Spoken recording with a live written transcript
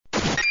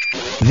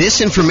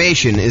This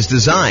information is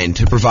designed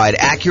to provide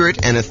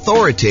accurate and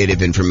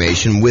authoritative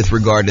information with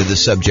regard to the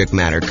subject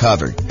matter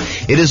covered.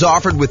 It is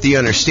offered with the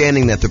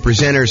understanding that the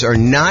presenters are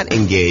not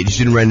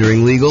engaged in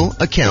rendering legal,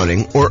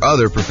 accounting, or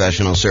other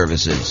professional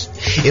services.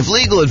 If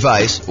legal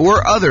advice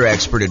or other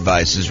expert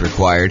advice is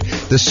required,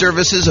 the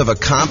services of a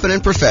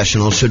competent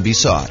professional should be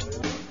sought.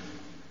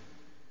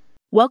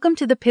 Welcome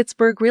to the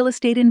Pittsburgh Real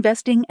Estate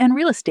Investing and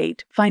Real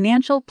Estate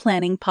Financial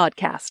Planning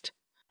Podcast.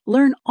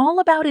 Learn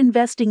all about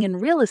investing in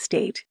real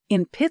estate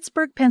in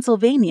Pittsburgh,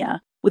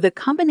 Pennsylvania, with a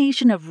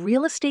combination of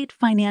real estate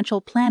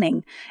financial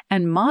planning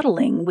and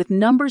modeling with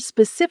numbers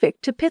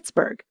specific to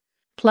Pittsburgh,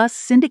 plus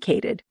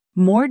syndicated,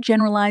 more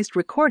generalized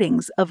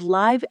recordings of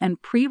live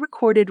and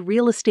pre-recorded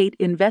real estate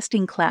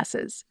investing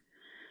classes.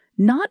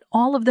 Not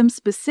all of them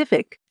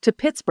specific to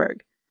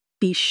Pittsburgh.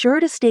 Be sure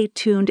to stay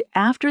tuned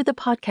after the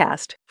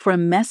podcast for a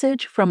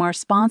message from our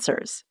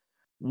sponsors.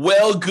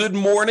 Well, good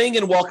morning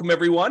and welcome,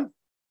 everyone.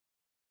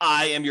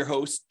 I am your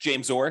host,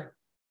 James Orr,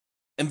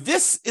 and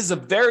this is a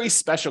very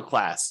special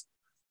class.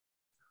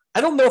 I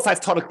don't know if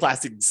I've taught a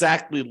class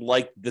exactly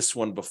like this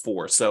one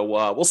before, so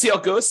we'll see how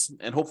it goes,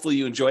 and hopefully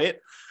you enjoy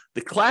it.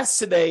 The class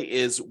today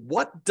is,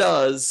 what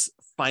does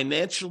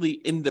financially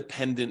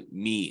independent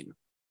mean?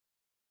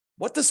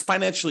 What does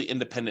financially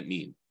independent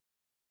mean?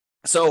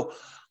 So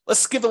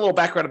let's give a little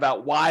background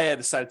about why I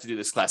decided to do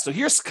this class. So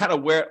here's kind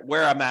of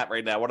where I'm at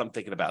right now, what I'm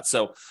thinking about.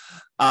 So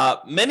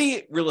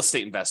many real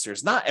estate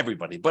investors, not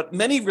everybody, but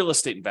many real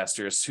estate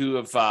investors who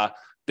have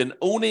been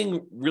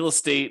owning real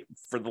estate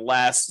for the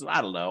last,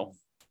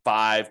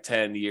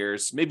 5-10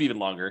 years, maybe even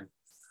longer,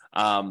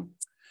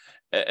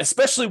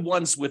 especially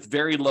ones with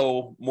very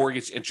low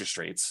mortgage interest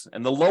rates.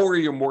 And the lower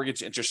your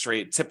mortgage interest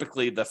rate,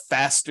 typically the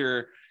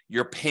faster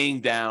you're paying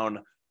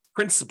down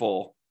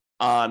principal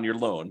on your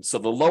loan. So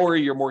the lower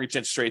your mortgage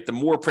interest rate, the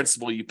more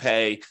principal you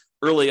pay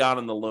early on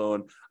in the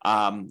loan.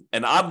 And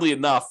oddly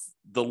enough,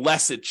 the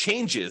less it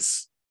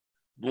changes,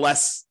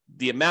 less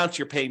the amount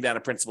you're paying down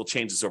in principal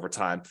changes over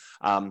time.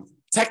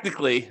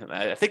 Technically, and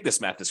I think this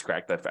math is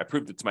correct. I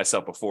proved it to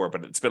myself before,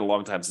 but it's been a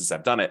long time since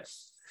I've done it.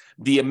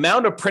 The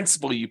amount of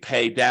principal you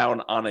pay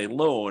down on a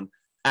loan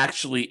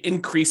actually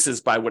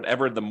increases by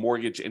whatever the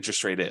mortgage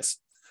interest rate is.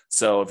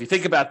 So if you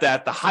think about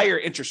that, the higher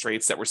interest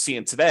rates that we're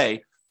seeing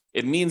today,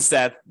 it means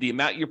that the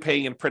amount you're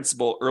paying in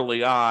principal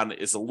early on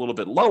is a little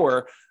bit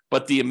lower,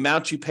 but the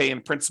amount you pay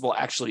in principal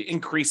actually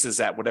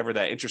increases at whatever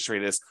that interest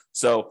rate is.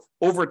 So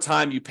over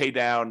time, you pay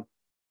down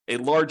a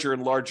larger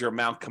and larger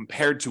amount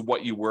compared to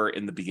what you were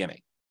in the beginning,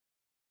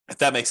 if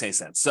that makes any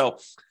sense. So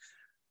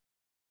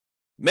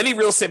many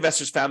real estate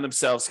investors found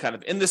themselves kind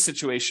of in this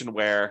situation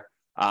where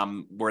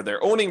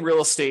they're owning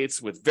real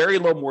estates with very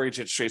low mortgage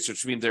interest rates,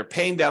 which means they're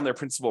paying down their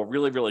principal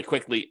really, really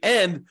quickly.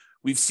 And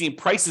we've seen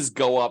prices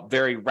go up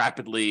very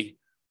rapidly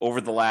over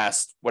the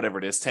last,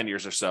 10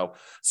 years or so.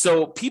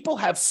 So people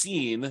have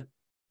seen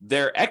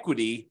their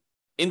equity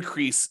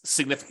increase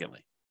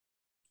significantly.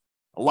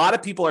 A lot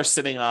of people are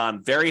sitting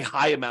on very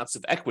high amounts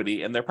of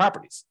equity in their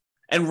properties.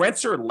 And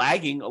rents are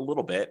lagging a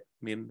little bit.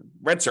 I mean,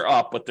 rents are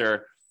up, but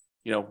they're,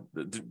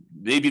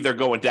 maybe they're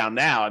going down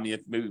now. I mean,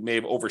 it may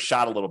have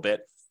overshot a little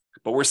bit.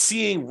 But we're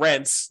seeing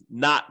rents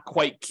not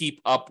quite keep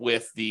up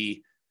with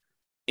the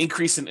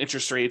increase in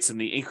interest rates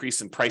and the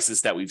increase in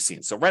prices that we've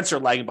seen. So rents are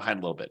lagging behind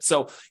a little bit.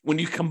 So when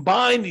you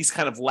combine these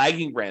kind of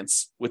lagging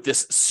rents with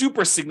this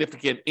super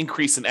significant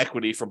increase in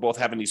equity from both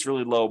having these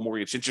really low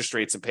mortgage interest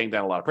rates and paying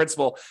down a lot of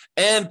principal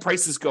and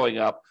prices going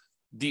up,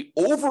 the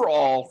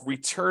overall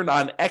return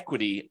on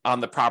equity on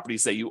the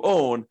properties that you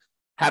own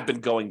have been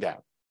going down.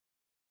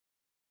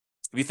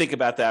 If you think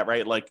about that,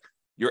 right? Like,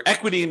 your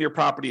equity in your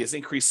property has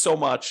increased so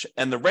much,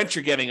 and the rent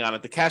you're getting on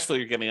it, the cash flow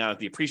you're getting on it,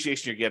 the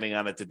appreciation you're getting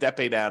on it, the debt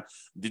pay down,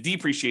 the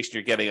depreciation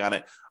you're getting on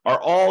it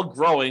are all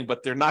growing,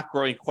 but they're not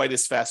growing quite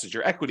as fast as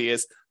your equity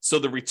is. So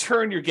the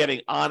return you're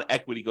getting on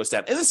equity goes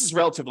down. And this is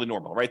relatively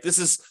normal, right? This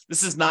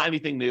is not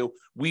anything new.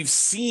 We've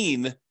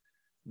seen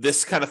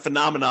this kind of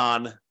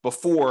phenomenon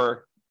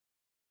before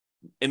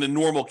in a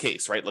normal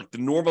case, right? Like, the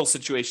normal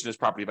situation is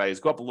property values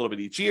go up a little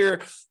bit each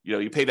year.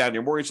 You pay down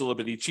your mortgage a little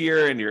bit each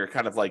year, and you're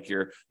kind of like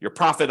your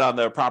profit on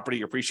the property,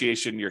 your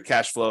appreciation, your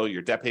cash flow,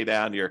 your debt pay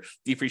down, your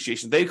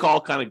depreciation, they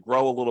all kind of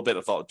grow a little bit.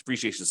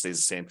 Depreciation stays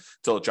the same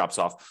until it drops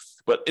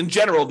off. But in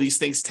general, these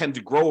things tend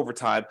to grow over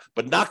time,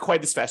 but not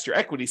quite as fast as your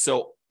equity.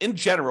 So in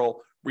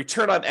general,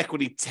 return on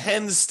equity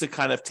tends to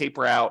kind of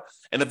taper out.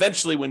 And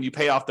eventually, when you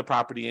pay off the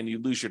property and you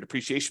lose your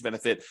depreciation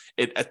benefit,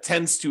 it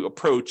tends to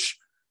approach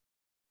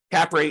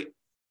cap rate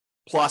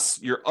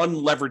plus your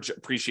unleveraged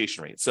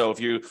appreciation rate. So if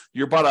you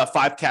bought a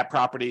 5 cap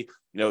property,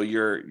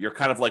 your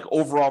kind of like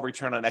overall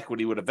return on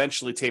equity would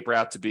eventually taper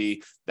out to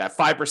be that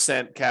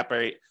 5% cap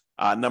rate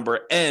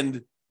number,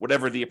 and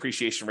whatever the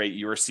appreciation rate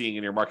you are seeing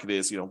in your market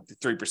is,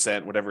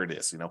 3%, whatever it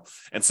is,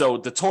 And so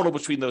the total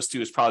between those two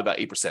is probably about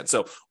 8%.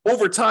 So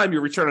over time,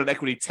 your return on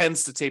equity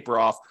tends to taper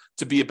off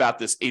to be about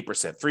this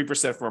 8%,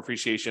 3% from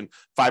appreciation,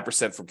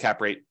 5% from cap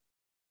rate.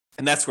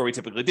 And that's where we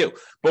typically do.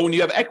 But when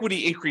you have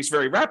equity increase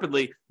very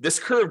rapidly, this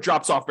curve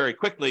drops off very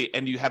quickly,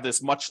 and you have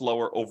this much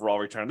lower overall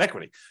return on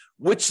equity,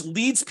 which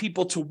leads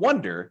people to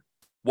wonder,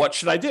 what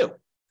should I do?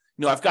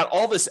 I've got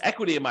all this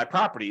equity in my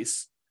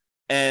properties,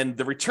 and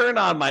the return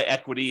on my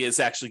equity is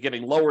actually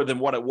getting lower than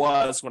what it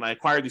was when I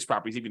acquired these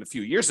properties even a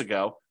few years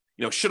ago.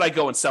 Should I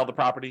go and sell the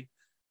property?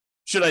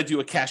 Should I do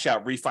a cash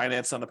out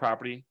refinance on the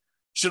property?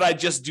 Should I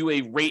just do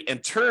a rate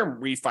and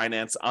term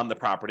refinance on the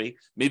property?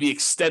 Maybe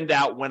extend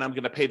out when I'm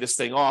going to pay this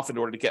thing off in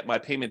order to get my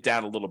payment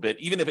down a little bit.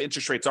 Even if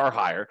interest rates are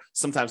higher,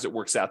 sometimes it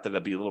works out that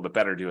it'll be a little bit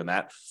better doing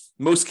that.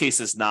 Most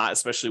cases not,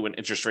 especially when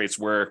interest rates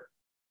were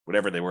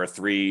whatever they were,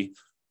 3%,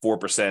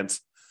 4%,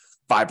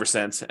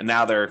 5%, and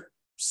now they're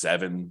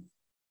 7%,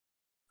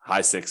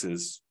 high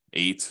 6s,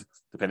 8%,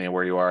 depending on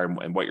where you are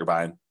and what you're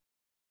buying.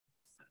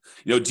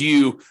 Do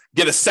you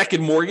get a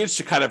second mortgage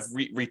to kind of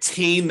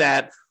retain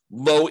that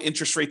low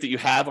interest rate that you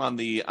have on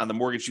the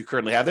mortgage you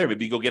currently have there?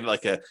 Maybe you go get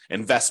like a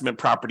investment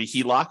property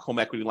HELOC, home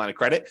equity line of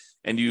credit,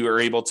 and you are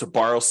able to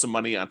borrow some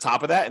money on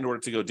top of that in order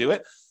to go do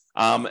it.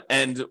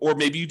 Or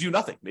maybe you do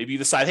nothing. Maybe you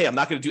decide, hey, I'm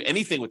not going to do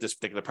anything with this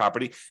particular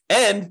property.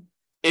 And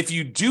if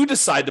you do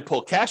decide to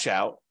pull cash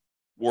out,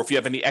 or if you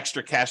have any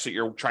extra cash that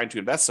you're trying to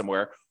invest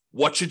somewhere,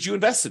 what should you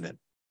invest it in?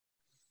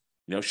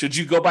 Should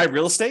you go buy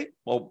real estate?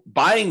 Well,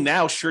 buying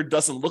now sure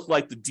doesn't look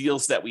like the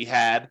deals that we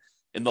had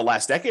in the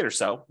last decade or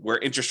so, where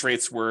interest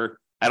rates were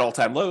at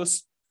all-time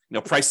lows.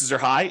 Prices are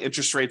high,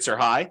 interest rates are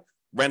high,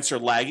 rents are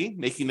lagging,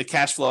 making the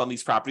cash flow on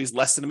these properties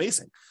less than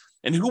amazing.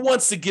 And who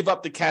wants to give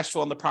up the cash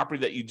flow on the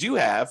property that you do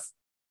have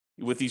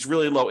with these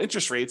really low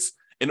interest rates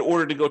in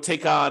order to go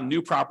take on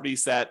new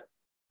properties that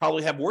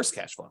probably have worse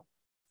cash flow?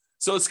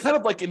 So it's kind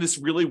of like in this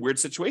really weird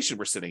situation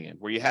we're sitting in,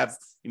 where you have,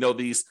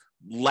 these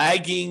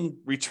lagging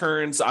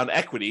returns on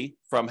equity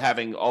from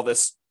having all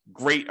this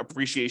great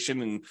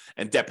appreciation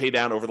and debt pay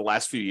down over the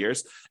last few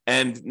years.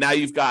 And now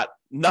you've got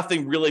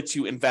nothing really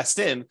to invest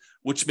in,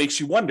 which makes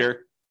you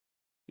wonder,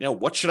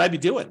 what should I be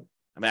doing?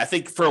 I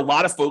think for a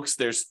lot of folks,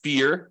 there's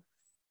fear.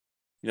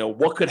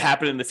 What could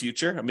happen in the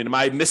future? Am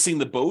I missing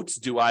the boat?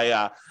 Do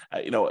I,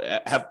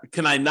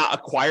 can I not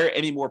acquire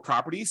any more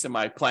properties in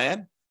my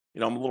plan?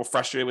 I'm a little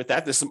frustrated with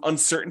that. There's some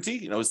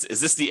uncertainty. Is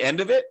this the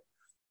end of it?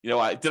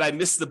 Did I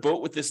miss the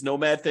boat with this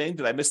nomad thing?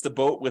 Did I miss the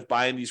boat with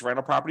buying these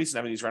rental properties and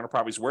having these rental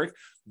properties work?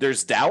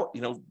 There's doubt.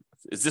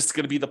 Is this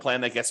going to be the plan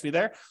that gets me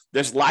there?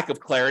 There's lack of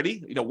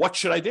clarity. What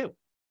should I do?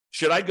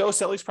 Should I go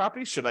sell these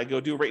properties? Should I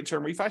go do a rate and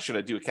term refi? Should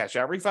I do a cash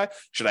out refi?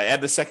 Should I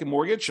add the second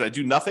mortgage? Should I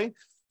do nothing?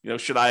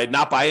 Should I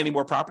not buy any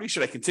more properties?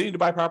 Should I continue to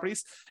buy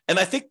properties? And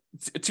I think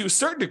to a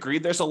certain degree,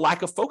 there's a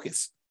lack of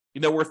focus.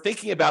 We're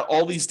thinking about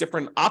all these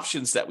different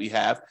options that we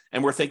have,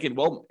 and we're thinking,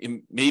 well,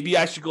 maybe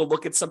I should go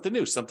look at something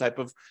new, some type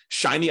of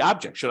shiny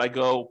object. Should I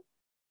go,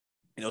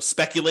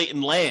 speculate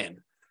in land?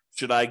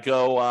 Should I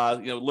go,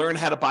 learn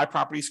how to buy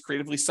properties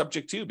creatively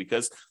subject to?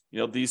 Because,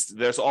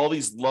 there's all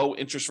these low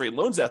interest rate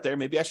loans out there.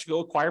 Maybe I should go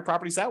acquire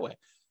properties that way.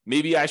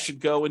 Maybe I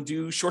should go and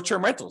do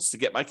short-term rentals to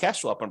get my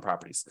cash flow up on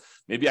properties.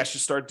 Maybe I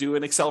should start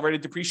doing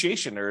accelerated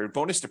depreciation or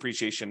bonus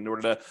depreciation in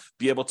order to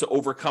be able to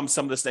overcome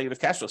some of this negative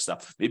cash flow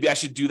stuff. Maybe I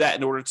should do that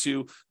in order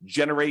to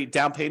generate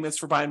down payments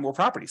for buying more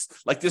properties.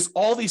 Like there's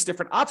all these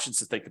different options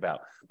to think about.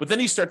 But then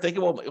you start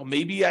thinking, well,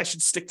 maybe I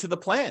should stick to the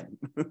plan.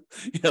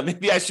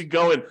 Maybe I should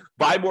go and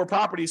buy more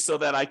properties so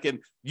that I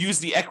can use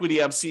the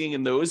equity I'm seeing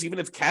in those, even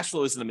if cash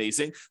flow isn't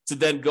amazing, to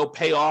then go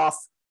pay off,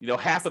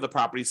 half of the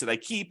properties that I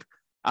keep.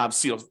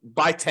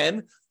 Buy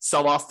 10,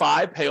 sell off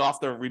 5, pay off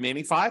the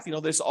remaining 5.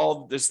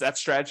 There's that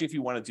strategy if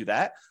you want to do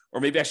that.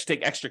 Or maybe I should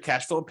take extra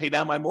cash flow and pay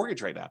down my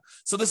mortgage right now.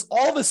 So there's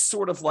all this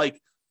sort of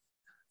like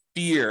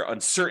fear,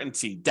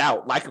 uncertainty,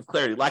 doubt, lack of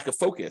clarity, lack of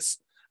focus.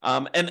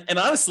 And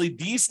honestly,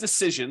 these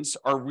decisions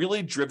are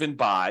really driven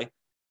by,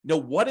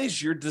 what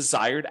is your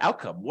desired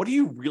outcome? What do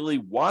you really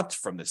want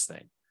from this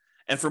thing?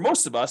 And for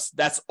most of us,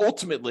 that's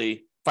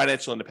ultimately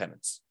financial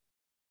independence.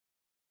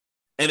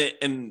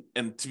 And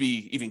to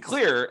be even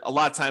clearer, a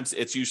lot of times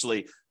it's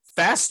usually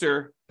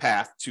faster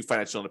path to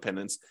financial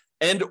independence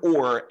and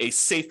or a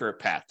safer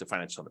path to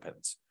financial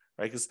independence,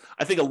 right? Because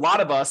I think a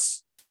lot of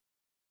us,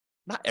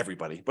 not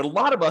everybody, but a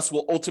lot of us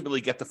will ultimately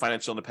get to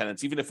financial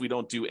independence, even if we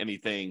don't do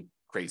anything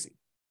crazy,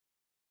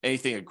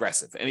 anything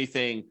aggressive,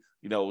 anything,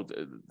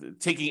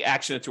 taking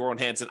action into our own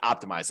hands and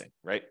optimizing,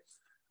 right?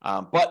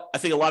 But I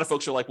think a lot of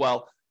folks are like,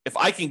 well, if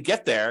I can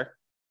get there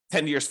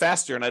 10 years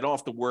faster and I don't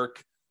have to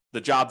work the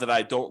job that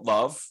I don't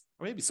love,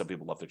 or maybe some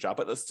people love their job,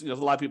 but a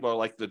lot of people are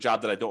like the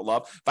job that I don't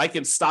love. If I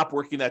can stop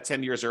working that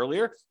 10 years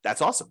earlier,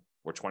 that's awesome.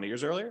 Or 20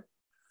 years earlier.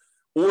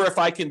 Or if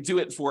I can do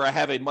it where I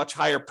have a much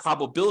higher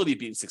probability of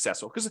being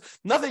successful, because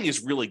nothing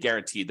is really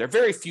guaranteed. There are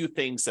very few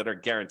things that are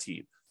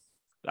guaranteed.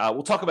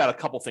 We'll talk about a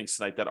couple things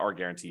tonight that are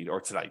guaranteed,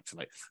 or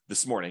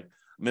this morning.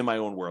 I'm in my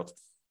own world.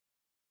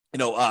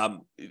 There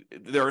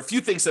are a few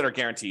things that are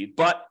guaranteed,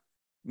 but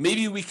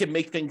maybe we can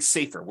make things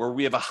safer where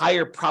we have a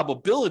higher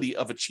probability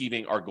of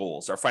achieving our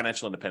goals, our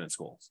financial independence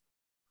goals.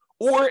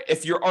 Or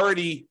if you're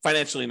already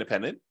financially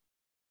independent,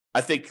 I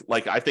think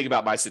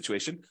about my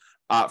situation.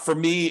 For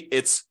me,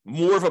 it's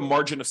more of a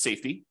margin of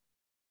safety.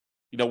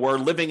 we're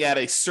living at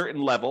a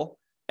certain level.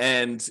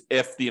 And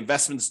if the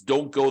investments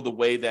don't go the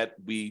way that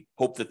we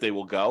hope that they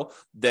will go,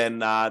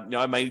 then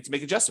I might need to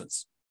make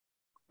adjustments.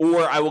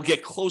 Or I will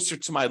get closer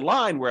to my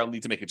line where I'll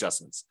need to make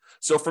adjustments.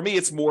 So for me,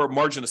 it's more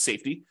margin of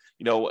safety.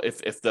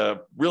 If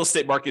the real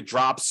estate market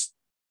drops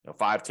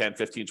 5, 10,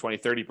 15, 20,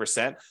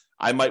 30%,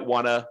 I might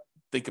want to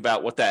think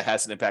about what that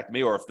has an impact on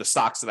me. Or if the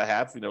stocks that I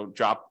have,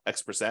 drop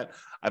X percent,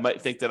 I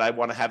might think that I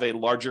want to have a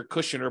larger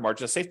cushion or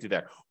margin of safety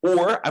there.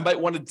 Or I might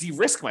want to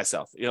de-risk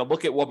myself,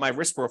 look at what my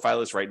risk profile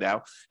is right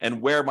now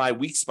and where my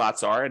weak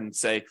spots are and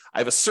say, I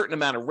have a certain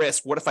amount of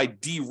risk. What if I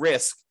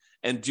de-risk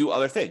and do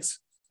other things?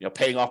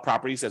 Paying off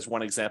properties as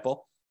one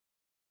example,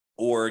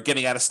 or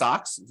getting out of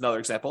stocks, another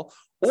example.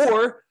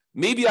 Or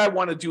maybe I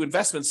want to do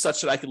investments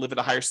such that I can live at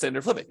a higher standard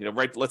of living.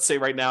 Let's say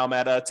right now I'm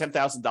at a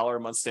 $10,000 a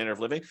month standard of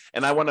living,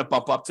 and I want to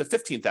bump up to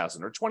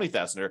 $15,000 or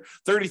 $20,000 or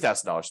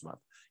 $30,000 a month.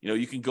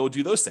 You can go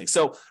do those things.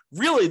 So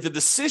really the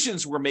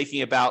decisions we're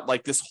making about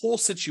like this whole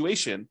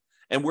situation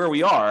and where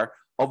we are,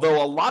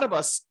 although a lot of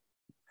us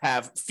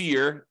have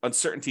fear,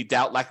 uncertainty,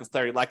 doubt, lack of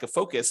clarity, lack of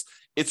focus,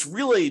 it's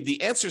really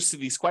the answers to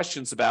these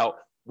questions about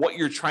what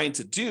you're trying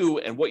to do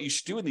and what you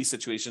should do in these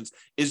situations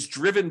is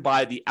driven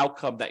by the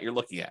outcome that you're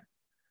looking at.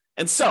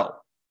 And so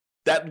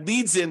that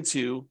leads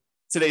into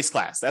today's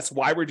class. That's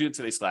why we're doing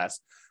today's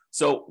class.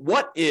 So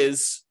what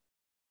is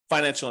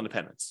financial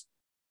independence?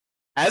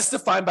 As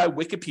defined by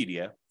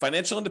Wikipedia,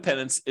 financial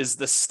independence is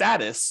the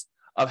status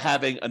of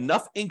having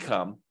enough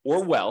income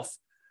or wealth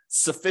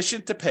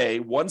sufficient to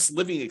pay one's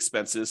living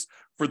expenses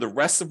for the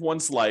rest of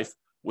one's life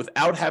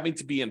without having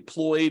to be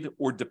employed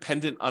or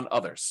dependent on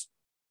others.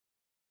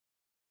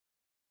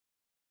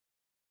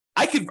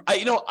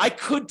 I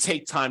could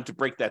take time to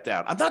break that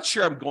down. I'm not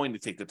sure I'm going to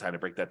take the time to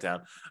break that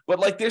down, but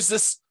like there's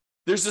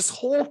this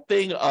whole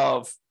thing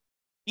of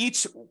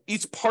each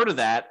part of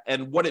that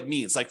and what it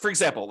means. Like, for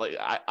example, like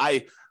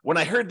I when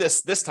I heard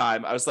this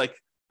time, I was like,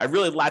 I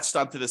really latched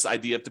onto this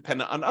idea of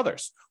dependent on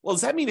others. Well,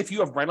 does that mean if you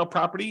have rental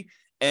property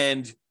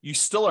and you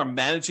still are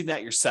managing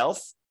that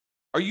yourself,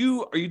 are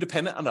you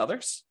dependent on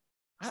others?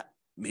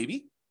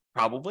 Maybe,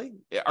 probably.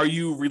 Are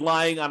you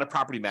relying on a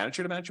property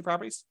manager to manage your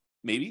properties?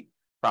 Maybe,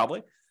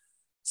 probably.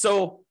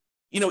 So,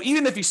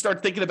 even if you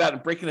start thinking about it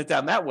and breaking it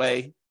down that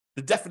way,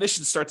 the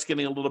definition starts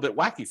getting a little bit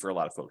wacky for a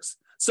lot of folks.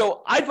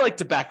 So I'd like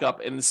to back up,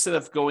 and instead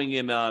of going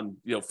in on,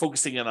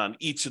 focusing in on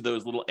each of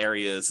those little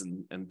areas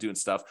and doing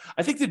stuff,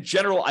 I think the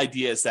general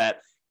idea is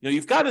that,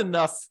 you've got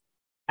enough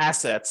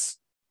assets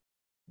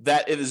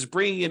that it is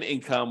bringing in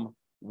income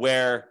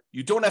where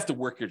you don't have to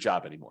work your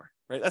job anymore,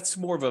 right? That's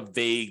more of a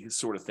vague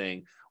sort of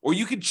thing. Or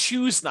you could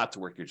choose not to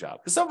work your job.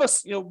 Because some of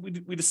us,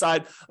 we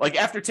decide, like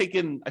I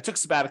took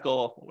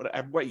sabbatical,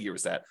 what year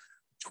was that?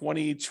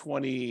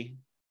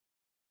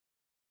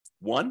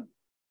 2021?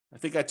 I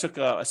think I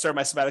started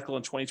my sabbatical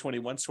in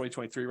 2021, it's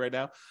 2023 right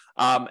now.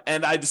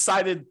 And I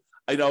decided,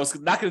 I was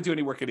not going to do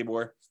any work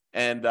anymore.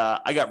 And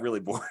I got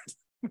really bored,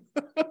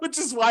 which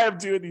is why I'm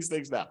doing these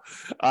things now.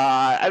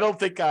 I don't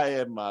think I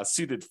am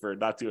suited for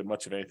not doing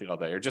much of anything all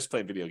day or just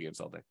playing video games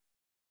all day.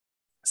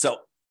 So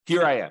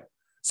here I am.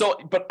 So,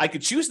 but I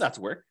could choose not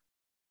to work.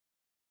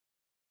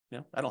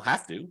 I don't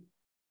have to.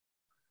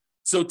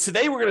 So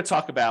today we're going to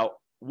talk about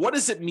what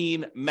does it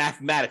mean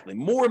mathematically,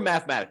 more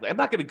mathematically. I'm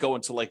not going to go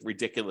into like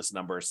ridiculous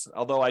numbers,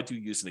 although I do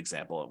use an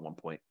example at one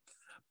point.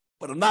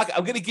 But I'm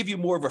going to give you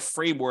more of a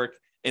framework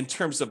in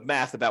terms of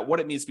math about what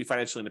it means to be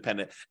financially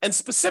independent. And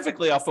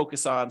specifically, I'll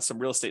focus on some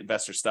real estate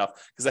investor stuff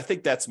because I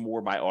think that's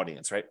more my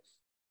audience, right?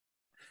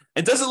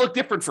 And does it look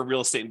different for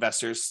real estate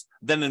investors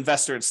than an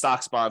investor in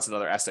stocks, bonds, and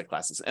other asset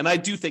classes? And I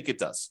do think it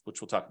does,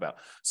 which we'll talk about.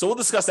 So we'll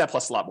discuss that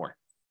plus a lot more.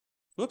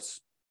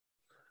 Whoops.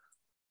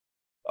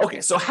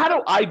 Okay, so how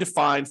do I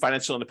define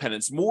financial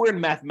independence more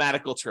in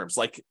mathematical terms?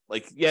 Like,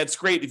 yeah, it's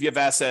great if you have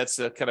assets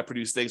to kind of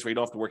produce things where you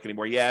don't have to work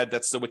anymore. Yeah,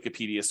 that's the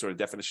Wikipedia sort of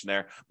definition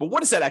there. But what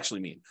does that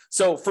actually mean?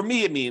 So for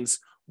me, it means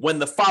when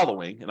the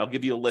following, and I'll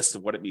give you a list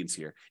of what it means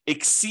here,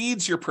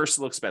 exceeds your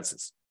personal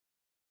expenses.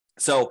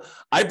 So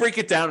I break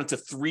it down into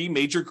three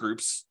major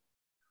groups.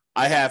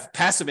 I have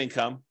passive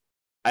income,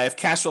 I have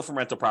cash flow from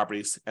rental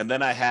properties, and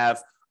then I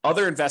have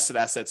other invested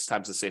assets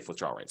times the safe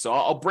withdrawal rate. So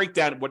I'll break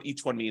down what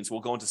each one means. We'll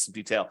go into some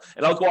detail,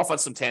 and I'll go off on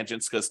some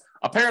tangents because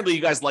apparently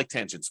you guys like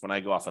tangents when I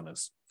go off on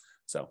this.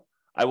 So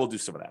I will do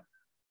some of that.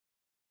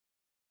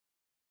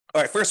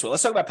 All right, first of all,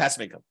 let's talk about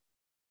passive income.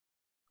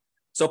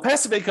 So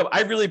passive income,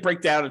 I really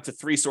break down into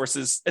three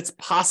sources. It's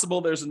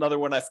possible there's another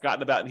one I've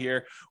forgotten about in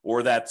here,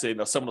 or that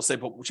someone will say,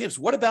 "But James,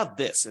 what about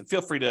this?" And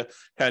feel free to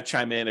kind of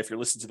chime in. If you're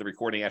listening to the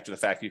recording after the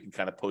fact, you can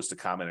kind of post a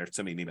comment or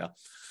send me an email.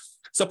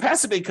 So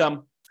passive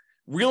income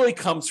really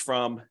comes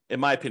from,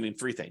 in my opinion,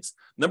 three things.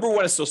 Number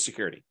one is Social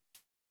Security.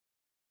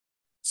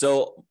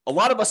 So a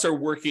lot of us are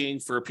working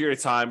for a period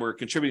of time, we're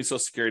contributing to Social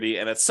Security,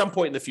 and at some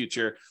point in the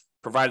future,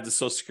 provided the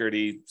Social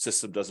Security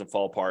system doesn't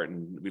fall apart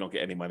and we don't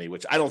get any money,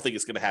 which I don't think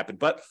is going to happen,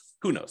 but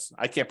who knows?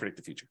 I can't predict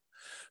the future.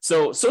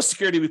 So Social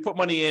Security, we put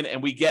money in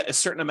and we get a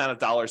certain amount of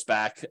dollars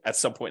back at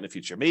some point in the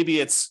future.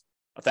 Maybe it's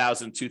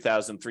 $1,000,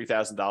 $2,000,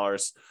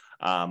 $3,000.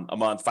 a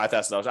month,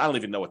 $5,000. I don't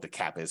even know what the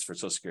cap is for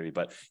Social Security,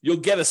 but you'll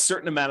get a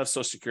certain amount of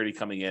Social Security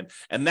coming in,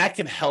 and that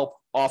can help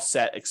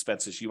offset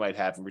expenses you might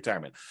have in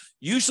retirement.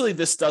 Usually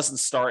this doesn't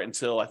start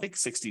until I think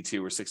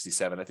 62 or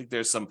 67. I think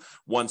there's some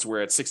ones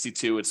where at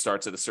 62 it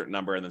starts at a certain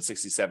number, and then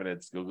 67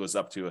 it goes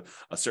up to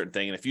a certain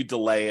thing. And if you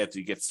delay it,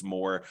 you get some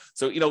more.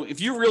 So, if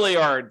you really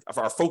are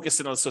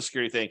focusing on the Social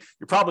Security thing,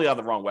 you're probably on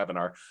the wrong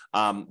webinar.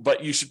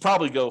 But you should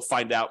probably go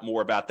find out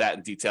more about that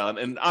in detail.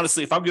 And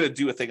honestly, if I'm going to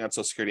do a thing on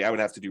Social Security, I would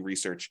have to do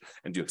research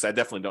and do it, because I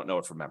definitely don't know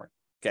it from memory.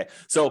 Okay.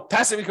 So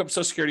passive income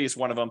Social Security is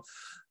one of them.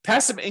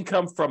 Passive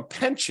income from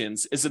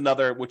pensions is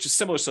another, which is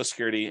similar to Social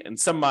Security. In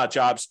some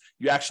jobs,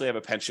 you actually have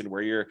a pension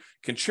where you're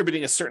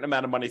contributing a certain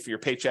amount of money for your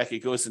paycheck.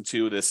 It goes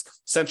into this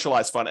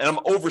centralized fund. And I'm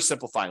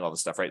oversimplifying all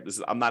this stuff, right?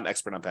 I'm not an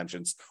expert on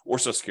pensions or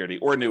Social Security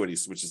or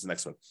annuities, which is the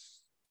next one.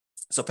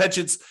 So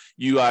pensions,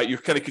 you're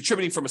kind of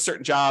contributing from a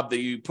certain job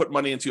that you put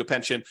money into a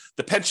pension.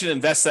 The pension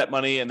invests that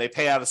money and they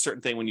pay out a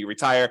certain thing when you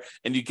retire,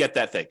 and you get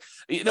that thing.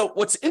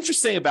 What's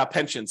interesting about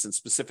pensions, and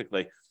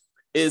specifically,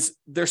 is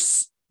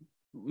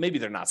maybe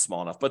they're not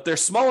small enough, but they're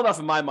small enough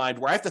in my mind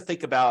where I have to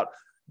think about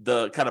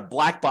the kind of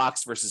black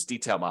box versus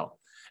detail model.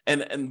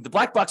 And the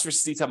black box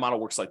versus detail model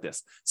works like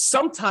this.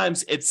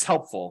 Sometimes it's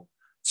helpful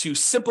to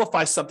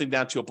simplify something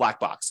down to a black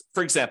box.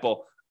 For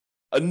example,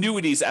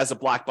 annuities as a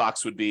black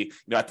box would be,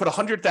 I put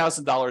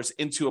 $100,000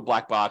 into a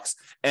black box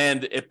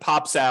and it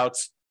pops out,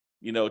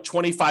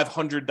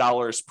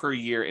 $2,500 per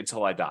year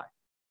until I die.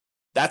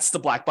 That's the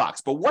black box.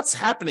 But what's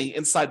happening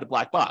inside the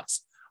black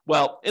box?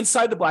 Well,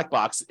 inside the black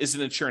box is an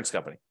insurance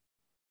company.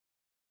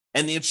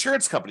 And the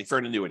insurance company for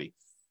an annuity,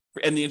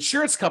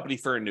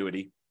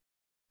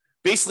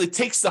 basically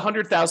takes the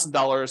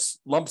 $100,000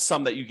 lump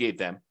sum that you gave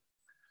them,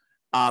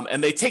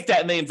 and they take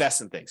that and they invest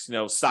in things,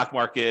 stock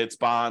markets,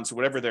 bonds,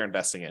 whatever they're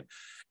investing in.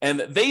 And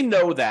they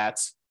know that,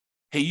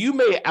 hey, you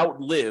may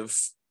outlive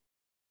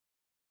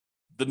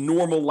the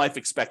normal life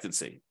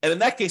expectancy. And in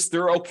that case,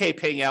 they're okay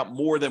paying out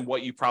more than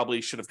what you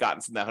probably should have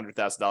gotten from that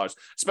 $100,000,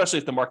 especially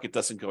if the market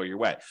doesn't go your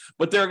way.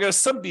 But there are going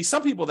to be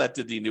some people that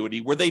did the annuity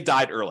where they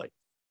died early.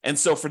 And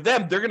so for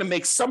them, they're going to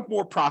make some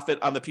more profit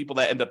on the people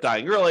that end up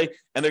dying early,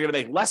 and they're going to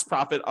make less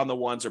profit on the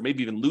ones, or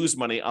maybe even lose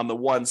money on the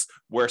ones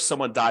where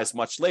someone dies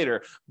much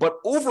later. But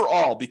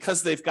overall,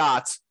 because they've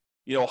got,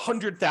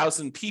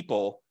 100,000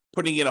 people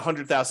putting in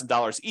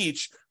 $100,000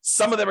 each,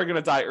 some of them are going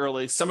to die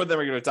early. Some of them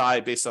are going to die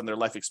based on their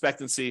life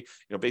expectancy,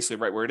 basically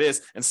right where it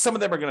is. And some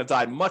of them are going to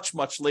die much,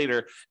 much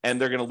later, and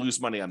they're going to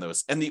lose money on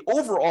those. And the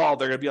overall,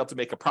 they're going to be able to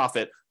make a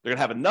profit. They're going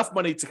to have enough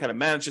money to kind of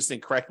manage this thing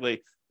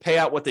correctly, pay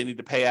out what they need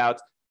to pay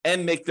out,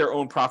 and make their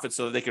own profit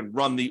so that they can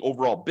run the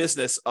overall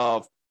business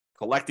of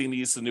collecting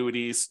these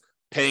annuities,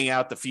 paying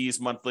out the fees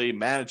monthly,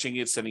 managing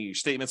it, sending you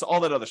statements, all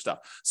that other stuff.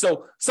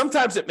 So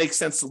sometimes it makes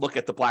sense to look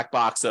at the black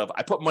box of,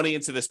 I put money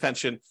into this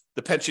pension,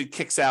 the pension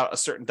kicks out a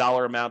certain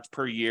dollar amount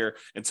per year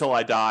until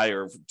I die,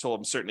 or until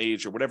I'm a certain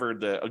age, or whatever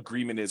the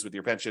agreement is with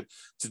your pension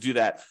to do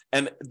that.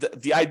 And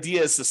the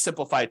idea is to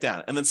simplify it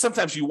down. And then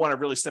sometimes you want to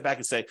really step back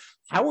and say,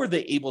 how are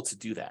they able to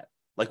do that?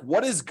 Like,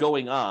 what is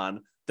going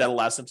on that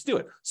allows them to do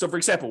it? So for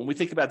example, when we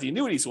think about the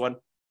annuities one,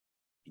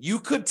 you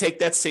could take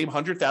that same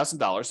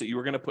 $100,000 that you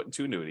were going to put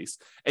into annuities,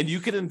 and you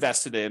could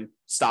invest it in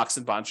stocks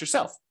and bonds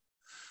yourself.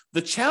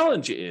 The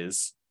challenge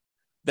is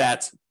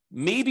that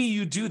maybe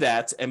you do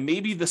that, and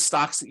maybe the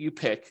stocks that you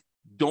pick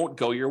don't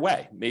go your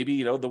way.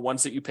 Maybe, the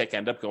ones that you pick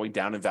end up going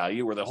down in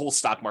value, or the whole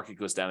stock market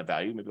goes down in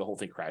value. Maybe the whole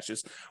thing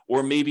crashes,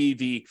 or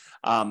maybe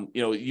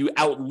you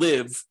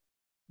outlive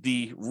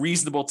the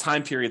reasonable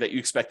time period that you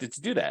expected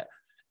to do that.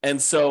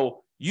 And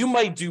so you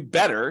might do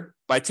better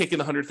by taking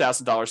the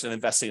 $100,000 and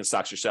investing in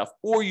stocks yourself,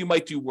 or you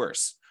might do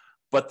worse.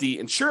 But the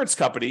insurance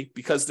company,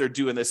 because they're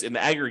doing this in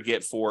the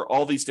aggregate for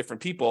all these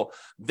different people,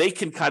 they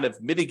can kind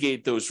of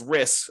mitigate those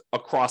risks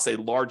across a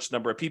large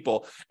number of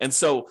people. And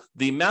so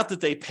the amount that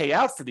they pay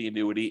out for the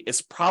annuity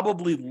is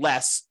probably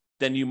less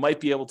than you might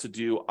be able to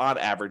do on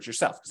average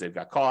yourself, because they've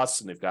got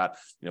costs and they've got,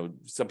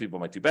 some people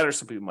might do better,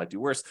 some people might do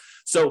worse.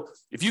 So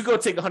if you go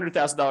take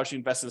 $100,000, you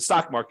invest in the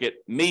stock market,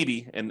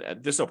 maybe, and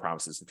there's no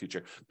promises in the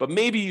future, but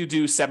maybe you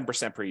do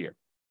 7% per year.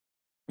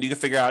 You can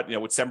figure out,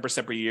 with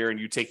 7% per year, and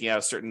you taking out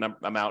a certain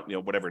amount,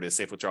 whatever it is,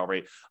 safe withdrawal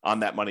rate on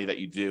that money that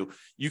you do,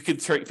 you can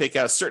take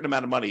out a certain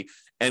amount of money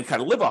and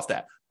kind of live off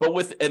that. But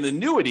with an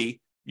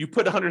annuity, you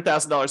put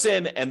 $100,000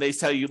 in, and they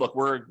tell you, look,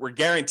 we're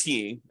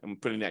guaranteeing, I'm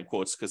putting that in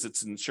quotes because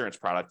it's an insurance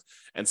product,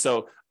 and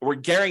so we're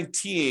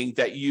guaranteeing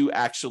that you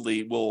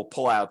actually will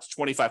pull out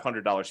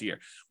 $2,500 a year,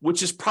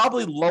 which is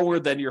probably lower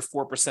than your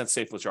 4%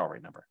 safe withdrawal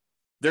rate number.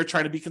 They're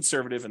trying to be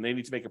conservative, and they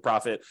need to make a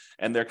profit,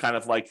 and they're kind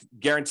of like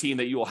guaranteeing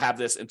that you will have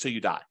this until you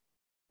die.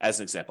 as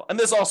an example. And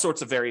there's all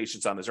sorts of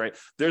variations on this, right?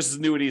 There's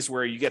annuities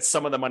where you get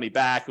some of the money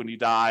back when you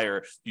die,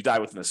 or you die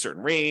within a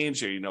certain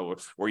range, or,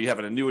 or you have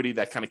an annuity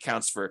that kind of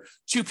counts for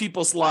two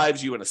people's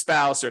lives, you and a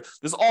spouse, or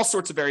there's all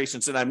sorts of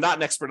variations. And I'm not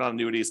an expert on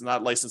annuities, I'm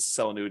not licensed to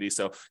sell annuities.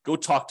 So go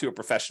talk to a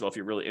professional if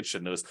you're really interested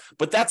in those.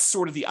 But that's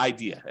sort of the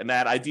idea. And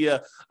that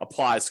idea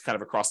applies kind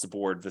of across the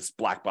board, this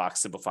black box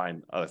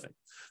simplifying other thing.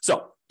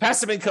 So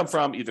passive income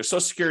from either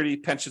Social Security,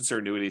 pensions, or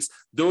annuities.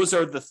 Those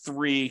are the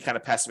three kind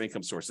of passive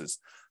income sources.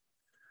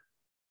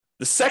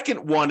 The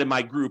second one in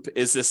my group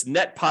is this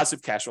net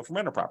positive cash flow from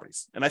rental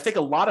properties. And I think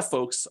a lot of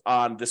folks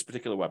on this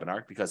particular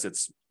webinar, because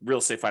it's Real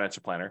Estate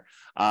Financial Planner,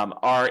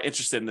 are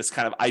interested in this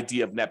kind of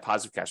idea of net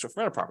positive cash flow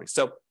from rental properties.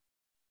 So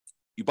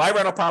you buy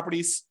rental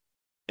properties.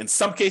 In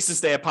some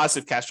cases, they have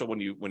positive cash flow when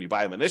you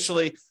buy them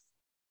initially,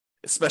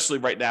 especially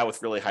right now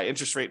with really high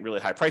interest rate and really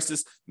high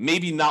prices.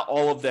 Maybe not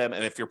all of them,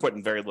 and if you're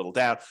putting very little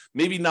down,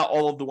 maybe not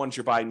all of the ones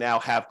you're buying now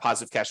have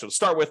positive cash flow to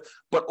start with.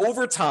 But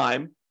over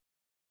time,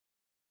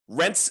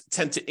 rents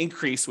tend to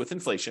increase with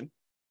inflation,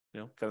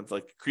 kind of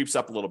like creeps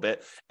up a little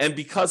bit. And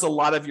because a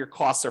lot of your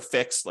costs are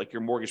fixed, like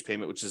your mortgage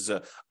payment, which is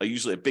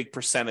usually a big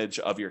percentage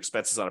of your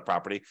expenses on a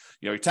property,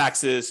 your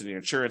taxes and your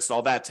insurance and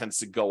all that tends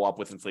to go up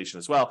with inflation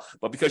as well.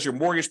 But because your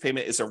mortgage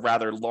payment is a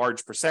rather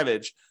large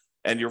percentage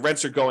and your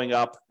rents are going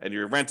up and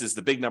your rent is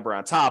the big number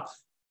on top,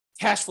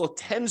 cash flow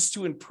tends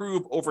to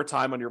improve over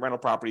time on your rental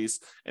properties.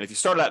 And if you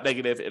start out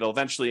negative, it'll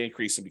eventually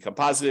increase and become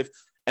positive.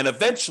 And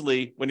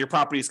eventually, when your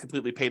property is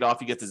completely paid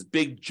off, you get this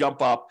big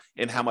jump up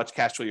in how much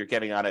cash flow you're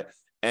getting on it,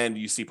 and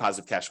you see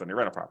positive cash flow on your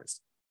rental properties.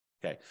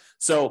 Okay,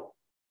 so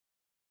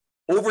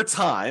over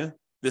time,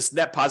 this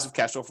net positive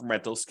cash flow from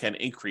rentals can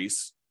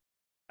increase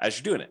as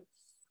you're doing it.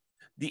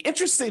 The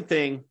interesting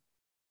thing,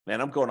 man,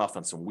 I'm going off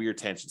on some weird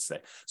tangents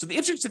today. So the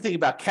interesting thing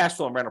about cash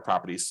flow and rental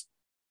properties,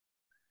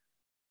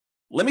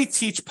 let me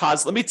teach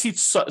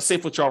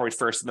safe withdrawal rate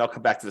first, and then I'll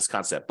come back to this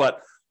concept.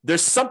 But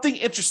there's something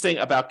interesting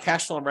about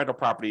cash flow and rental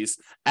properties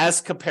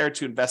as compared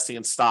to investing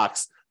in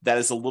stocks that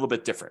is a little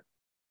bit different.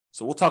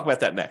 So we'll talk about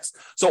that next.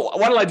 So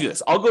why don't I do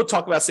this? I'll go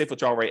talk about safe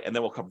withdrawal rate, and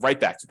then we'll come right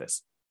back to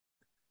this.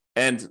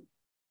 And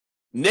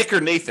Nick or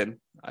Nathan,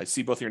 I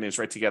see both of your names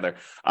right together.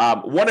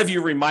 One of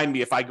you remind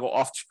me if I go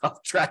off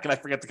track and I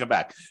forget to come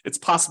back. It's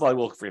possible I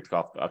will forget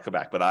to come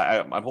back, but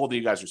I'm holding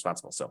you guys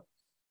responsible. So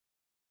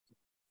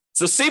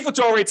safe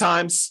withdrawal rate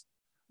times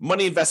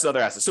money invested in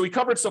other assets. So we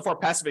covered so far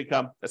passive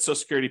income, that's Social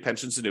Security,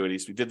 pensions,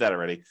 annuities. We did that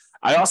already.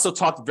 I also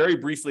talked very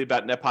briefly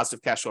about net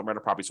positive cash flow and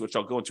rental properties, which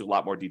I'll go into a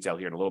lot more detail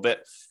here in a little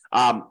bit.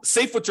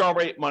 Safe withdrawal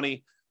rate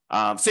money,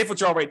 safe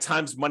withdrawal rate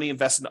times money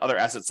invested in other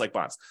assets like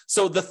bonds.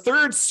 So the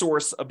third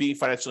source of being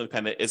financially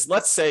independent is,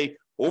 let's say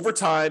over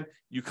time,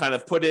 you kind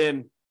of put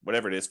in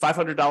whatever it is,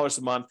 $500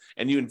 a month,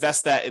 and you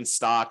invest that in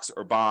stocks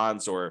or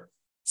bonds or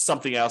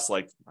something else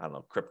like, I don't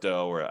know,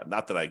 crypto, or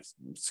not that I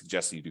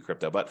suggest you do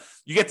crypto, but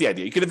you get the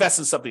idea. You can invest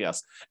in something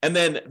else. And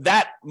then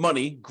that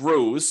money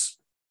grows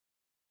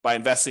by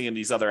investing in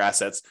these other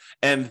assets.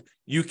 And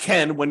you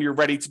can, when you're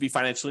ready to be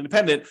financially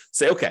independent,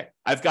 say, okay,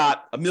 I've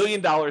got $1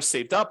 million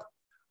saved up.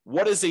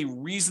 What is a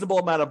reasonable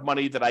amount of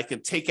money that I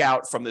can take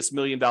out from this $1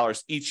 million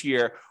each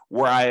year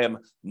where I am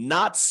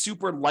not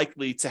super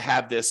likely to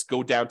have this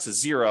go down to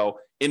zero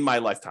in my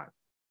lifetime?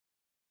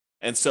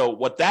 And so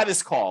what that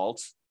is called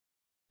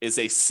is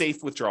a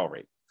safe withdrawal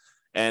rate.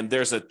 And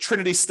there's a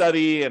Trinity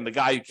study, and the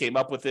guy who came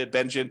up with it,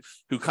 Benjamin,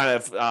 who kind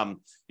of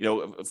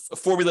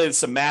formulated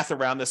some math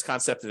around this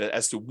concept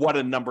as to what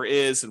a number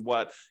is and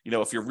what,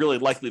 if you're really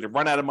likely to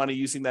run out of money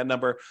using that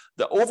number.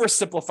 The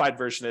oversimplified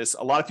version is,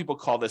 a lot of people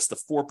call this the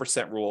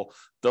 4% rule.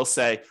 They'll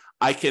say,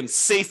 I can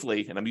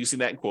safely, and I'm using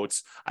that in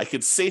quotes, I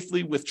can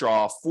safely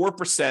withdraw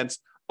 4%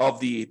 of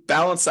the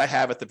balance I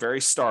have at the very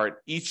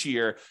start each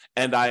year,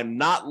 and I am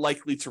not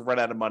likely to run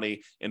out of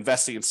money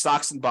investing in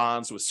stocks and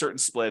bonds with certain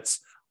splits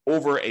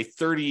over a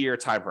 30-year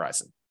time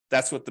horizon.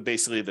 That's what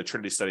basically the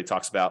Trinity study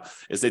talks about,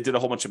 is they did a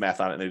whole bunch of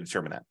math on it and they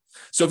determined that.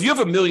 So if you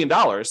have $1 million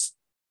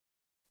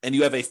and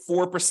you have a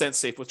 4%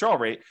 safe withdrawal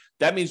rate,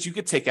 that means you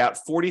could take out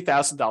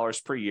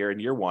 $40,000 per year in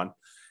year one.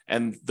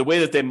 And the way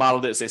that they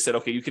modeled it is they said,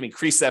 okay, you can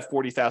increase that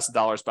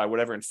 $40,000 by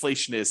whatever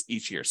inflation is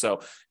each year.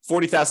 So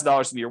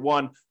 $40,000 in year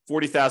one,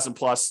 40,000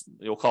 plus,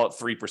 you'll call it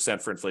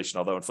 3% for inflation,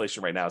 although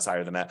inflation right now is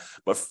higher than that.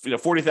 But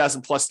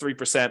 40,000 plus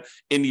 3%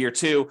 in year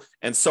two,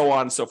 and so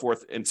on and so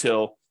forth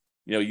until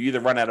you either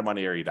run out of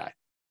money or you die.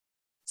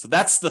 So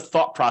that's the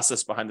thought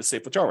process behind the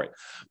safe withdrawal rate.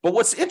 But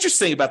what's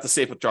interesting about the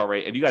safe withdrawal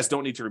rate, and you guys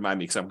don't need to remind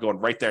me because I'm going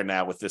right there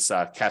now with this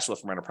cash flow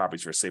from rental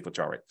properties for a safe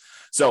withdrawal rate.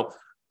 So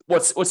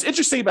what's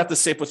interesting about the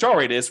safe withdrawal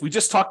rate is, we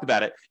just talked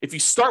about it. If you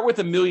start with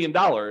 $1 million,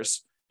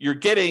 you're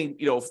getting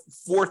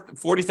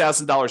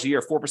 $40,000 a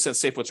year, 4%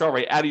 safe withdrawal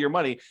rate out of your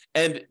money.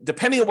 And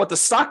depending on what the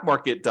stock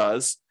market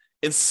does,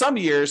 in some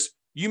years,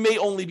 you may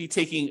only be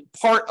taking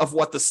part of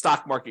what the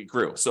stock market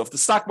grew. So if the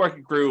stock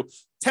market grew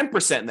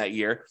 10% in that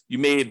year, you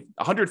made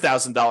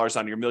 $100,000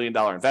 on your $1 million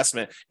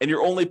investment, and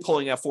you're only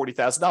pulling out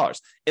 $40,000.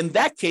 In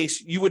that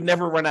case, you would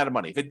never run out of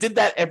money. If it did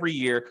that every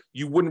year,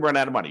 you wouldn't run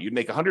out of money. You'd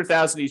make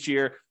 $100,000 each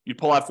year, you'd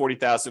pull out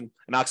 $40,000,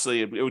 and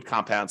actually it would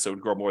compound, so it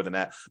would grow more than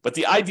that. But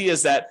the idea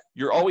is that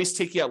you're always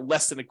taking out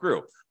less than it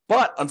grew.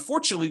 But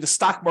unfortunately, the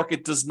stock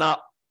market does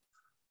not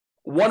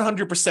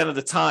 100% of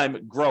the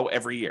time grow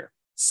every year.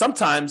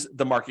 Sometimes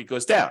the market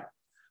goes down.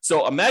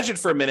 So imagine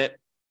for a minute,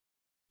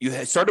 you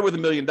started with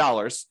 $1 million.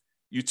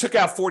 You took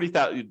out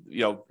 40,000,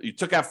 you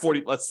took out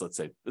 40, let's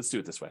do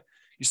it this way.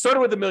 You started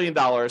with $1 million.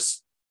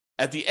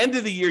 At the end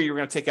of the year, you're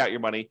going to take out your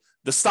money.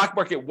 The stock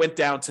market went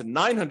down to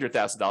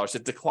 $900,000.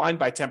 It declined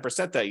by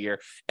 10% that year.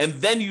 And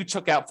then you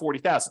took out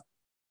 40,000.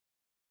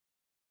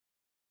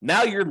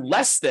 Now you're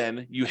less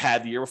than you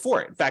had the year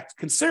before. In fact,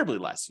 considerably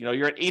less.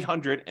 You're at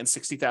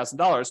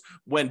 $860,000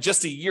 when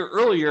just a year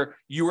earlier,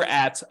 you were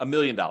at $1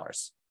 million.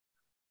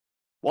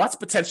 Well, that's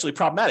potentially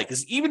problematic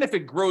because even if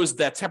it grows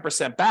that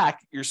 10% back,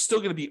 you're still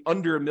going to be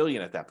under $1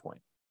 million at that point.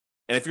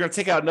 And if you're going to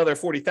take out another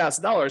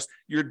 $40,000,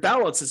 your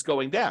balance is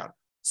going down.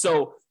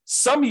 So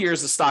some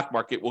years the stock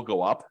market will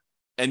go up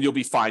and you'll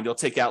be fine. You'll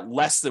take out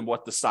less than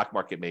what the stock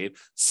market made.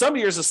 Some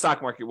years the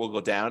stock market will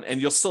go down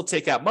and you'll still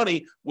take out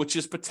money, which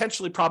is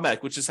potentially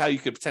problematic, which is how you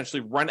could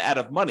potentially run out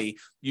of money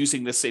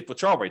using this safe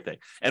withdrawal rate thing.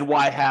 And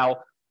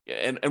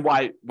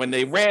why when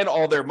they ran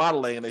all their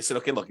modeling and they said,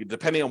 okay, look,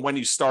 depending on when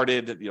you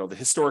started, the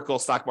historical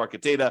stock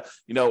market data,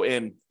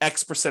 in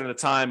X percent of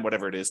the time,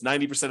 whatever it is,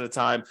 90% of the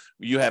time,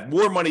 you have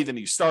more money than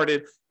you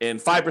started. And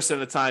 5% of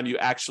the time, you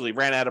actually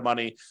ran out of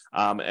money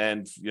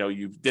and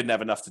you didn't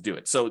have enough to do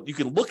it. So you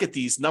can look at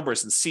these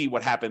numbers and see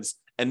what happens.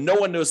 And no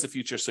one knows the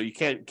future, so you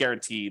can't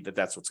guarantee that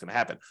that's what's going to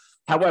happen.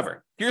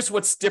 However, here's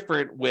what's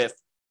different with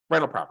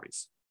rental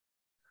properties.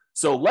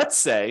 So let's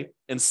say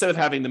instead of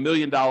having the $1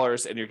 million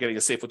and you're getting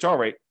a safe withdrawal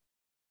rate,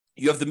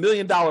 you have the $1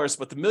 million,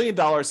 but the $1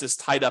 million is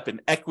tied up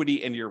in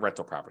equity in your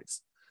rental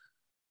properties,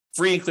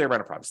 free and clear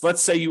rental properties.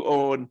 Let's say you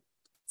own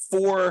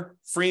 4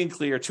 free and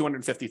clear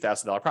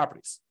 $250,000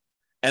 properties,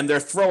 and they're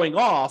throwing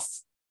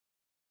off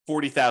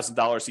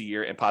 $40,000 a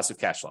year in positive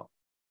cash flow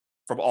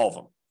from all of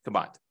them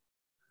combined.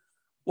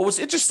 Well, what's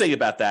interesting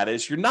about that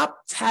is you're not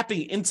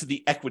tapping into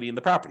the equity in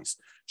the properties.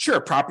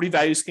 Sure, property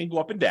values can go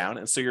up and down.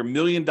 And so your $1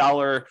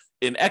 million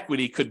in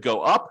equity could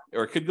go up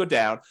or it could go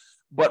down.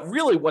 But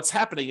really what's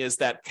happening is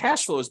that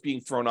cash flow is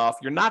being thrown off.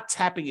 You're not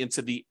tapping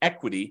into the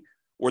equity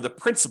or the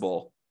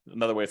principal,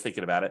 another way of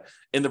thinking about it,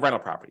 in the rental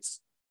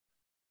properties.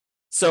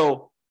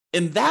 So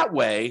in that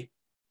way,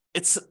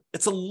 it's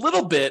a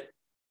little bit,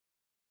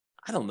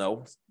 I don't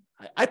know,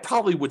 I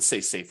probably would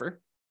say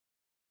safer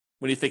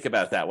when you think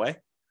about it that way.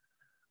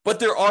 But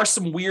there are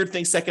some weird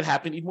things that can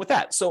happen even with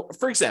that. So,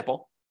 for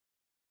example,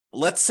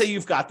 let's say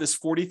you've got this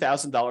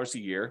 $40,000 a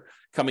year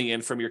coming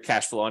in from your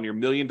cash flow on your $1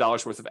 million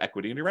worth of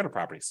equity in your rental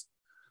properties.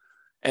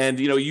 And,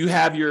 you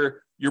have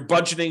your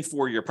budgeting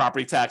for your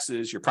property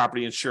taxes, your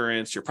property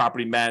insurance, your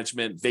property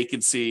management,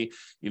 vacancy,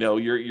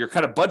 you're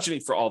kind of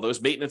budgeting for all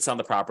those, maintenance on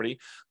the property.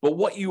 But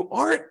what you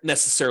aren't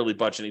necessarily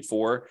budgeting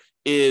for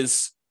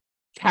is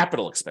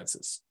capital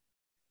expenses.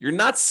 You're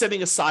not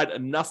setting aside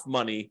enough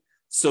money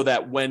so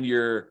that when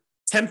your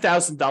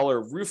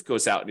 $10,000 roof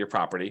goes out in your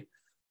property,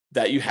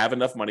 that you have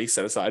enough money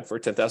set aside for a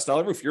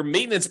 $10,000 roof. Your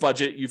maintenance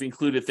budget, you've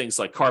included things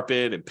like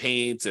carpet and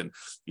paint and,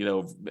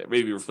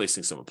 maybe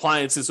replacing some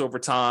appliances over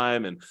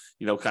time and,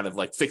 kind of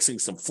like fixing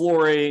some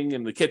flooring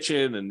in the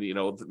kitchen and,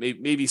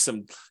 maybe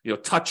some,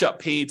 touch up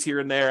paint here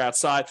and there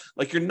outside.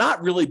 Like you're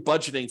not really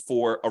budgeting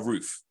for a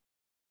roof.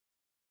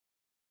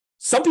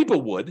 Some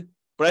people would,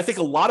 but I think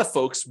a lot of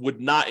folks would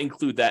not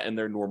include that in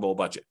their normal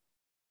budget.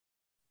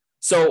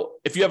 So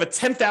if you have a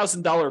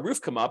 $10,000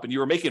 roof come up and you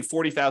were making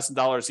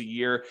 $40,000 a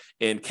year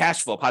in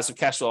cash flow, positive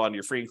cash flow on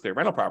your free and clear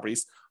rental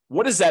properties,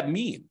 what does that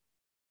mean?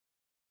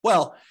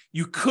 Well,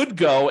 you could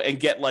go and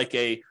get like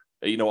a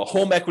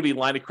home equity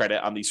line of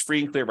credit on these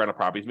free and clear rental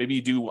properties. Maybe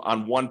you do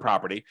on one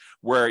property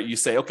where you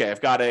say, okay,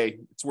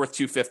 it's worth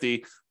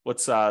 $250.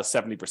 What's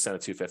 70% of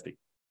 $250?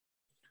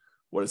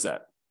 What is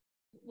that?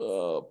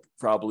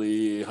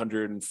 Probably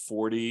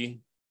 140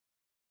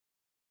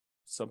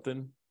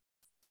 something.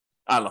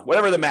 I don't know,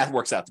 whatever the math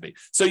works out to be.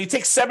 So you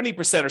take 70% or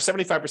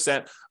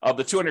 75% of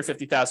the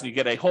 $250,000, you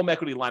get a home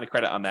equity line of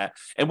credit on that.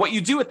 And what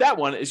you do with that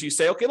one is you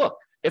say, okay, look,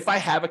 if I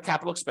have a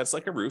capital expense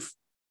like a roof,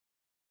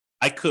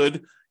 I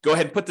could go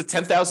ahead and put the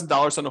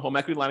 $10,000 on the home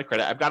equity line of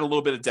credit. I've got a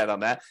little bit of debt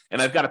on that,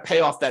 and I've got to pay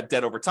off that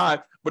debt over time,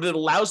 but it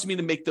allows me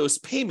to make those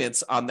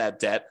payments on that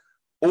debt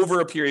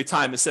over a period of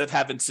time instead of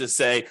having to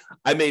say,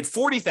 I made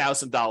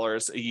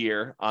 $40,000 a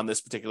year on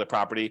this particular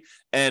property,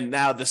 and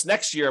now this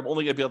next year I'm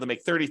only going to be able to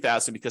make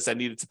 $30,000 because I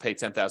needed to pay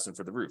 $10,000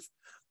 for the roof.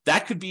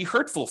 That could be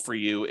hurtful for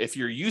you if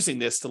you're using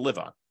this to live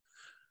on.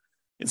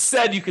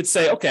 Instead, you could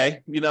say,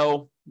 okay, I'm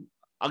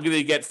going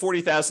to get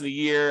 $40,000 a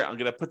year. I'm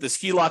going to put this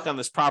HELOC on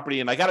this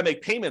property, and I got to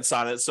make payments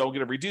on it, so I'm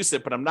going to reduce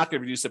it, but I'm not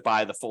going to reduce it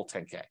by the full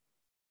 $10K.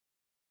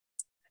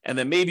 And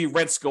then maybe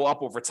rents go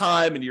up over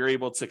time, and you're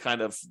able to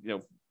kind of,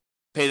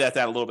 pay that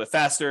down a little bit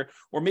faster,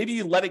 or maybe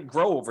you let it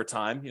grow over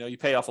time. You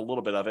pay off a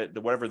little bit of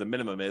it, whatever the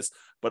minimum is,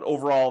 but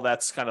overall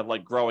that's kind of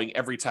like growing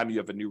every time you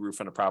have a new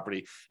roof on a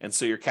property. And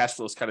so your cash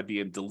flow is kind of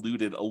being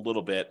diluted a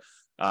little bit,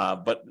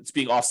 but it's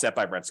being offset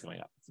by rents going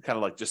up. It's kind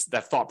of like just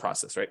that thought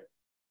process, right?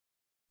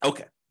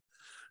 Okay.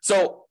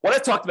 So what I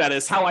talked about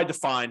is how I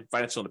define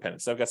financial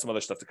independence. I've got some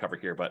other stuff to cover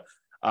here, but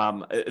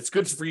it's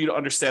good for you to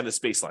understand this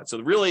baseline.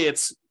 So really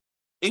it's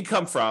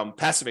income from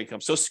passive income,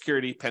 Social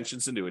Security,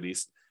 pensions,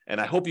 annuities. And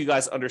I hope you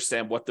guys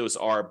understand what those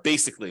are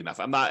basically enough.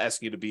 I'm not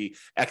asking you to be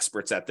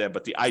experts at them,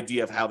 but the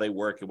idea of how they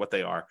work and what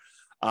they are.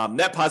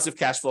 Net positive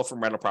cash flow from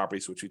rental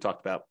properties, which we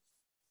talked about.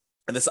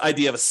 And this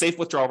idea of a safe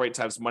withdrawal rate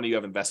times money you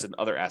have invested in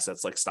other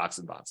assets like stocks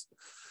and bonds.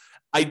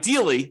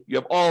 Ideally, you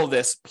have all of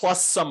this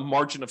plus some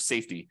margin of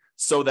safety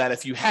so that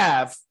if you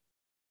have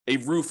a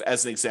roof,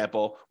 as an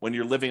example, when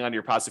you're living on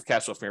your positive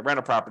cash flow from your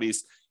rental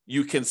properties,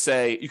 you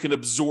can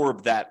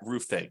absorb that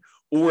roof thing.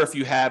 Or if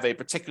you have a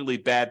particularly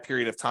bad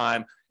period of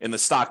time in the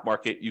stock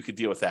market, you could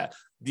deal with that.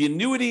 The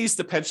annuities,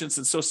 the pensions,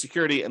 and Social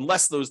Security,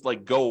 unless those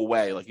like go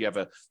away, like you have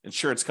an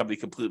insurance company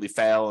completely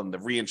fail and the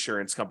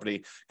reinsurance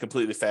company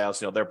completely fails,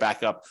 their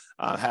backup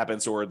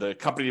happens, or the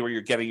company where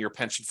you're getting your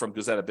pension from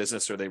goes out of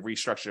business, or they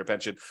restructure your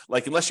pension.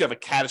 Like unless you have a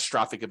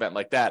catastrophic event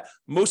like that,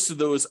 most of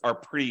those are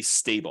pretty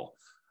stable.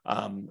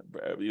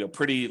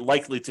 Pretty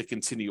likely to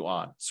continue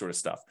on sort of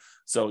stuff.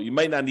 So you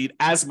might not need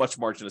as much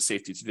margin of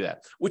safety to do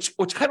that, which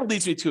kind of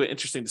leads me to an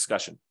interesting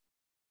discussion.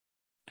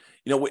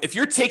 If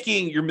you're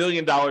taking your $1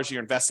 million,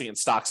 you're investing in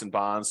stocks and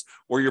bonds,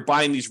 or you're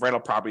buying these rental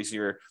properties,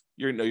 you're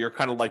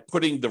kind of like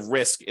putting the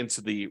risk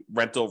into the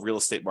rental real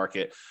estate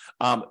market.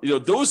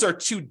 Those are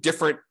two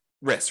different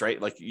risks,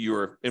 right? Like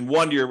you're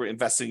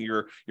investing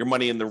your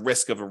money in the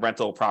risk of a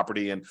rental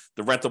property and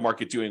the rental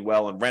market doing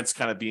well and rents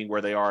kind of being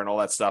where they are and all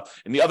that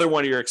stuff. And the other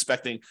one, you're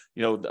expecting,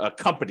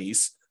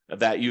 companies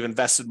that you've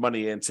invested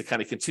money in to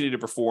kind of continue to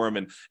perform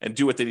and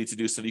do what they need to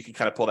do so that you can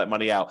kind of pull that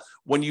money out.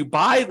 When you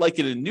buy like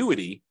an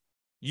annuity,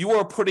 you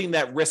are putting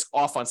that risk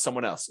off on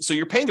someone else. So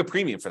you're paying a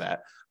premium for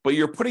that, but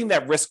you're putting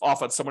that risk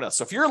off on someone else.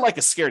 So if you're like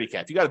a scaredy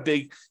cat, if you got a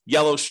big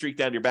yellow streak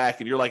down your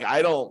back and you're like,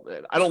 I don't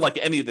like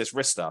any of this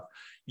risk stuff,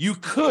 you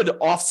could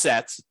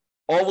offset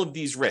all of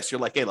these risks.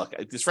 You're like, hey, look,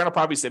 these rental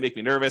properties, they make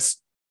me nervous.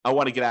 I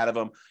want to get out of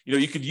them.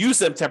 You could use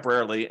them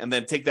temporarily and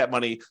then take that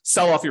money,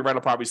 sell off your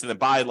rental properties, and then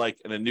buy like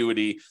an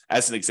annuity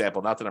as an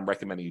example. Not that I'm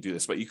recommending you do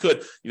this, but you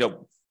could,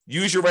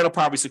 use your rental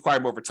properties to acquire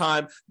them over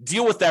time,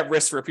 deal with that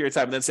risk for a period of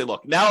time, and then say,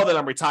 look, now that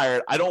I'm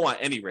retired, I don't want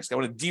any risk. I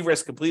want to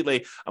de-risk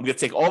completely. I'm going to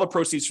take all the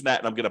proceeds from that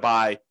and I'm going to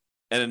buy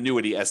an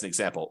annuity as an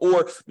example.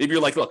 Or maybe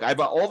you're like, look, I've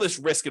got all this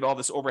risk and all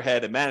this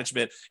overhead and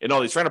management and all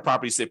these rental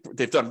properties.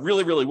 They've done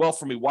really, really well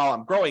for me while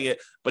I'm growing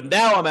it. But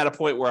now I'm at a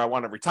point where I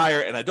want to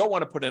retire and I don't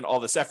want to put in all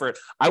this effort.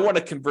 I want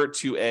to convert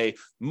to a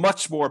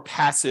much more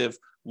passive,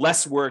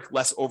 less work,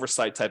 less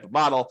oversight type of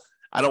model.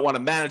 I don't want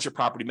to manage a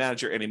property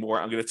manager anymore.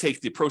 I'm going to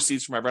take the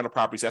proceeds from my rental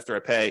properties after I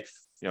pay,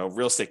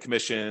 real estate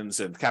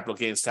commissions and capital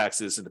gains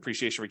taxes and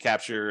depreciation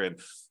recapture and,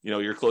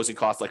 your closing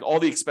costs, like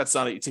all the expenses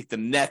on it. You take the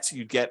net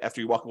you get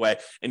after you walk away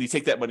and you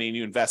take that money and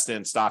you invest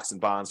in stocks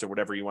and bonds or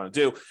whatever you want to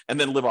do, and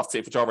then live off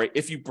safe withdrawal rate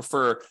if you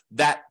prefer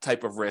that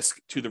type of risk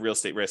to the real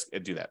estate risk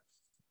and do that.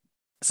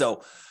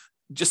 So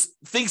just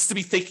things to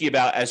be thinking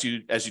about as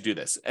you do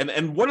this.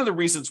 And one of the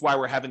reasons why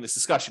we're having this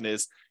discussion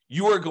is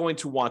you are going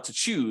to want to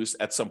choose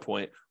at some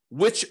point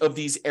which of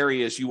these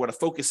areas you want to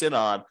focus in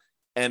on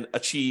and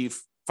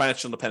achieve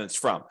financial independence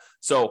from.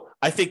 So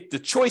I think the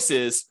choice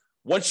is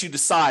once you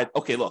decide,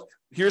 okay, look,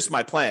 here's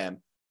my plan.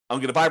 I'm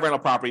going to buy rental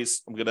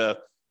properties. I'm going to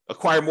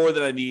acquire more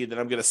than I need. Then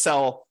I'm going to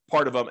sell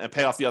part of them and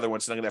pay off the other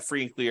ones. And I'm going to have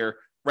free and clear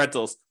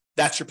rentals.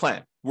 That's your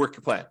plan. Work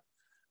your plan.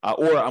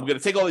 Or I'm going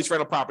to take all these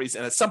rental properties,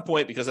 and at some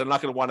point, because I'm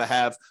not going to want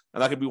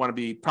to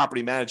be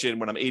property managing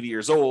when I'm 80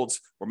 years old,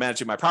 or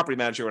managing my property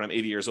manager when I'm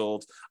 80 years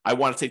old, I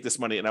want to take this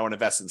money and I want to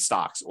invest in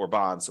stocks or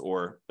bonds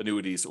or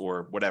annuities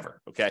or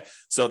whatever. Okay,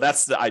 so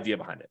that's the idea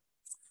behind it.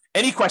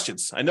 Any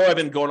questions? I know I've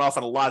been going off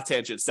on a lot of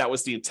tangents. That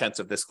was the intent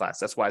of this class.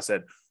 That's why I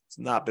said it's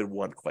not been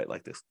one quite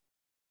like this.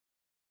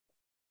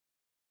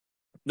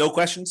 No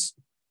questions?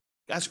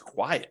 You guys are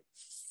quiet.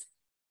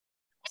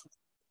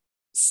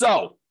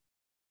 So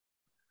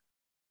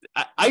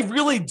I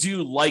really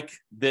do like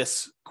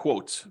this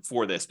quote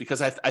for this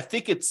because I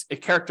think it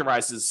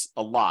characterizes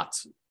a lot.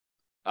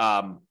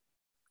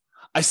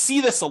 I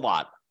see this a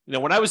lot.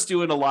 When I was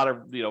doing a lot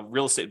of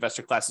real estate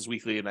investor classes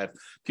weekly, and I have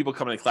people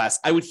coming to class,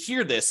 I would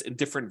hear this in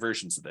different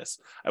versions of this.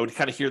 I would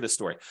kind of hear this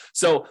story.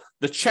 So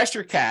the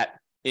Cheshire Cat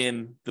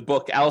in the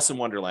book Alice in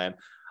Wonderland.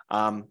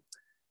 I'll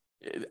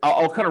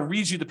kind of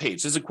read you the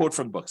page. This is a quote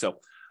from the book. So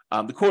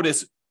the quote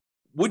is,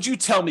 "Would you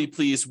tell me,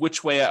 please,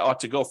 which way I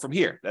ought to go from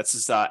here?" That's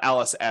just,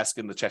 Alice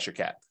asking the Cheshire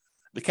Cat.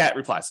 The cat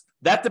replies,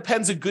 "That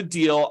depends a good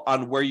deal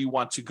on where you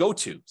want to go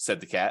to," said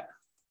the cat.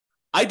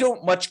 "I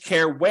don't much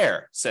care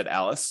where," said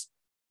Alice.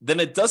 "Then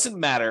it doesn't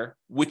matter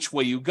which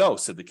way you go,"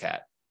 said the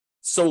cat.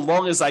 "So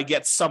long as I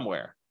get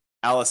somewhere,"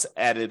 Alice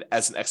added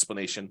as an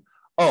explanation.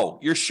 "Oh,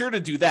 you're sure to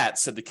do that,"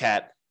 said the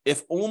cat,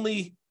 if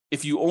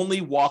you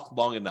only walk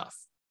long enough."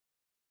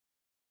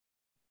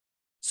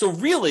 So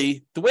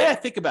really, the way I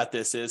think about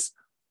this is,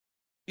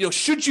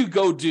 should you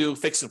go do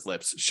fix and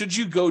flips? Should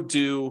you go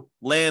do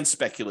land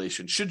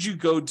speculation? Should you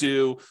go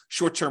do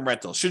short-term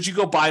rentals? Should you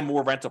go buy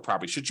more rental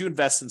property? Should you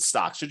invest in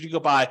stocks? Should you go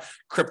buy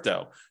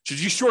crypto? Should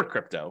you short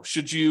crypto?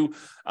 Should you,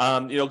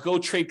 go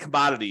trade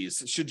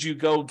commodities? Should you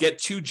go get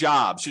 2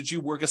 jobs? Should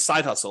you work a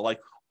side hustle? Like,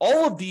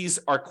 all of these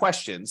are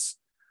questions,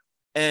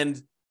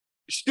 and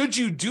should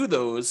you do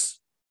those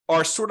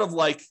are sort of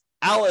like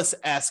Alice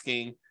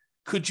asking,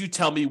 could you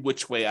tell me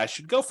which way I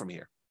should go from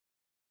here?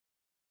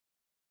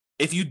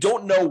 If you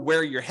don't know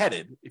where you're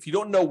headed, if you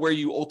don't know where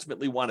you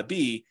ultimately want to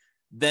be,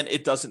 then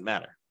it doesn't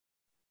matter,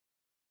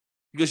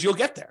 because you'll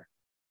get there.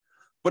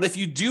 But if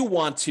you do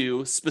want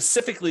to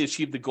specifically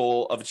achieve the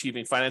goal of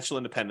achieving financial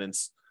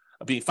independence,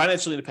 of being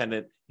financially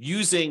independent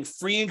using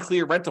free and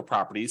clear rental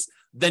properties,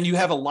 then you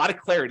have a lot of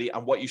clarity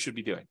on what you should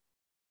be doing.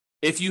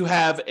 If you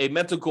have a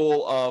mental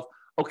goal of,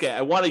 okay,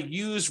 I want to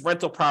use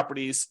rental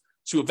properties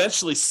to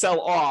eventually sell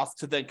off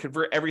to then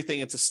convert everything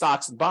into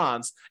stocks and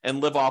bonds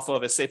and live off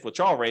of a safe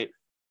withdrawal rate,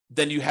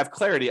 then you have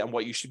clarity on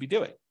what you should be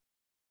doing.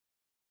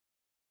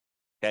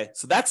 Okay,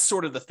 so that's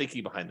sort of the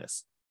thinking behind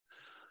this.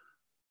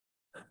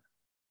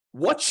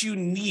 What you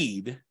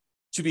need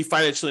to be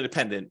financially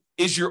independent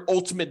is your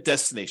ultimate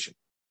destination.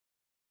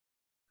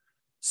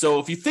 So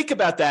if you think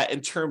about that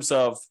in terms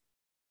of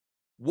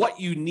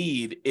what you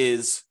need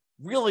is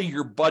really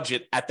your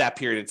budget at that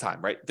period of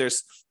time, right?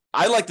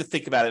 I like to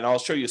think about it, and I'll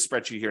show you a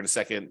spreadsheet here in a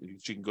second,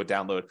 you can go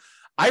download.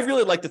 I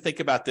really like to think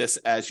about this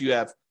as you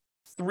have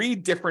 3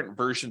 different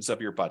versions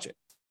of your budget.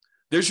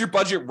 There's your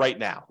budget right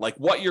now, like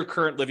what your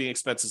current living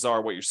expenses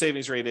are, what your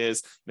savings rate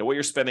is, what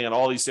you're spending on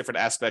all these different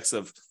aspects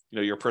of,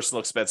 your personal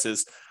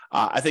expenses.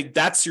 I think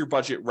that's your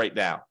budget right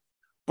now.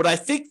 But I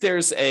think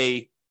there's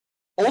if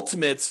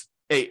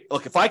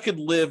I could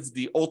live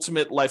the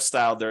ultimate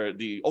lifestyle,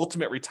 the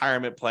ultimate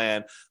retirement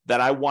plan that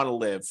I want to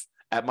live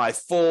at my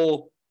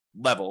full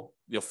level,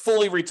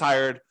 fully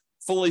retired,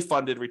 fully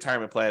funded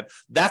retirement plan,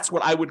 that's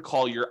what I would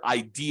call your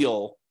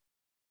ideal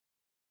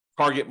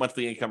target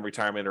monthly income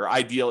retirement, or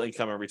ideal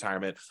income in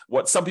retirement,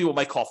 what some people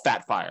might call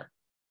Fat FIRE.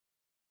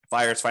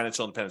 FIRE is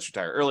financial independence,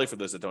 retire early, for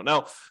those that don't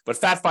know. But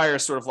Fat FIRE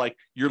is sort of like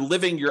you're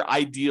living your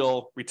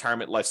ideal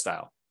retirement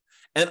lifestyle.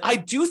 And I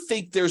do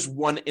think there's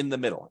one in the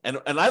middle. And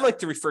I like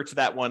to refer to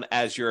that one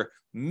as your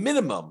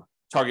minimum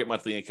target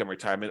monthly income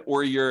retirement,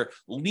 or your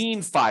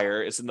lean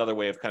FIRE is another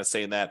way of kind of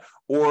saying that.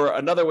 Or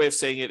another way of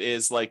saying it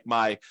is like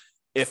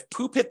if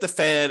poop hit the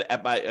fan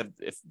at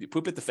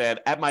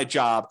my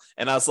job,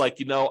 and I was like,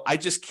 I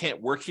just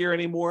can't work here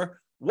anymore.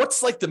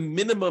 What's like the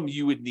minimum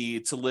you would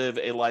need to live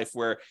a life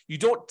where you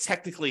don't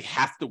technically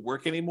have to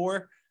work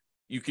anymore?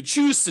 You could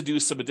choose to do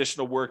some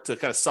additional work to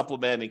kind of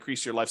supplement,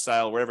 increase your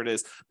lifestyle, whatever it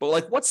is. But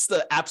like, what's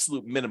the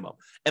absolute minimum?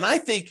 And I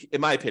think, in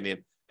my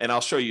opinion, and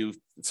I'll show you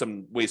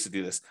some ways to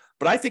do this,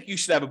 but I think you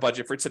should have a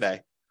budget for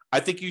today. I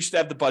think you should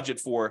have the budget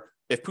for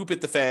if poop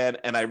hit the fan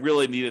and I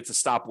really needed to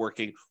stop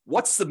working,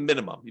 what's the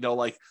minimum?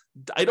 Like,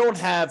 I don't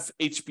have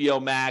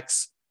HBO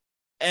Max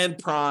and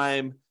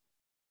Prime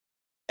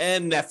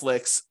and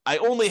Netflix. I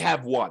only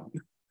have one.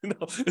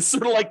 It's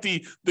sort of like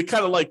the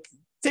kind of like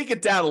take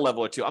it down a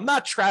level or two. I'm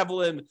not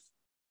traveling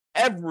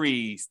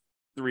every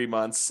 3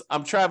 months.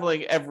 I'm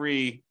traveling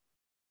every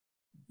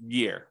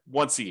year,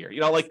 once a year,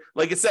 like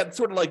it's that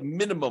sort of like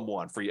minimum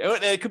one for you.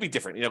 And it could be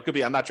different, it could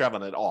be I'm not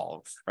traveling at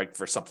all, right,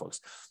 for some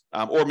folks,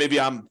 or maybe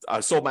I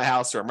sold my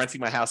house, or I'm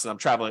renting my house and I'm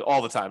traveling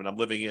all the time and I'm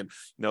living in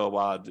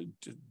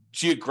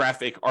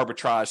geographic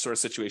arbitrage sort of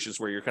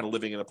situations where you're kind of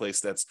living in a place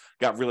that's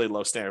got really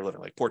low standard of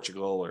living, like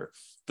Portugal or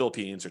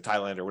Philippines or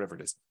Thailand or whatever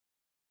it is,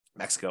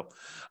 Mexico.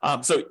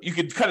 So you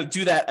could kind of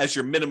do that as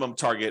your minimum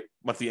target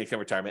monthly income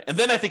retirement. And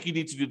then I think you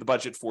need to do the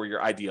budget for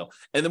your ideal.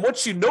 And then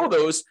once you know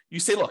those,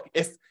 you say, look,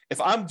 if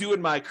I'm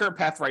doing my current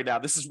path right now,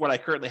 this is what I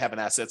currently have in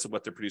assets and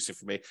what they're producing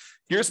for me.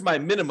 Here's my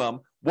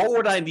minimum. What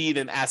would I need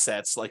in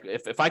assets? Like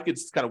if I could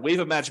kind of wave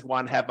a magic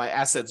wand, have my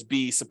assets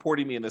be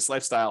supporting me in this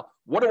lifestyle,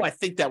 what do I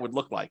think that would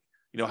look like?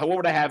 What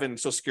would I have in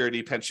Social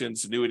Security,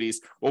 pensions,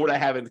 annuities? What would I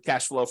have in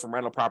cash flow from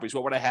rental properties?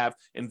 What would I have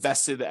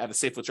invested at a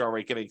safe withdrawal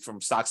rate getting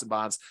from stocks and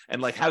bonds?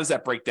 And like, how does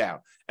that break down?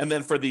 And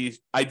then for the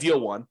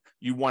ideal one,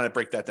 you want to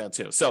break that down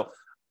too. So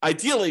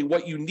ideally,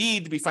 what you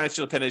need to be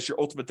financially independent is your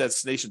ultimate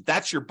destination.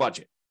 That's your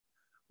budget.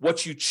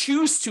 What you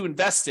choose to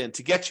invest in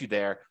to get you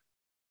there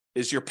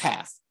is your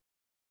path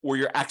or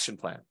your action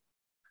plan.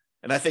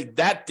 And I think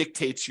that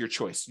dictates your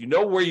choice. You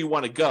know where you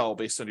want to go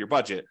based on your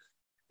budget.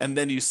 And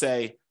then you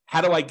say, how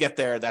do I get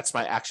there? That's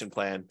my action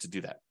plan to do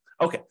that.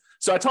 Okay,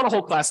 so I taught a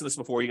whole class on this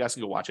before. You guys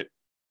can go watch it.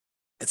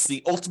 It's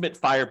the ultimate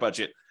FIRE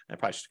budget. I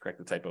probably should correct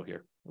the typo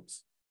here.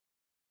 Oops.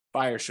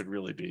 FIRE should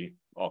really be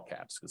all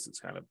caps because it's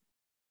kind of,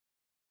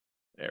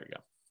 there we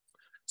go.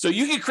 So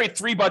you can create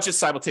 3 budgets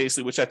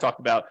simultaneously, which I talked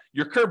about.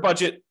 Your current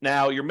budget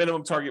now, your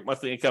minimum target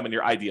monthly income, and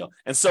your ideal.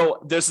 And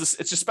so there's this,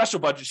 it's a special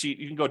budget sheet.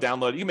 You can go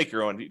download it. You can make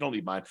your own. You don't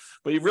need mine.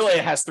 But it really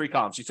has 3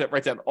 columns. You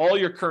write down all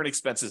your current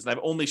expenses. And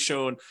I've only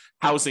shown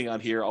housing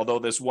on here, although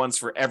there's ones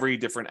for every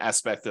different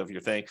aspect of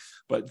your thing.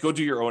 But go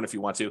do your own if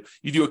you want to.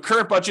 You do a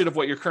current budget of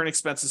what your current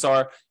expenses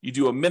are. You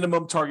do a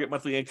minimum target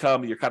monthly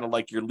income. You're kind of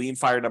like your lean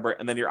fire number,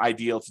 and then your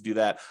ideal to do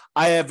that.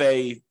 I have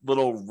a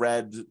little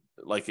red,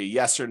 like a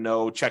yes or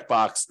no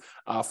checkbox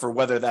for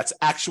whether that's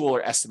actual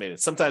or estimated.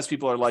 Sometimes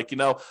people are like,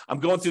 I'm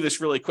going through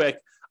this really quick.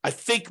 I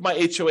think my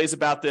HOA is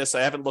about this.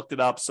 I haven't looked it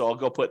up, so I'll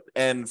go put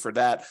N for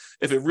that.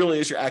 If it really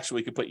is your actual,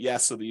 you can put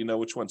yes so that you know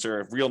which ones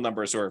are real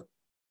numbers or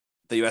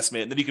that you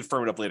estimate, and then you can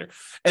firm it up later.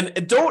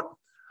 And don't,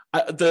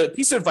 the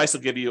piece of advice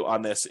I'll give you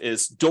on this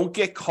is don't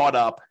get caught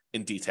up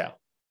in detail,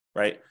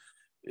 right?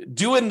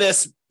 Doing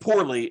this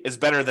poorly is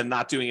better than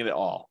not doing it at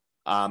all.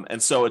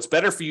 And so it's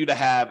better for you to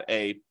have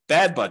a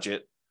bad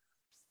budget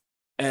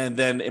and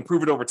then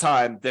improve it over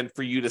time than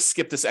for you to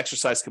skip this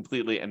exercise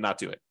completely and not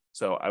do it.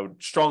 So I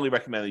would strongly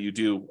recommend that you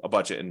do a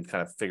budget and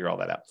kind of figure all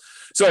that out.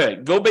 So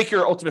anyway, go make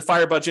your ultimate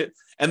fire budget.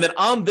 And then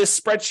on this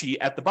spreadsheet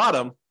at the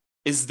bottom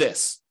is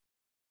this.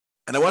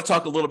 And I want to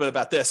talk a little bit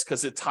about this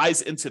because it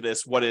ties into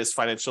this, what is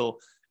financial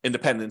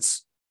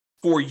independence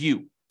for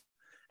you.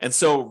 And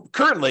so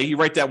currently you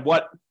write down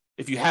what,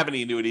 if you have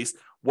any annuities,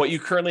 what you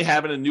currently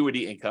have in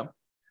annuity income.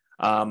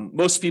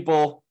 Most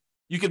people,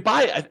 you could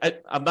buy,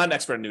 I'm not an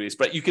expert in annuities,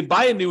 but you can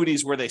buy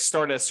annuities where they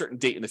start at a certain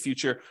date in the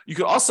future. You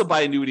could also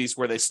buy annuities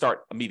where they start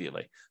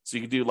immediately. So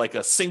you can do like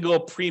a single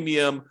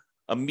premium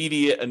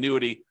immediate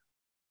annuity.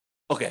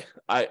 Okay,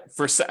 I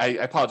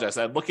apologize.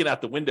 I'm looking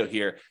out the window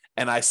here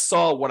and I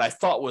saw what I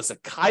thought was a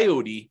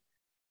coyote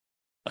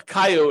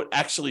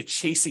actually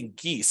chasing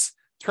geese.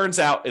 Turns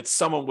out it's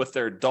someone with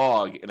their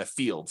dog in a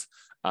field.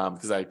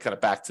 Because I kind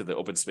of back to the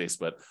open space,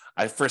 but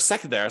for a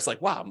second there, I was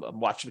like, wow, I'm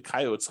watching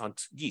coyotes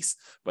hunt geese,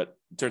 but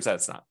it turns out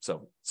it's not.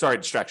 So sorry,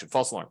 distraction,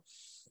 false alarm.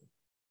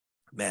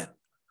 Man,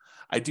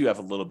 I do have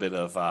a little bit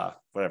of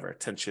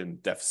attention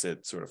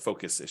deficit sort of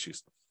focus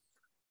issues.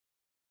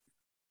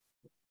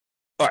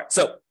 All right,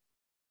 so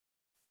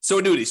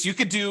annuities, you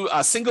could do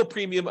a single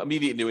premium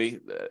immediate annuity,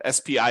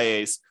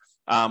 SPIAs,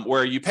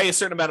 where you pay a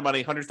certain amount of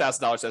money,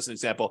 $100,000 as an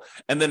example,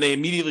 and then they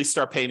immediately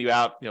start paying you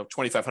out,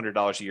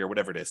 $2,500 a year,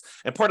 whatever it is.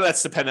 And part of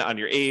that's dependent on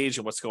your age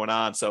and what's going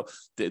on. So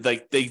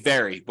they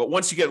vary, but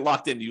once you get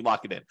locked in, you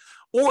lock it in.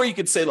 Or you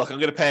could say, look, I'm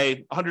going to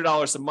pay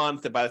 $100 a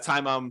month, and by the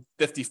time I'm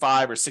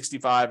 55 or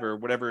 65 or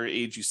whatever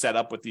age you set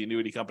up with the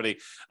annuity company,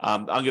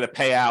 I'm going to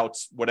pay out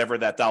whatever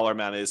that dollar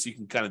amount is. You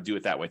can kind of do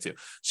it that way too.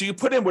 So you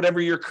put in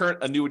whatever your current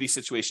annuity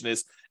situation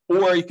is,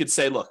 or you could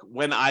say, look,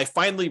 when I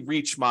finally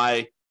reach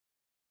my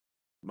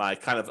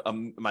kind of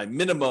my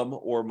minimum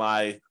or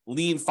my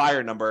lean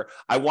fire number,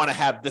 I want to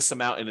have this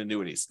amount in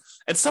annuities.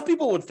 And some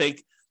people would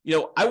think,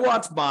 I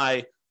want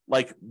my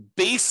like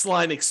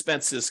baseline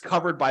expenses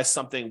covered by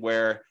something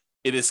where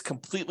it is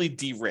completely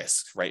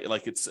de-risked, right?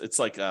 Like it's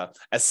like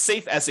as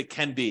safe as it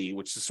can be,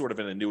 which is sort of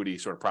an annuity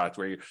sort of product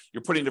where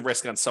you're putting the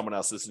risk on someone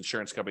else's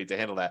insurance company to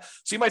handle that.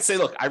 So you might say,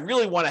 look, I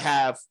really want to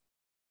have,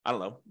 I don't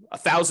know,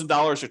 $1,000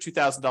 or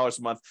 $2,000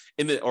 a month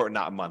or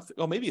not a month.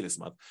 Oh, maybe it is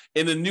a month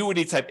in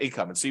annuity type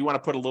income. And so you want to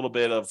put a little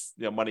bit of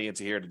money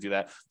into here to do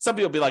that. Some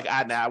people will be like,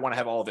 I want to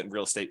have all of it in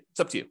real estate.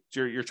 It's up to you. It's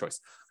your choice.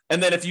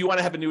 And then if you want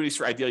to have annuities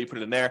for ideal, you put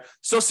it in there.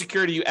 Social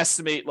Security, you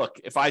estimate, look,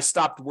 if I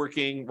stopped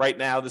working right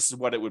now, this is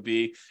what it would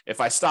be.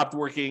 If I stopped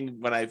working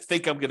when I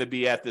think I'm going to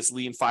be at this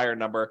lean fire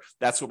number,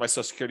 that's what my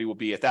Social Security will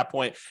be at that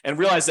point. And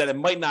realize that it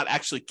might not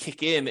actually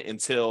kick in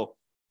until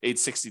age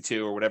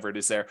 62 or whatever it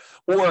is there.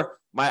 Or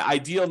my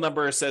ideal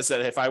number says that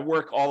if I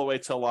work all the way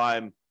till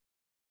I'm,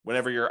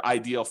 whatever your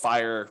ideal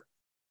fire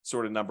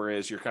sort of number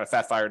is, your kind of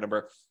fat fire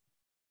number,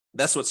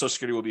 that's what Social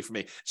Security will be for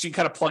me. So you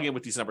can kind of plug in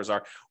what these numbers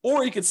are.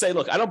 Or you could say,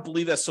 look, I don't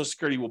believe that Social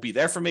Security will be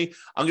there for me.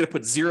 I'm going to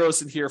put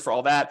zeros in here for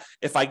all that.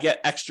 If I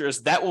get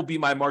extras, that will be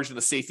my margin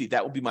of safety.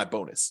 That will be my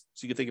bonus.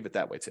 So you can think of it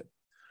that way too.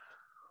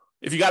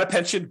 If you got a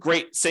pension,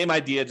 great. Same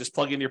idea. Just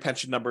plug in your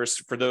pension numbers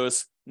for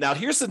those. Now,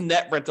 here's the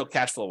net rental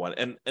cash flow one.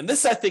 And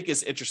this, I think,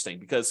 is interesting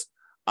because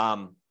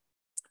let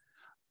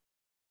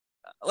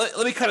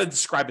me kind of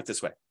describe it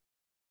this way.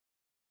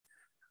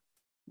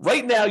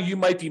 Right now, you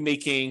might be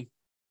making,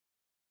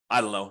 I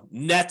don't know,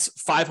 net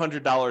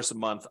 $500 a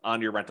month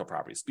on your rental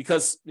properties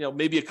because,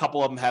 maybe a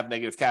couple of them have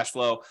negative cash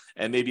flow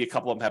and maybe a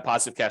couple of them have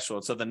positive cash flow.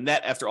 And so the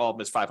net after all of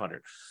them is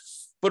 500.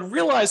 But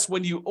realize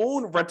when you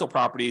own rental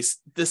properties,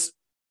 this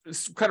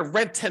kind of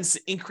rent tends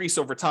to increase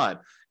over time.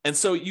 And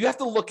so you have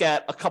to look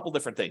at a couple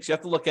different things. You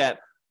have to look at,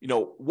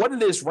 what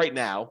it is right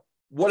now,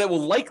 what it will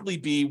likely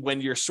be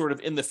when you're sort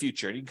of in the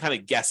future. And you can kind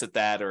of guess at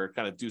that or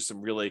kind of do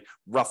some really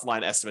rough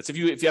line estimates. If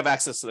you have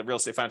access to the real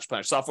estate financial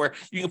planner software,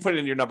 you can put it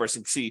in your numbers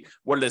and see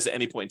what it is at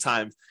any point in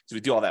time because we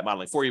do all that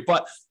modeling for you.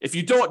 But if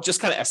you don't, just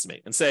kind of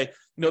estimate and say,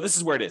 this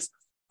is where it is.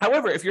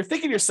 However, if you're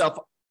thinking to yourself,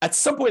 at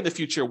some point in the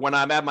future, when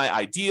I'm at my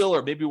ideal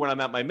or maybe when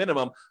I'm at my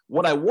minimum,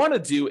 what I want to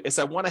do is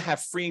I want to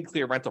have free and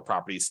clear rental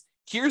properties.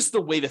 Here's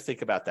the way to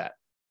think about that.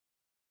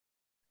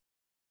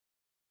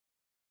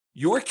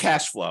 your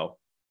cash flow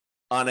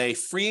on a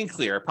free and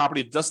clear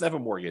property that doesn't have a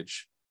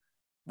mortgage,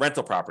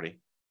 rental property,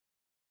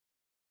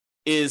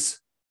 is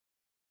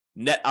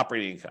net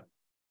operating income.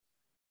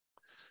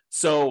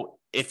 So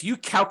if you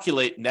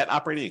calculate net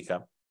operating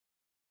income,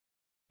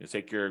 you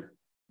take your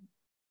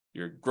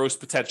gross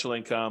potential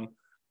income,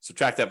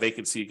 subtract that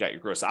vacancy, you got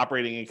your gross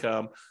operating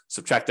income,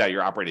 subtract out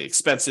your operating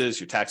expenses,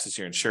 your taxes,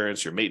 your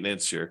insurance, your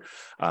maintenance, your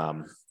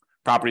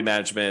property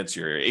management,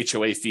 your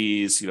HOA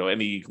fees,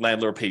 any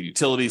landlord paid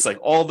utilities, like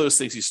all those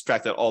things, you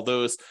subtract out all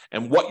those.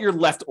 And what you're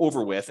left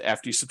over with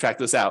after you subtract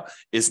those out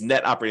is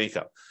net operating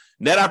income.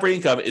 Net operating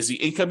income is the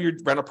income your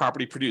rental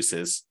property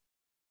produces,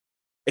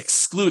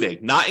 excluding,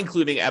 not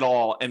including at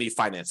all, any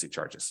financing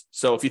charges.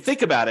 So if you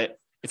think about it,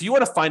 if you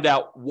want to find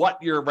out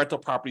what your rental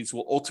properties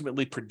will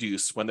ultimately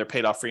produce when they're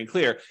paid off free and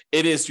clear,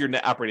 it is your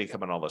net operating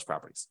income on all those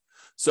properties.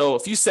 So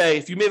if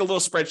you made a little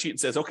spreadsheet and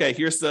says, okay,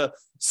 here's the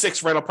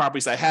 6 rental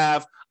properties I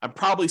have, I'm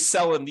probably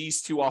selling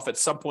these 2 off at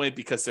some point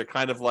because they're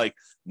kind of like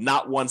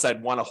not ones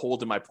I'd want to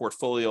hold in my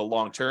portfolio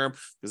long-term.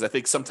 Because I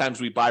think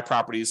sometimes we buy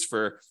properties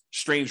for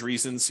strange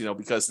reasons,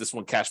 because this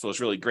one cash flow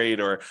is really great,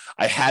 or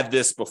I had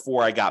this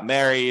before I got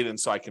married and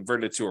so I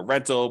converted it to a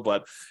rental,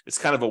 but it's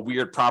kind of a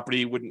weird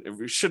property.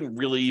 It shouldn't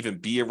really even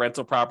be a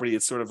rental property.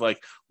 It's sort of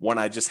like one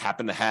I just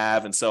happen to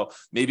have. And so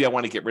maybe I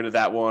want to get rid of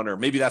that one, or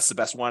maybe that's the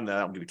best one and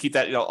I'm going to keep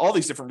that, all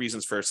these different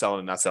reasons for selling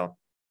and not selling.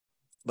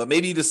 But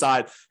maybe you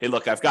decide, hey,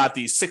 look, I've got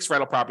these 6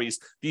 rental properties.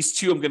 These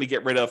 2 I'm going to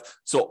get rid of.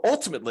 So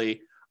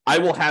ultimately, I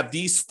will have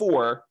these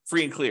 4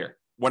 free and clear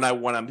when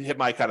I hit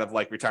my kind of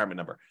like retirement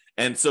number.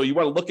 And so you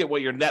want to look at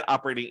what your net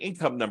operating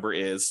income number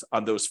is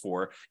on those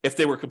 4, if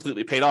they were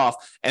completely paid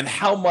off, and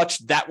how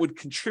much that would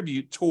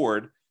contribute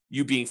toward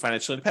you being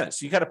financially independent.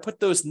 So you got to put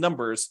those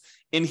numbers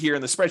in here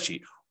in the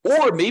spreadsheet.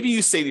 Or maybe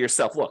you say to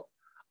yourself, look,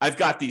 I've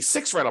got these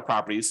 6 rental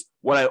properties.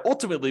 What I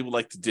ultimately would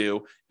like to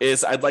do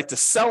is I'd like to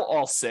sell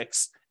all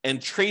 6 and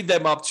trade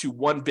them up to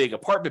one big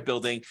apartment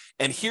building.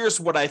 And here's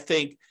what I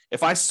think,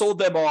 if I sold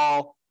them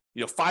all,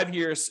 5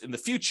 years in the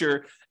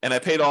future, and I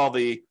paid all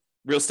the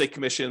real estate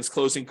commissions,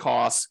 closing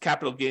costs,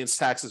 capital gains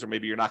taxes, or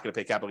maybe you're not going to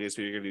pay capital gains,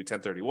 maybe you're going to do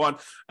 1031,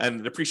 and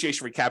the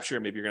depreciation recapture,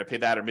 maybe you're going to pay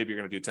that, or maybe you're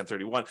going to do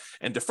 1031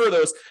 and defer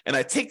those. And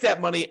I take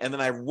that money and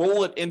then I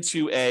roll it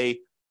into a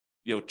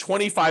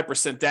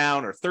 25%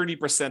 down or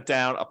 30%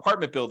 down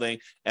apartment building,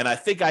 and I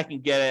think I can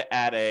get it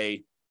at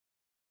a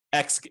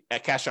X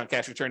cash on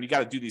cash return. You got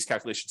to do these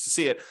calculations to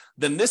see it.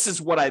 Then this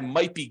is what I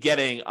might be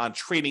getting on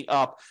trading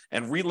up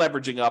and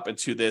re-leveraging up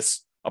into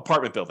this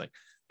apartment building.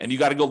 And you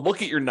got to go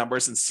look at your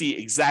numbers and see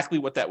exactly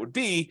what that would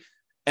be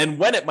and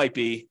when it might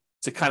be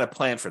to kind of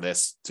plan for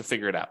this, to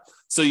figure it out.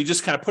 So you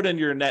just kind of put in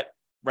your net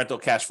rental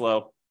cash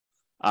flow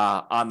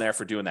on there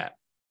for doing that.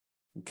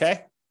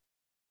 Okay.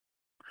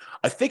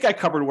 I think I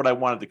covered what I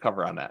wanted to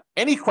cover on that.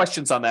 Any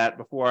questions on that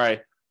before I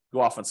go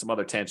off on some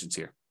other tangents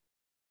here?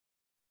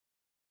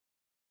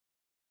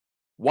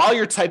 While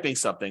you're typing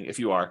something, if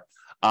you are,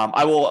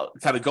 I will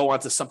kind of go on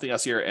to something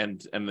else here,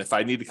 and if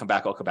I need to come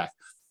back, I'll come back.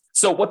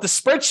 So what the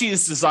spreadsheet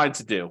is designed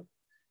to do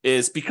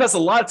is, because a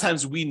lot of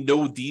times we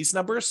know these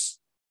numbers,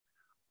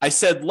 I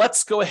said,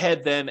 let's go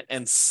ahead then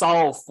and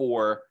solve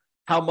for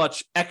how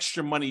much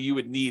extra money you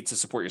would need to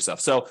support yourself.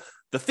 So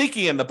the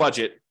thinking in the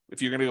budget,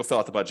 if you're going to go fill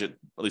out the budget,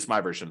 at least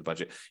my version of the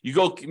budget, you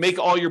go make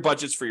all your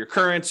budgets for your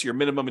current, your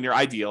minimum, and your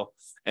ideal,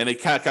 and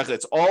it kind of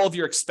calculates all of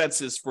your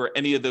expenses for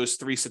any of those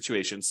 3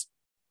 situations.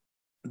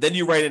 Then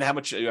you write in how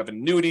much you have in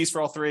annuities for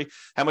all 3,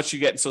 how much you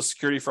get in Social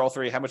Security for all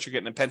 3, how much you're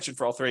getting in pension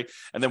for all 3,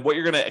 and then what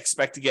you're going to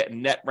expect to get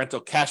in net rental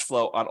cash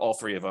flow on all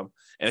 3 of them.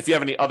 And if you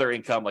have any other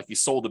income, like you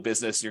sold a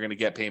business, you're going to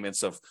get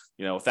payments of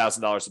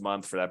 $1,000 a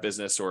month for that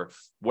business or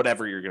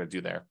whatever you're going to do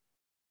there.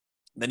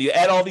 Then you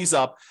add all these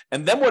up,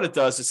 and then what it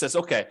does, it says,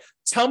 okay,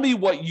 tell me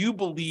what you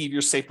believe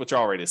your safe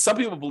withdrawal rate is. Some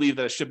people believe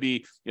that it should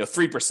be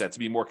 3% to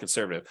be more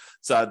conservative.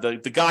 So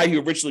the guy who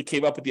originally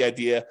came up with the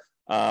idea,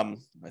 I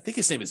think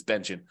his name is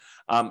Benjamin.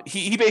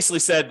 He basically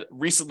said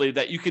recently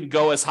that you can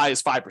go as high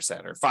as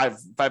 5% or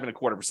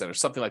 5.25% or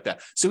something like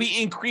that. So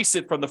he increased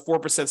it from the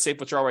 4% safe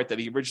withdrawal rate that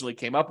he originally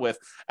came up with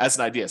as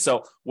an idea.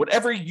 So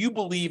whatever you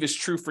believe is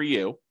true for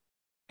you,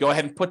 go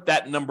ahead and put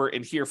that number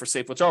in here for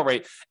safe withdrawal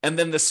rate. And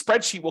then the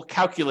spreadsheet will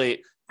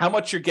calculate how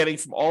much you're getting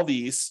from all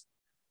these,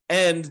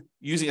 and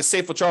using a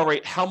safe withdrawal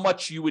rate, how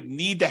much you would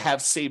need to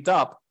have saved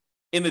up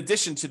in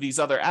addition to these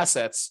other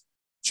assets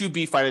to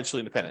be financially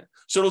independent.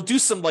 So it'll do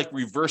some like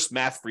reverse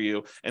math for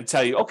you and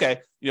tell you, okay,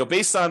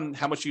 based on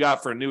how much you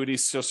got for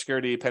annuities, Social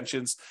Security,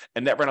 pensions,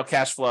 and net rental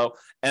cash flow,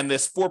 and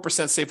this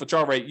 4% safe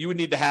withdrawal rate, you would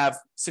need to have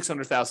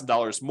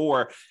 $600,000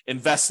 more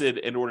invested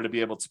in order to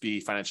be able to be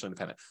financially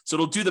independent. So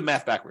it'll do the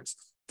math backwards.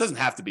 It doesn't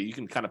have to be. You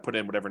can kind of put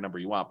in whatever number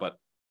you want, but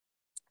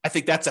I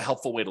think that's a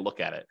helpful way to look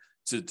at it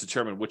to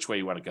determine which way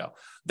you want to go.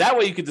 That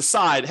way you can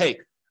decide, hey,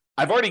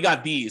 I've already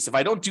got these. If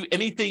I don't do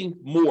anything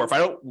more, if I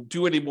don't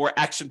do any more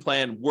action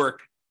plan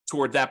work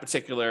toward that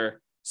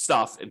particular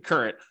stuff in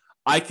current,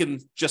 I can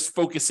just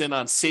focus in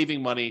on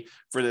saving money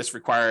for this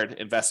required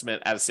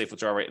investment at a safe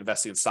withdrawal rate,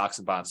 investing in stocks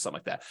and bonds, something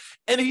like that.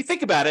 And if you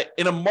think about it,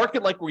 in a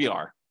market like we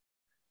are,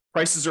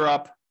 prices are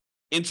up,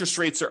 interest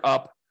rates are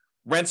up,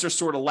 rents are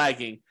sort of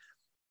lagging.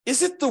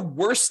 Is it the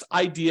worst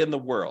idea in the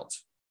world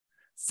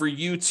for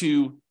you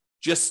to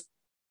just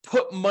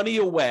put money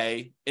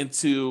away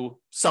into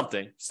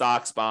something,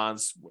 stocks,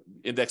 bonds,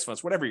 index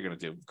funds, whatever you're going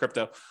to do,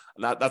 crypto?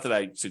 Not that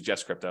I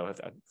suggest crypto.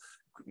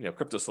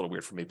 Crypto's a little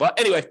weird for me. But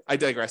anyway, I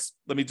digress.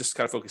 Let me just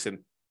kind of focus in.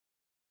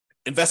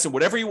 Invest in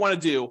whatever you want to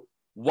do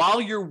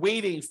while you're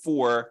waiting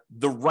for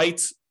the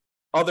right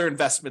other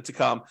investment to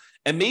come.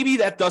 And maybe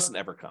that doesn't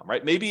ever come,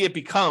 right? Maybe it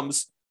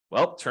becomes,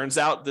 well, turns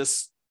out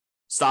this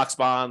stocks,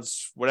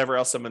 bonds, whatever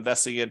else I'm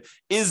investing in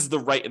is the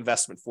right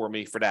investment for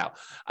me for now.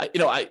 I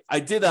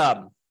did,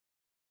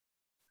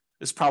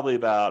 this probably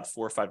about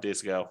 4 or 5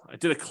 days ago, I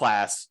did a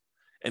class,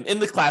 and in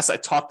the class, I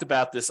talked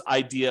about this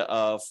idea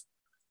of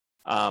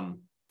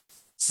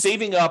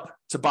saving up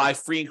to buy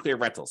free and clear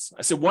rentals.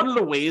 I said, one of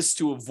the ways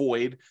to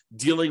avoid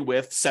dealing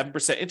with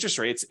 7% interest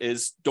rates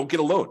is don't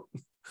get a loan.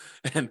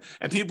 and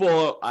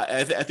people,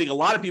 I think a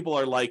lot of people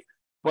are like,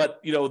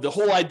 but the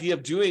whole idea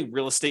of doing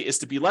real estate is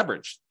to be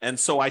leveraged. And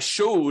so I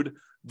showed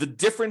the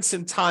difference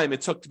in time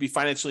it took to be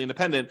financially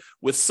independent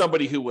with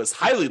somebody who was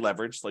highly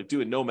leveraged, like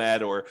doing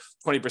Nomad or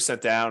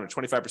 20% down or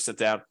 25%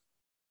 down,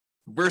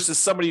 versus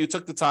somebody who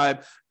took the time,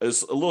 it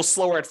was a little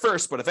slower at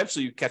first, but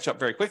eventually you catch up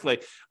very quickly.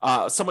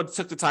 Someone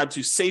took the time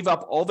to save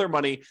up all their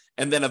money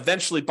and then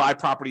eventually buy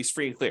properties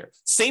free and clear.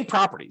 Same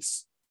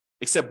properties,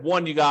 except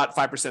one, you got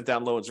 5%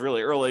 down loans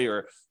really early,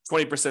 or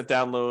 20%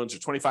 down loans or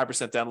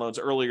 25% down loans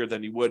earlier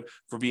than you would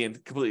for being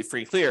completely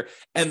free and clear.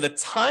 And the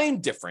time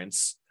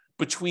difference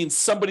between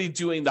somebody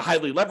doing the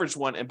highly leveraged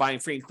one and buying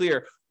free and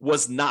clear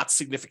was not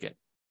significant.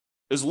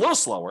 It was a little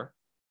slower,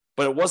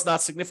 but it was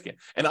not significant.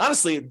 And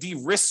honestly, it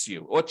de-risks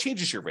you, or it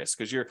changes your risk,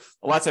 because a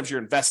lot of times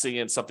you're investing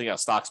in something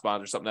else, stocks,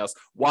 bonds, or something else,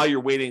 while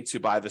you're waiting to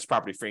buy this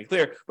property free and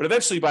clear. But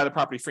eventually you buy the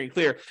property free and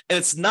clear, and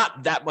it's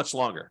not that much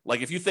longer.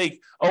 Like if you think,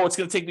 oh, it's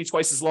going to take me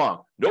twice as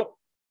long. Nope.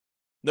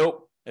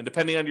 And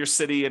depending on your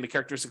city and the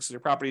characteristics of your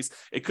properties,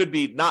 it could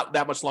be not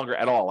that much longer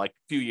at all, like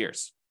a few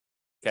years.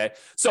 Okay.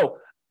 So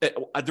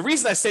the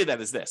reason I say that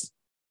is this.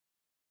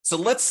 So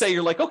let's say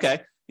you're like,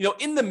 okay,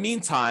 in the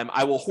meantime,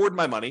 I will hoard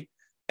my money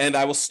and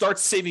I will start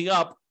saving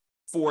up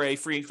for a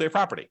free and clear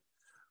property.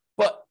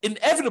 But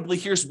inevitably,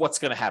 here's what's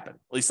going to happen.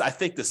 At least I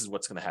think this is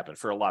what's going to happen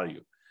for a lot of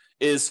you,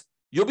 is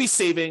you'll be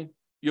saving,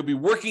 you'll be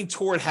working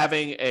toward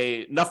having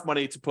enough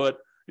money to put,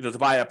 to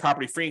buy a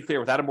property free and clear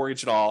without a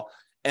mortgage at all.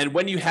 And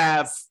when you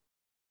have,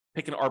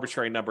 pick an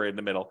arbitrary number in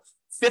the middle,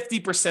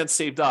 50%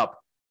 saved up,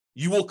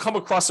 you will come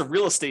across a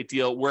real estate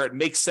deal where it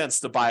makes sense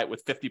to buy it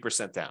with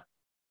 50% down.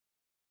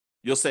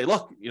 You'll say,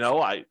 look,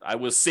 I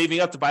was saving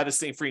up to buy this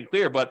thing free and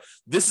clear, but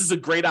this is a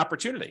great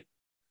opportunity.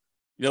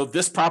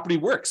 This property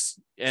works.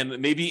 And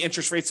maybe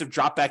interest rates have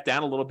dropped back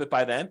down a little bit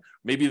by then.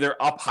 Maybe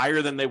they're up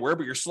higher than they were,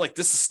 but you're still like,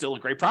 this is still a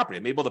great property.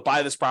 I'm able to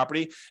buy this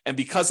property. And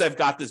because I've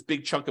got this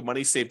big chunk of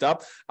money saved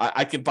up,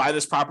 I can buy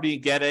this property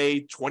and get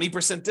a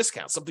 20%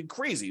 discount, something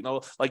crazy,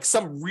 like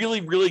some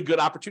really, really good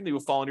opportunity will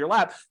fall in your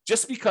lap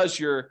just because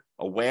you're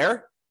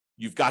aware,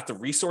 you've got the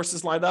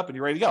resources lined up and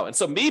you're ready to go. And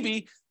so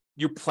maybe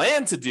you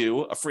plan to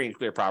do a free and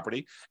clear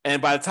property.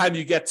 And by the time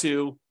you get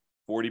to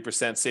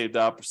 40% saved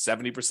up,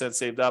 70%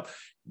 saved up,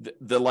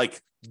 the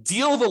like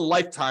deal of a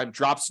lifetime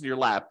drops in your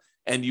lap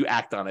and you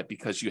act on it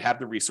because you have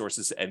the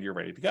resources and you're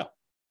ready to go.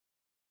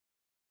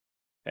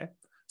 Okay.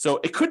 So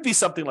it could be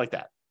something like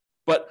that.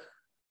 But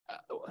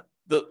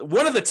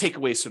one of the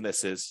takeaways from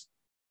this is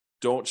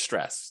don't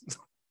stress,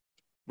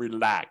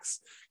 relax,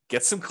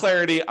 get some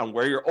clarity on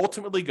where you're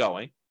ultimately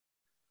going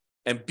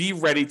and be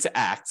ready to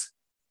act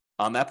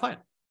on that plan.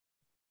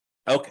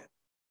 Okay.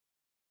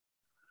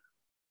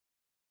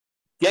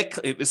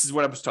 This is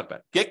what I was talking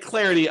about. Get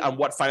clarity on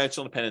what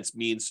financial independence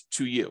means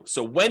to you.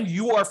 So when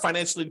you are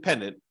financially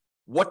independent,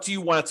 what do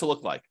you want it to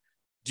look like?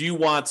 Do you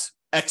want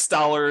X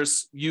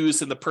dollars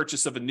used in the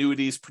purchase of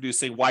annuities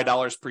producing Y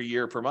dollars per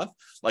year per month?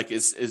 Like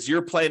is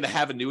your plan to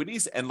have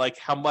annuities, and like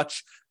how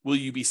much will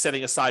you be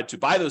setting aside to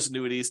buy those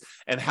annuities,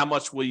 and how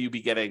much will you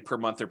be getting per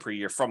month or per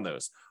year from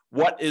those?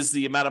 What is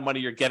the amount of money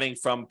you're getting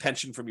from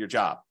pension from your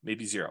job?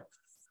 Maybe zero.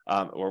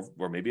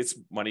 Or maybe it's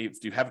money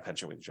if you have a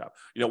pension with your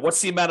job.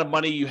 What's the amount of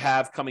money you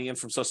have coming in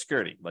from Social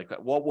Security? Like,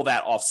 what will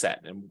that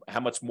offset, and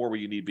how much more will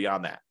you need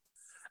beyond that?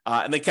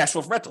 And then cash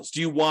flow from rentals. Do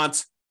you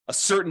want a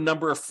certain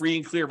number of free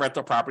and clear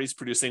rental properties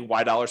producing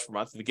Y dollars per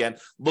month? And again,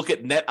 look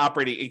at net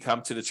operating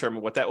income to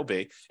determine what that will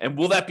be. And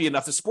will that be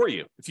enough to support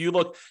you? If you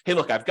look, hey,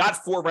 look, I've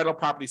got 4 rental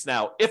properties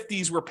now. If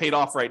these were paid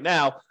off right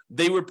now,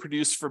 they would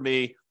produce for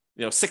me,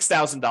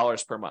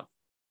 $6,000 per month.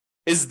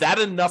 Is that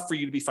enough for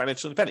you to be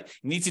financially independent?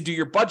 You need to do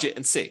your budget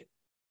and see,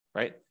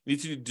 right? You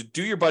need to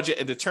do your budget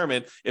and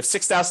determine if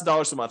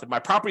 $6,000 a month, if my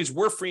properties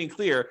were free and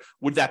clear,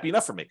 would that be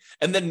enough for me?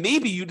 And then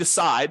maybe you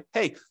decide,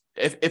 hey,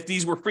 if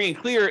these were free and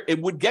clear,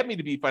 it would get me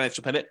to be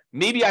financially independent.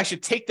 Maybe I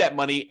should take that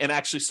money and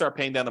actually start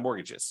paying down the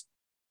mortgages.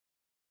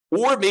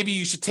 Or maybe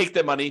you should take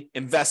that money,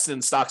 invest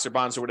in stocks or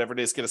bonds or whatever it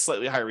is, get a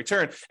slightly higher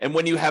return. And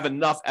when you have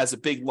enough as a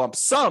big lump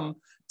sum,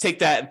 take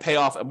that and pay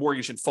off a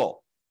mortgage in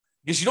full.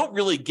 Because you don't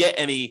really get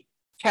any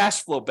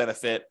cash flow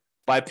benefit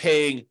by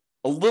paying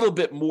a little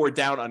bit more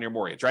down on your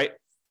mortgage, right?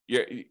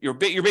 You're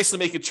basically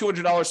making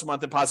 $200 a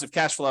month in positive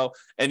cash flow,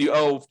 and you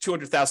owe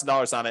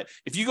 $200,000 on it.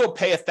 If you go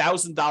pay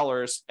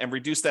 $1,000 and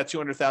reduce that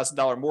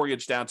 $200,000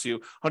 mortgage down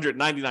to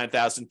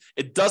 $199,000,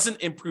 it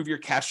doesn't improve your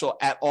cash flow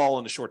at all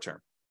in the short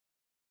term.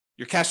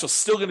 Your cash flow is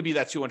still going to be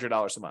that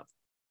 $200 a month.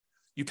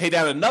 You pay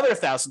down another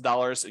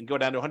 $1,000 and go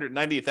down to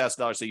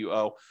 $198,000 that you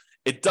owe.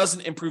 It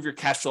doesn't improve your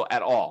cash flow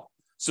at all.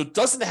 So it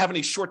doesn't have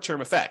any short-term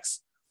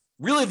effects.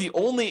 Really, the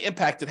only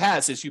impact it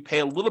has is you pay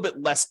a little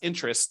bit less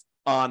interest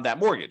on that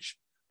mortgage.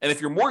 And if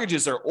your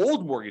mortgages are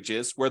old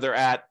mortgages where they're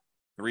at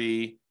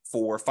 3,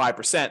 4,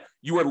 5%,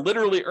 you are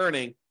literally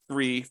earning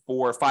 3,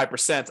 4,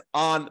 5%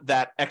 on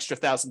that extra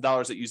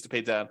 $1,000 that you used to pay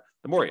down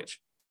the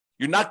mortgage.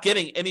 You're not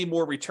getting any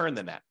more return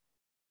than that.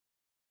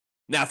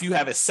 Now, if you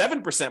have a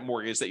 7%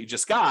 mortgage that you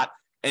just got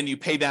and you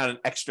pay down an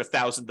extra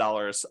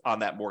 $1,000 on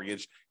that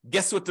mortgage,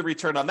 guess what the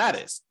return on that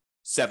is?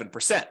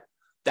 7%.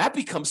 That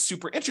becomes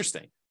super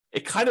interesting.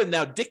 It kind of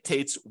now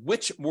dictates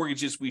which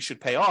mortgages we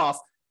should pay off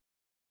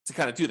to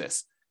kind of do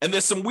this. And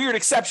there's some weird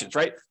exceptions,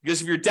 right?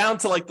 Because if you're down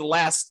to like the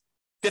last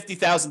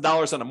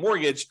 $50,000 on a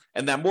mortgage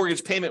and that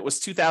mortgage payment was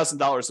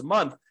 $2,000 a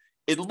month,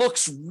 it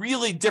looks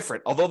really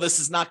different. Although this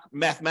is not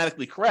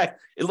mathematically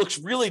correct, it looks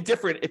really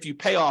different if you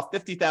pay off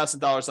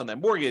 $50,000 on that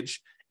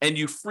mortgage and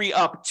you free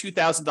up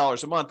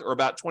 $2,000 a month or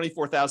about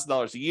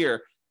 $24,000 a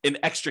year in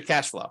extra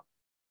cash flow,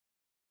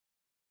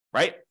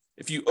 right?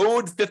 If you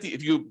owned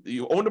if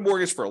you owned a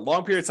mortgage for a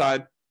long period of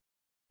time,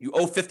 you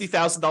owe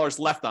 $50,000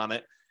 left on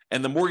it,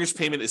 and the mortgage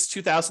payment is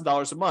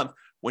 $2,000 a month.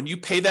 When you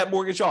pay that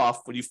mortgage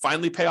off, when you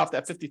finally pay off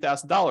that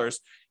 $50,000,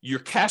 your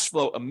cash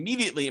flow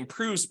immediately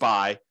improves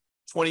by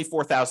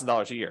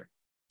 $24,000 a year,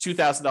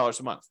 $2,000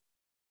 a month.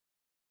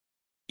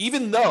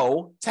 Even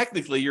though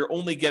technically you're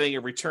only getting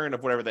a return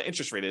of whatever the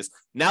interest rate is,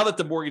 now that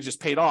the mortgage is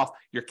paid off,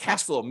 your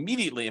cash flow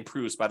immediately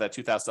improves by that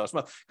 $2,000 a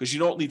month because you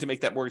don't need to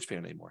make that mortgage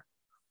payment anymore.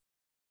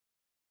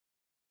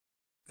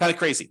 Kind of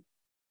crazy.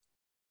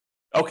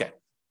 Okay.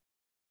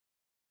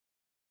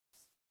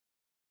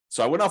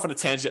 So I went off on a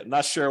tangent. I'm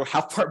not sure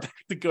how far back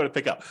to go to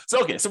pick up.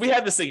 So, okay. So we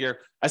had this thing here.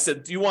 I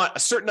said, do you want a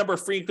certain number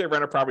of free and clear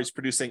rental properties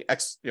producing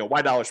X,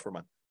 Y dollars per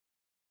month?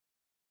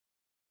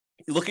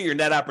 You look at your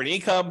net operating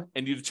income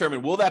and you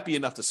determine, will that be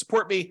enough to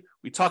support me?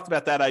 We talked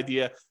about that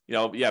idea. You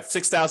have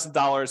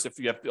 $6,000. If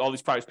you have all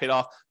these properties paid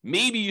off,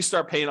 maybe you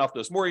start paying off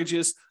those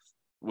mortgages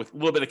with a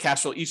little bit of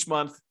cash flow each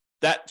month.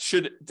 That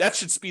should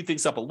speed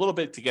things up a little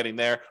bit to getting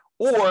there.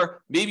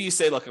 Or maybe you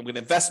say, look, I'm going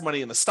to invest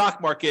money in the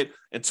stock market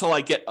until I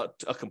get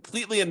a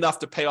completely enough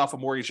to pay off a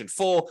mortgage in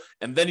full.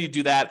 And then you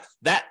do that.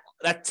 That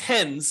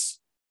tends,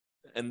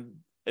 and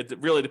it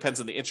really depends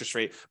on the interest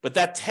rate, but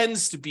that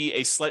tends to be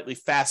a slightly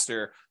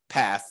faster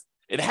path.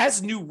 It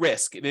has new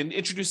risk. It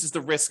introduces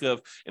the risk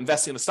of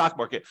investing in the stock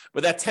market,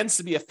 but that tends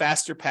to be a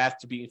faster path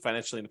to being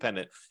financially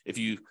independent. If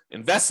you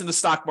invest in the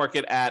stock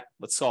market at,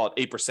 let's call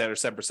it 8% or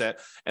 7%,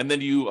 and then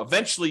you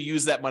eventually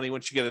use that money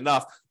once you get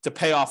enough to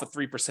pay off a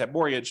 3%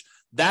 mortgage,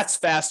 that's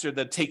faster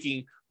than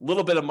taking a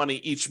little bit of money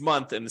each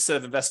month, and instead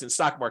of investing in the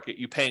stock market,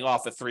 you paying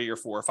off a 3 or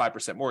 4 or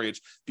 5%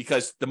 mortgage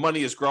because the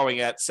money is growing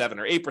at 7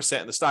 or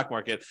 8% in the stock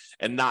market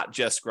and not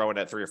just growing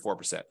at 3 or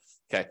 4%.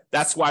 Okay,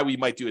 that's why we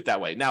might do it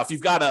that way. Now, if you've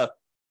got a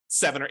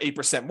 7 or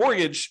 8%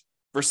 mortgage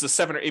versus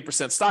 7 or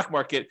 8% stock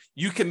market,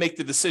 you can make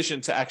the decision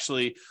to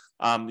actually,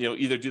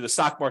 either do the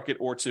stock market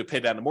or to pay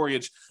down the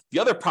mortgage. The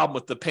other problem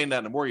with the paying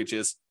down the mortgage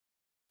is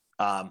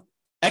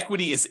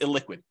equity is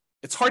illiquid.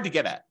 It's hard to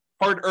get at.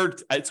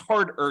 It's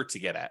harder to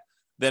get at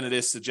than it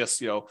is to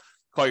just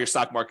call your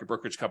stock market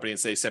brokerage company and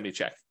say, send me a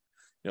check.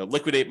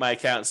 Liquidate my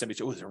account and send me a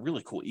check. Oh, there's a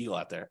really cool eagle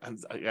out there.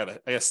 I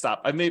gotta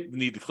stop. I may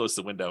need to close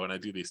the window when I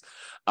do these.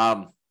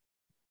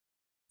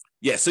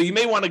 Yeah, so you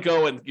may want to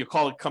go and you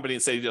call a company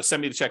and say,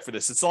 send me the check for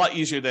this. It's a lot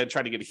easier than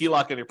trying to get a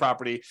HELOC on your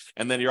property,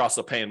 and then you're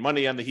also paying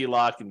money on the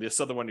HELOC, and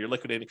this other one you're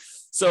liquidating.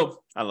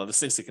 So I don't know,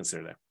 there's things to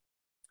consider there.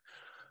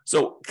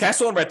 So cash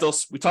flow and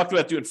rentals, we talked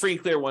about doing free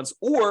and clear ones,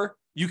 or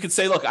you could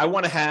say, look, I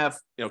want to have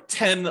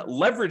 10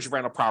 leverage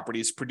rental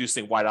properties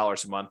producing Y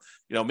dollars a month.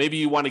 Maybe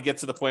you want to get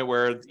to the point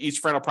where each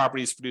rental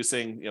property is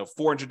producing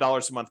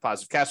 $400 a month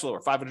positive cash flow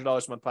or $500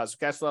 a month positive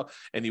cash flow,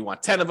 and you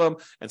want 10 of them.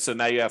 And so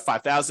now you have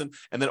 5,000.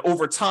 And then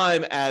over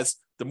time, as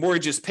the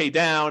mortgages pay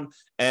down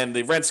and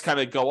the rents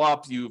kind of go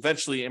up, you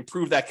eventually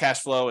improve that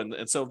cash flow.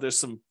 And so there's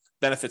some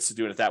benefits to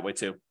doing it that way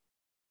too.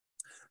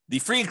 The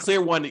free and clear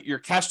one, your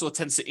cash flow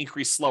tends to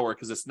increase slower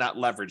because it's not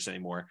leveraged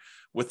anymore.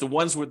 With the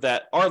ones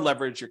that are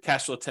leveraged, your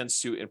cash flow tends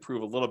to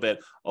improve a little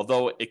bit,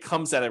 although it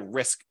comes at a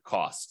risk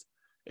cost.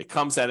 It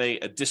comes at an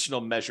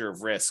additional measure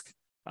of risk.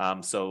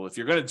 So if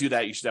you're going to do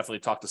that, you should definitely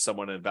talk to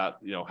someone about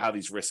how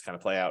these risks kind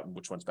of play out and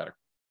which one's better.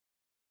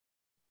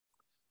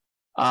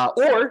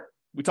 Or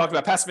we talked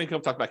about passive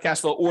income, talked about cash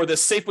flow, or the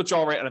safe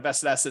withdrawal rate on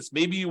invested assets.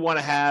 Maybe you want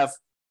to have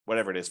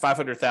whatever it is,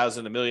 $500,000,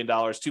 $1 million,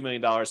 $2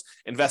 million,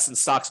 invest in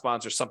stocks,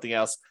 bonds, or something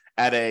else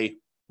at a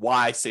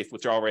Y, safe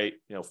withdrawal rate,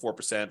 4%,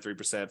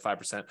 3%,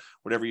 5%,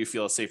 whatever you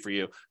feel is safe for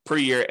you per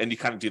year, and you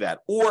kind of do that.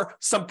 Or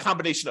some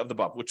combination of the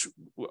above, which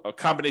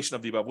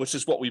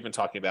is what we've been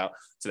talking about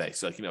today.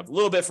 So a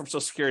little bit from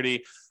Social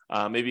Security,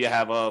 maybe I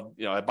have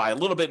I buy a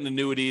little bit in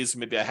annuities,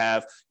 maybe I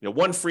have,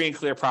 one free and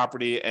clear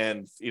property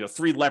and,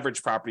 3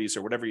 leverage properties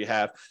or whatever you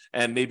have,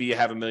 and maybe you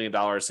have $1 million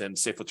in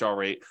safe withdrawal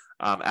rate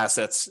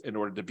assets in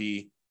order to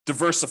be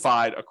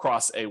diversified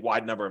across a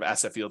wide number of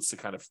asset fields to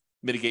kind of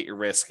mitigate your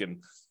risk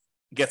and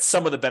get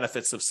some of the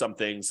benefits of some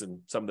things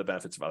and some of the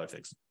benefits of other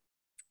things.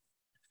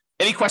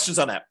 Any questions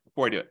on that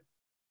before I do it?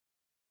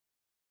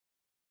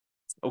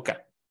 Okay.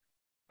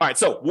 All right.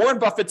 So Warren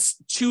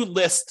Buffett's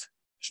 2-list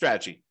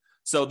strategy.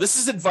 So this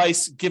is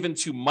advice given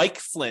to Mike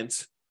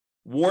Flint,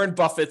 Warren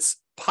Buffett's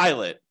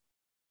pilot,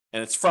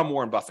 and it's from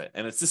Warren Buffett.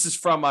 And this is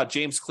from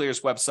James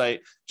Clear's website,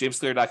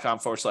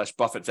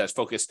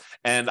 jamesclear.com/Buffett-focus.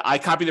 And I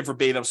copied it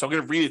verbatim, so I'm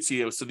going to read it to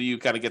you so that you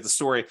kind of get the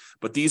story.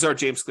 But these are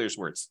James Clear's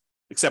words,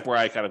 except where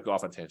I kind of go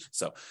off on tangent.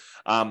 So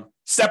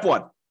step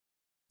 1,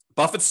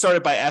 Buffett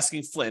started by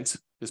asking Flint,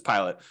 his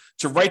pilot,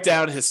 to write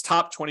down his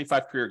top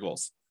 25 career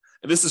goals.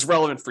 And this is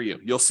relevant for you.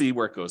 You'll see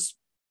where it goes.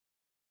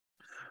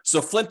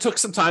 So Flint took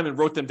some time and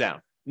wrote them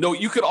down.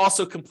 Note, you could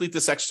also complete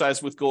this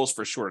exercise with goals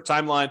for a shorter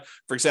timeline.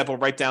 For example,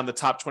 write down the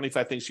top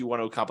 25 things you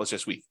want to accomplish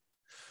this week.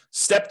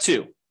 Step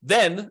 2,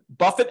 then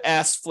Buffett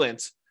asked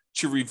Flint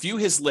to review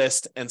his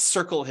list and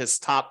circle his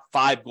top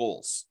 5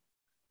 goals.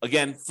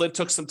 Again, Flint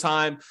took some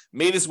time,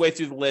 made his way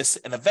through the list,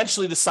 and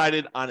eventually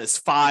decided on his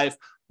 5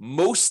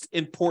 most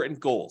important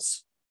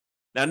goals.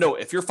 Now, note,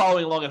 if you're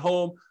following along at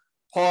home,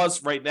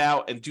 pause right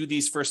now and do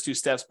these first 2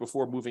 steps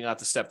before moving on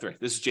to step 3.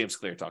 This is James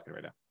Clear talking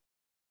right now.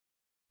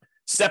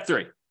 Step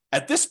 3.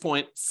 At this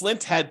point,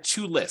 Flint had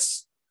 2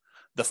 lists.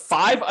 The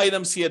 5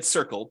 items he had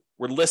circled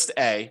were list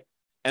A,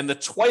 and the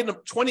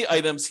 20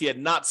 items he had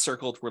not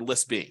circled were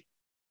list B.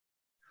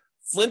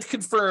 Flint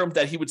confirmed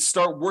that he would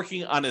start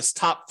working on his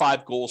top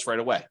 5 goals right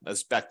away.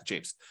 That's back to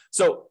James.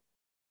 So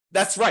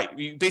that's right.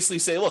 You basically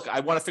say, look, I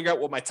want to figure out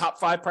what my top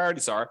 5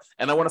 priorities are,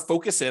 and I want to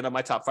focus in on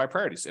my top 5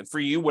 priorities. And for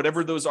you,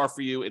 whatever those are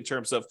for you in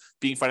terms of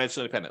being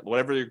financially independent,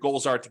 whatever your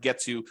goals are to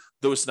get to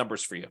those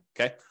numbers for you.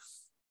 Okay.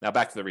 Now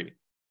back to the reading.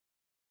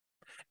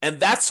 And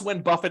that's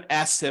when Buffett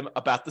asked him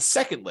about the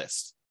second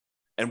list.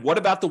 And what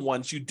about the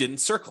ones you didn't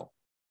circle?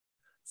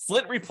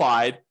 Flint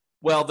replied,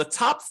 well, the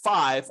top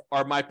 5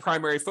 are my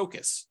primary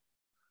focus,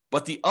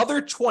 but the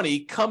other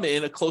 20 come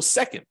in a close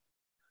second.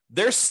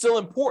 They're still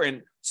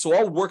important, so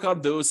I'll work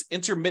on those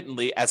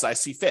intermittently as I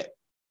see fit.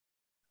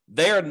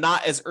 They are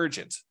not as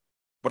urgent,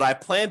 but I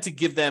plan to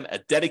give them a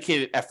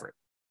dedicated effort.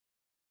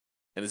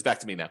 And it's back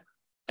to me now.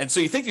 And so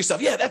you think to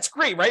yourself, yeah, that's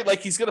great, right?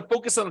 Like he's going to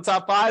focus on the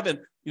top 5. And,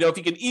 if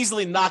he can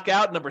easily knock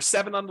out number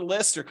 7 on the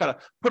list or kind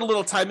of put a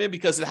little time in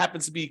because it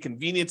happens to be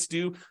convenient to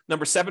do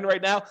number 7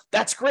 right now,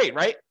 that's great,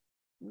 right?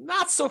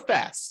 Not so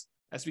fast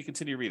as we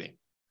continue reading.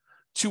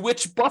 To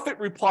which Buffett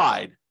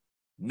replied,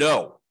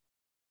 no,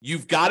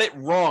 you've got it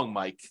wrong,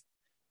 Mike.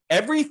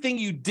 Everything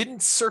you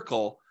didn't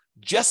circle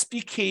just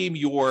became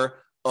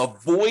your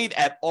avoid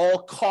at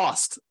all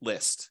cost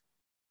list.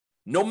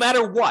 No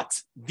matter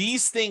what,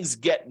 these things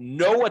get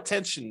no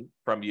attention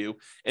from you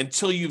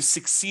until you've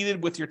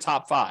succeeded with your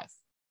top 5.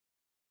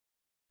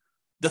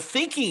 The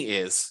thinking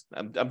is,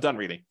 I'm done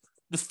reading.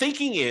 The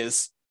thinking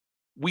is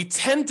we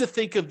tend to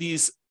think of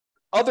these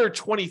other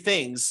 20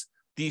 things,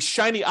 these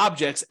shiny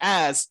objects,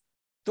 as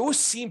those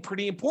seem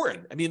pretty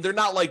important. I mean, they're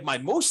not like my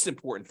most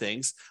important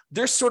things.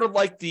 They're sort of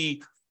like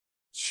the,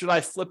 should I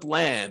flip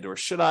land, or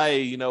should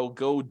I,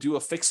 go do a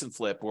fix and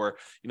flip, or,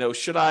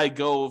 should I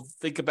go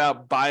think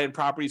about buying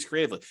properties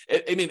creatively?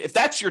 I mean, if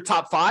that's your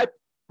top 5,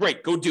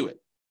 great, go do it.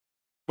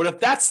 But if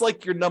that's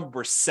like your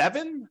number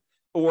 7,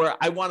 or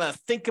I want to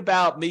think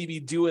about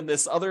maybe doing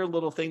this other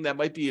little thing that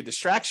might be a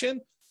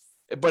distraction,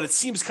 but it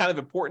seems kind of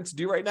important to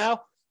do right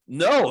now,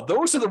 no,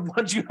 those are the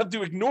ones you have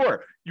to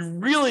ignore. You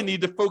really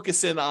need to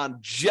focus in on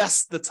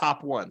just the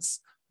top ones.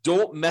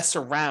 Don't mess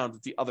around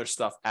with the other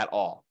stuff at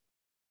all.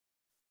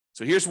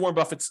 So here's Warren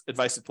Buffett's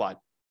advice applied.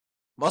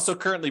 I'm also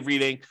currently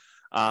reading,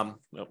 got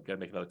to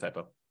make another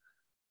typo.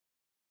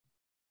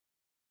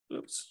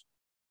 Oops.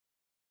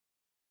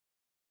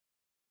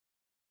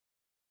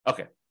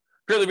 Okay.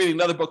 Currently reading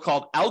another book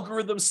called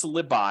Algorithms to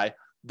Live By,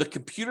 The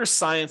Computer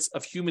Science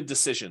of Human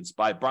Decisions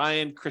by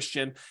Brian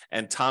Christian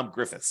and Tom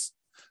Griffiths.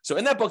 So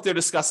in that book, they're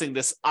discussing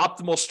this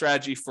optimal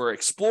strategy for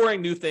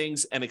exploring new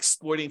things and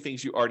exploiting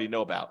things you already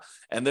know about.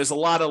 And there's a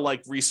lot of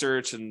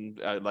research and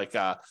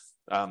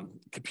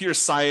computer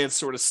science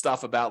sort of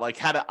stuff about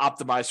how to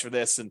optimize for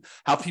this and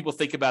how people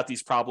think about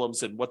these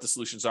problems and what the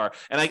solutions are.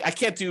 And I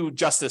can't do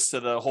justice to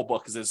the whole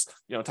book because there's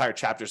entire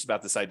chapters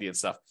about this idea and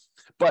stuff.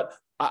 But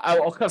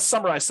I'll kind of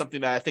summarize something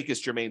that I think is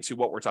germane to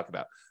what we're talking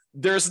about.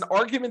 There's an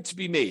argument to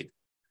be made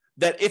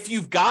that if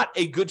you've got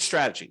a good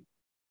strategy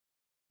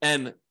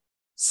and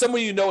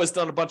someone has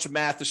done a bunch of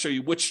math to show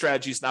you which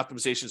strategies and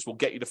optimizations will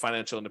get you to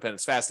financial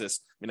independence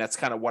fastest. I mean, that's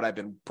kind of what I've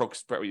been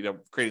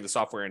creating the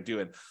software and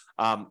doing,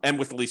 and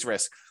with the least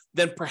risk.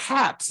 Then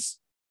perhaps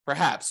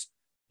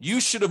you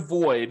should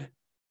avoid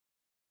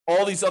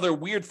all these other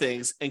weird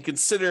things and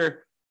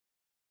consider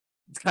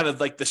kind of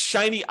like the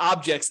shiny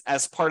objects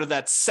as part of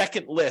that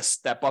second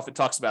list that Buffett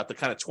talks about, the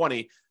kind of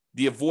 20,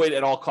 the avoid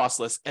at all cost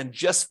list, and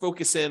just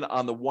focus in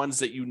on the ones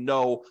that you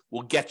know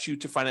will get you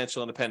to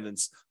financial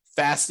independence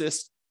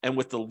fastest and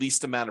with the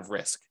least amount of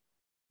risk.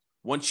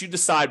 Once you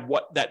decide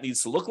what that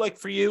needs to look like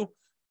for you,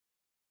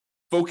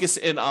 focus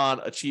in on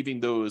achieving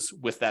those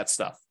with that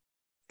stuff,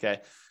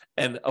 okay?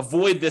 And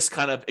avoid this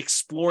kind of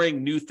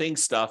exploring new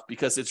things stuff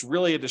because it's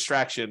really a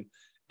distraction.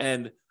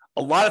 And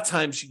a lot of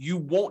times you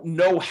won't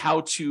know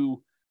how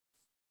to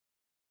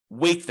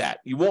weight that.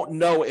 You won't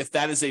know if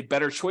that is a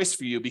better choice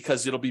for you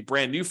because it'll be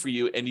brand new for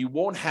you, and you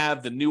won't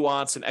have the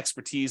nuance and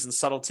expertise and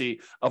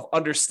subtlety of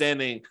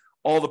understanding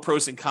all the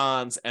pros and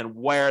cons and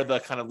where the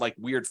kind of like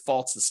weird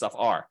faults and stuff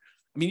are.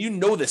 I mean, you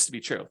know this to be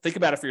true. Think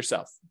about it for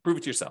yourself. Prove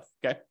it to yourself,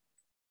 okay?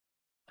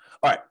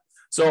 All right,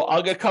 so I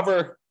want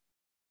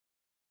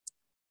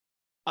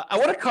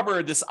to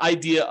cover this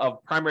idea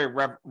of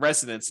primary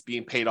residence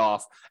being paid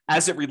off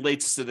as it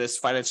relates to this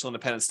financial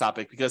independence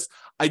topic, because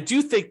I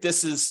do think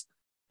this is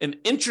an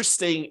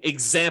interesting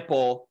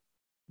example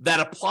that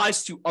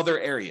applies to other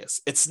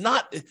areas. It's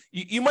not,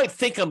 you might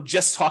think I'm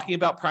just talking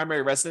about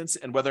primary residence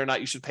and whether or not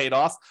you should pay it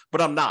off,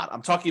 but I'm not.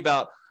 I'm talking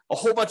about a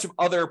whole bunch of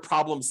other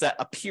problems that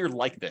appear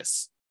like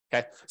this,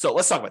 okay? So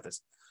let's talk about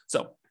this.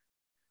 So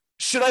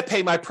should I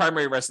pay my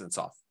primary residence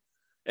off?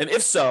 And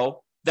if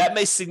so, that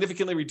may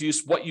significantly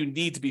reduce what you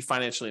need to be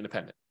financially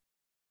independent.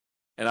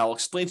 And I'll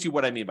explain to you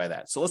what I mean by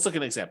that. So let's look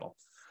at an example.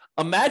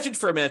 Imagine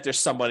for a minute there's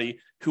somebody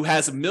who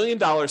has $1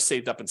 million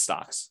saved up in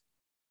stocks.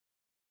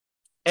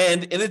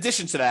 And in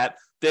addition to that,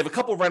 they have a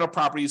couple of rental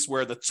properties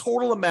where the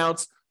total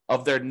amount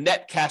of their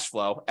net cash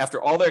flow after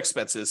all their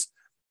expenses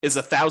is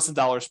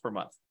 $1,000 per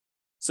month.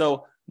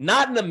 So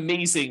not an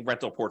amazing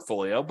rental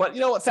portfolio, but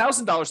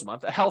 $1,000 a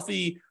month, a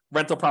healthy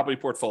rental property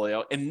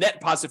portfolio, and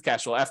net positive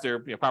cash flow after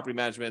property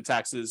management,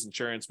 taxes,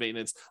 insurance,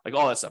 maintenance, like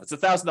all that stuff. It's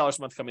 $1,000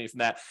 a month coming in from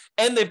that.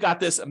 And they've got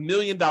this $1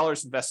 million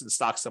invested in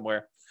stocks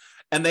somewhere.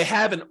 And they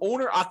have an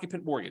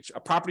owner-occupant mortgage,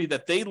 a property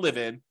that they live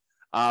in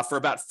for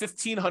about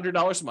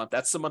 $1,500 a month.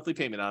 That's the monthly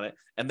payment on it.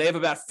 And they have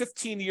about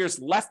 15 years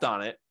left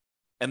on it,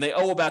 and they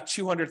owe about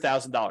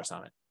 $200,000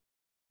 on it.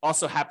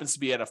 Also happens to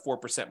be at a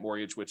 4%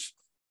 mortgage, which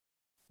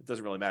it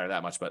doesn't really matter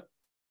that much, but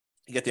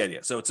you get the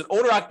idea. So it's an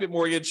owner-occupant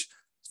mortgage,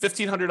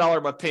 $1,500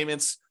 a month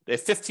payments. They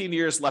have 15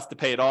 years left to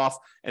pay it off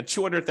and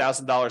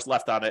 $200,000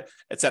 left on it.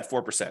 It's at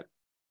 4%.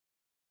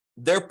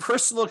 Their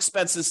personal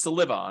expenses to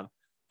live on,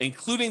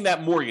 including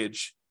that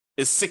mortgage,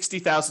 is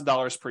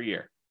 $60,000 per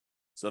year.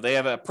 So they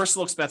have a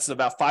personal expense of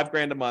about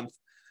 $5,000 a month.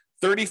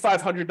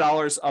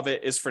 $3,500 of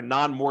it is for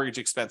non-mortgage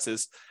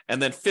expenses.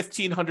 And then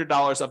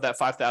 $1,500 of that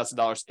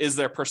 $5,000 is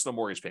their personal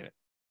mortgage payment.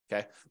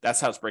 Okay. That's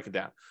how it's breaking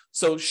down.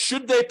 So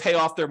should they pay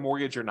off their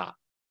mortgage or not?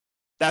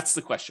 That's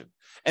the question.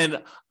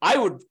 And I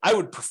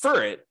would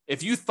prefer it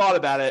if you thought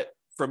about it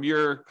from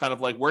your kind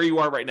of like where you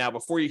are right now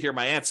before you hear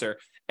my answer,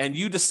 and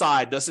you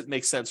decide, does it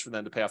make sense for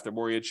them to pay off their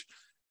mortgage?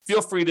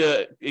 Feel free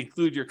to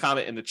include your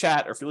comment in the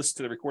chat, or if you listen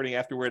to the recording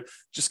afterward,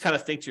 just kind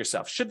of think to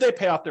yourself, should they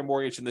pay off their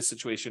mortgage in this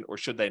situation or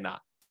should they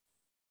not?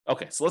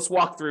 Okay, so let's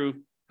walk through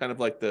kind of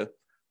like the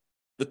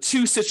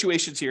two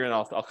situations here, and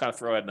I'll kind of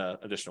throw in an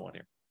additional one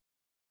here.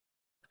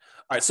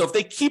 All right, so if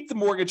they keep the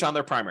mortgage on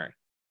their primary,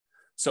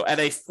 so at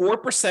a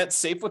 4%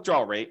 safe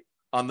withdrawal rate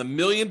on the $1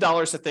 million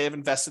that they have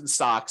invested in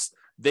stocks,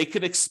 they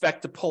could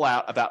expect to pull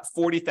out about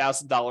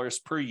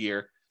 $40,000 per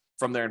year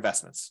from their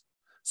investments.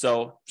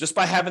 So just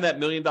by having that $1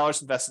 million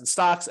invested in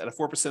stocks at a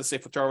 4%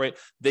 safe withdrawal rate,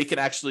 they can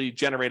actually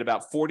generate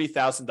about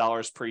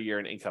 $40,000 per year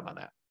in income on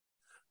that.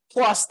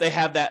 Plus, they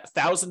have that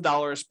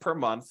 $1,000 per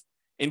month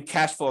in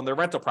cash flow on their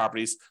rental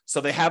properties.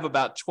 So they have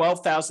about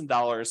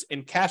 $12,000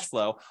 in cash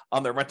flow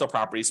on their rental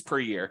properties per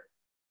year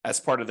as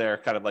part of their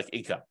kind of like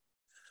income.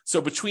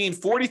 So between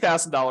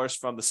 $40,000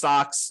 from the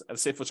stocks at a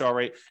safe withdrawal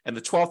rate and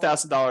the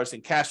 $12,000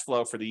 in cash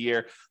flow for the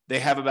year, they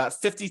have about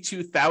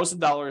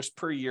 $52,000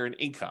 per year in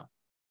income.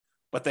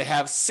 But they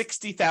have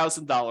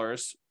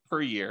 $60,000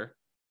 per year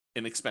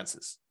in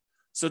expenses.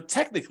 So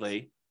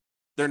technically,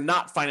 they're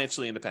not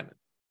financially independent,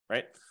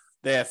 right?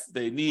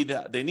 They need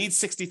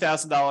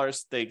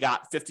 $60,000. They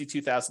got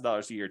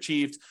 $52,000 a year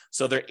achieved.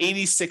 So they're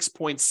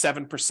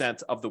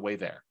 86.7% of the way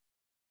there.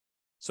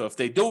 So if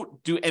they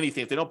don't do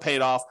anything, if they don't pay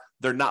it off,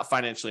 they're not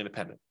financially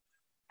independent.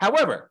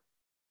 However,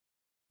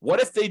 what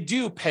if they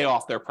do pay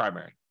off their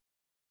primary?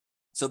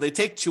 So they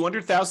take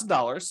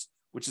 $200,000,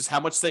 which is how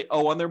much they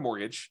owe on their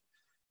mortgage,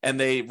 and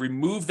they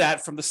remove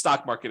that from the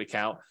stock market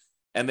account,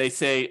 and they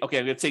say, okay,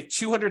 I'm going to take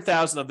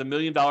 $200,000 of the $1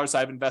 million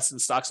I've invested in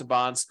stocks and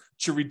bonds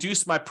to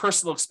reduce my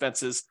personal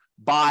expenses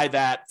by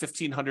that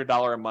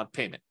 $1,500 a month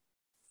payment.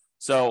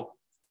 So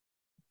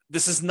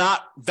this is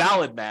not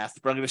valid math,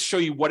 but I'm going to show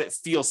you what it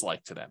feels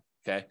like to them.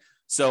 Okay.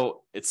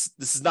 So this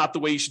is not the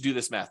way you should do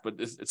this math, but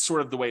it's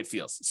sort of the way it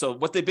feels. So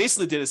what they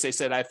basically did is they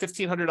said, I have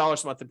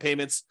 $1,500 a month in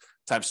payments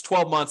times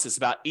 12 months is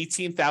about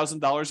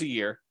 $18,000 a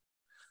year.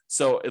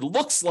 So it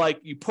looks like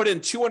you put in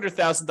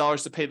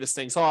 $200,000 to pay this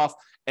things off,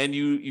 and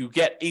you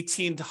get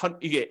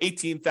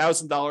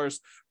 $18,000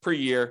 per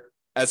year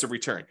as a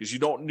return because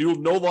you'll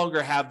no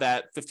longer have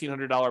that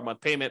 $1,500 a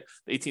month payment,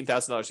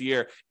 $18,000 a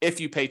year. If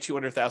you pay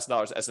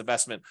 $200,000 as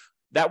investment,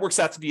 that works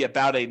out to be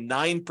about a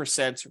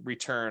 9%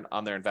 return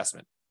on their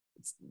investment.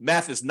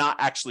 Math is not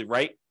actually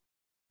right,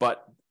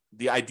 but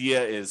the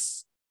idea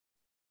is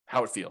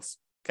how it feels.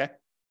 Okay.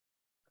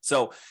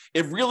 So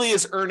it really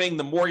is earning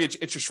the mortgage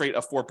interest rate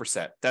of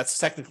 4%. That's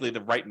technically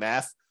the right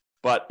math,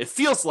 but it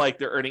feels like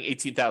they're earning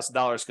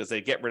 $18,000 because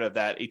they get rid of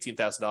that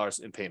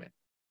 $18,000 in payment.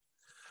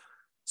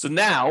 So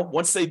now,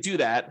 once they do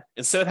that,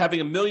 instead of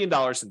having $1 million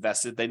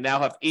invested, they now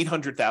have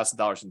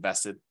 $800,000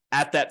 invested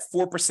at that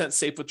 4%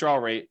 safe withdrawal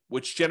rate,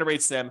 which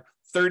generates them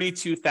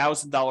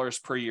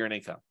 $32,000 per year in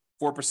income.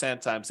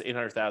 4% times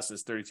 800,000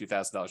 is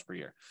 $32,000 per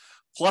year.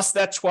 Plus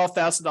that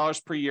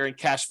 $12,000 per year in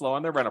cash flow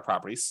on their rental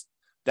properties.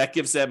 That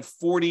gives them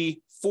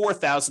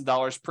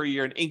 $44,000 per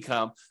year in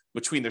income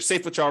between their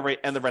safe withdrawal rate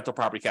and the rental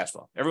property cash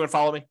flow. Everyone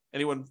follow me?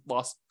 Anyone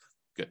lost?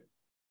 Good.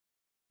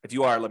 If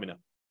you are, let me know.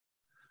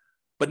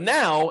 But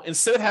now,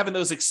 instead of having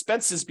those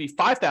expenses be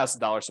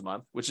 $5,000 a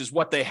month, which is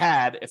what they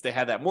had if they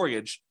had that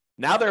mortgage,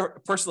 now their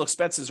personal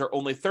expenses are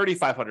only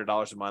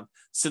 $3,500 a month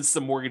since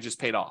the mortgage is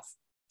paid off.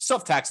 Still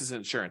have taxes and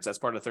insurance. That's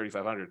part of the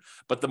 $3,500.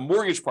 But the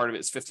mortgage part of it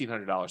is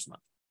 $1,500 a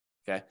month.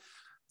 Okay.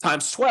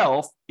 Times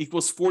 12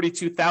 equals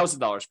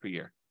 $42,000 per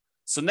year.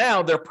 So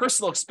now their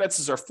personal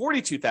expenses are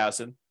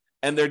 $42,000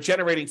 and they're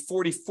generating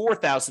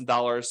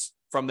 $44,000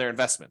 from their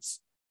investments.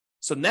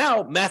 So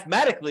now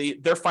mathematically,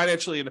 they're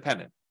financially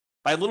independent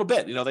by a little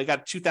bit. They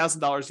got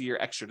 $2,000 a year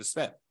extra to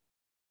spend,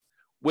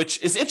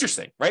 which is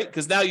interesting, right?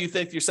 Because now you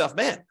think to yourself,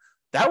 man,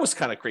 that was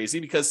kind of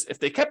crazy because if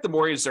they kept the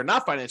mortgage, they're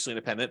not financially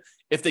independent.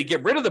 If they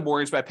get rid of the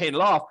mortgage by paying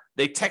it off,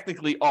 they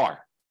technically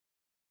are.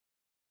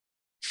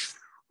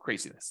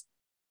 Craziness.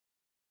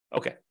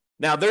 Okay.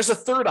 Now there's a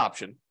third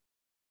option.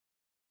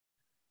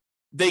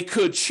 They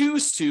could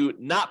choose to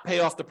not pay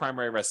off the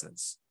primary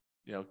residence,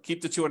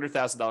 keep the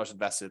 $200,000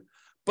 invested,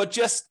 but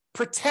just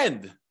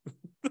pretend,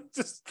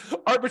 just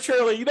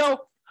arbitrarily,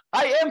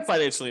 I am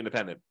financially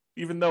independent,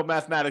 even though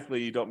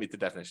mathematically you don't meet the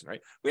definition,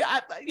 right?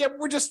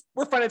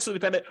 We're financially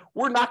independent.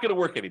 We're not going to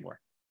work anymore.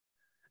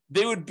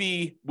 They would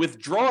be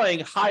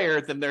withdrawing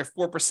higher than their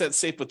 4%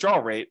 safe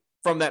withdrawal rate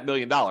from that $1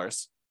 million,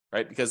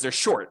 right? Because they're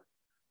short.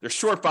 They're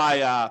short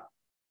by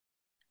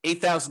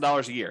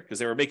 $8,000 a year because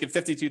they were making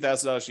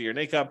 $52,000 a year in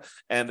income,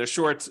 and they're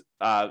short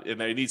and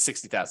they need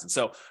 $60,000.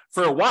 So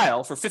for a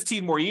while, for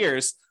 15 more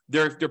years,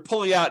 they're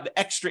pulling out an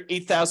extra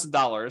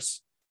 $8,000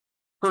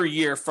 per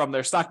year from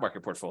their stock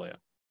market portfolio.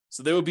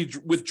 So they would be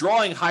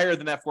withdrawing higher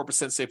than that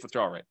 4% safe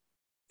withdrawal rate.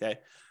 Okay,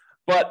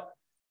 but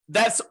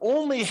that's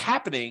only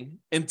happening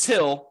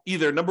until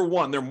either number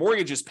one, their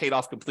mortgage is paid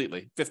off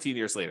completely 15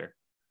 years later,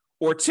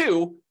 or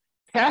two,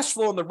 cash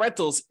flow in the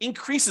rentals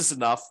increases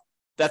enough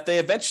that they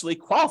eventually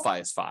qualify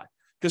as FI.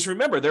 Because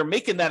remember, they're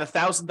making that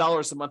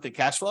 $1,000 a month in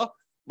cash flow.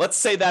 Let's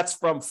say that's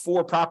from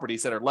 4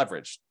 properties that are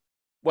leveraged.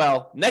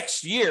 Well,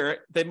 next year,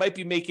 they might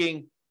be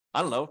making,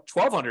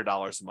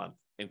 $1,200 a month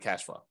in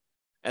cash flow.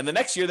 And the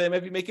next year, they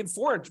might be making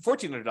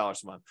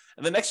 $1,400 a month.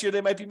 And the next year,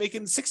 they might be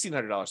making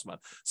 $1,600 a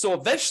month. So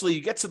eventually,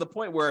 you get to the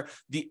point where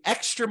the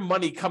extra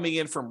money coming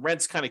in from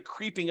rents kind of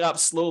creeping up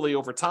slowly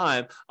over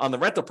time on the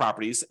rental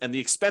properties, and the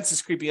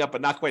expenses creeping up,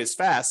 but not quite as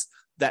fast.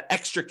 That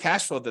extra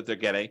cash flow that they're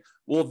getting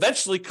will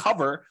eventually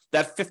cover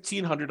that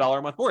 $1,500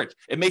 a month mortgage.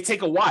 It may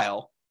take a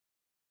while,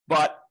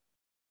 but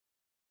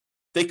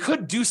they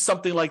could do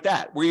something like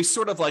that, where you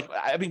sort of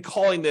I've been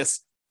calling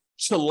this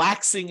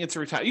chillaxing into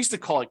retirement. I used to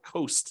call it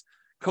coast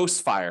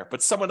fire,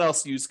 but someone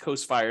else used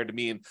coast fire to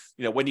mean,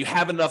 when you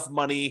have enough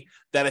money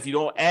that if you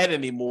don't add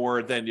any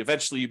more, then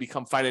eventually you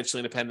become financially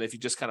independent if you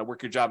just kind of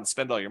work your job and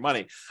spend all your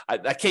money.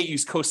 I can't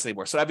use coast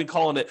anymore. So I've been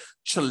calling it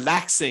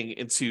chillaxing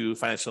into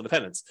financial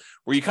independence,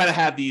 where you kind of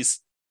have these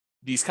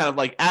kind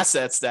of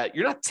assets that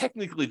you're not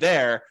technically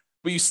there,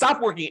 but you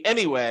stop working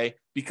anyway,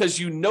 because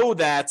you know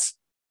that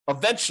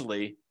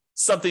eventually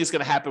something is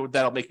going to happen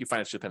that'll make you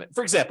financially independent.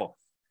 For example,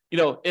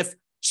 if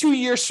 2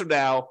 years from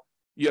now,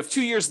 you have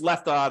 2 years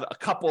left on a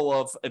couple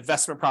of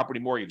investment property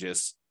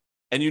mortgages,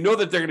 and you know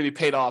that they're going to be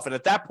paid off. And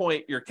at that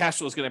point, your cash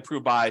flow is going to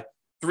improve by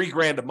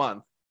 $3,000 a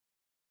month.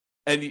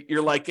 And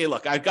you're like, hey,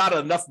 look, I've got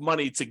enough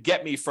money to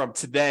get me from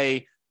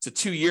today to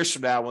 2 years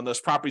from now when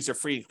those properties are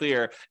free and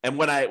clear. And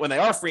when they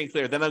are free and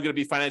clear, then I'm going to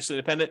be financially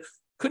independent.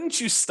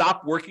 Couldn't you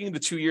stop working the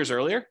 2 years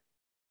earlier?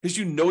 Because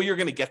you know you're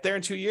going to get there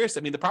in 2 years.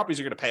 I mean, the properties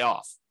are going to pay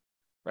off,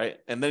 right?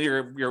 And then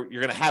you're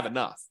going to have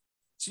enough.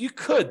 So you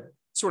could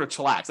sort of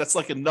chillax. That's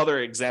another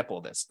example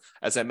of this,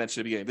 as I mentioned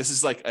at the beginning. This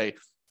is a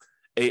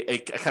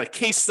kind of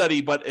case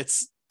study, but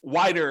it's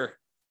wider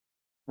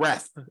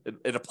breadth.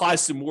 It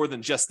applies to more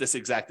than just this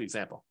exact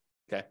example.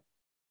 Okay.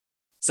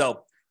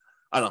 So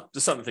I don't know,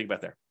 just something to think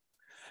about there.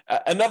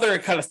 Another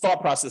kind of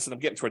thought process, and I'm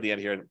getting toward the end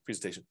here in the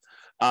presentation.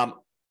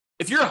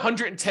 If you're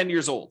 110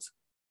 years old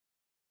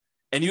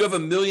and you have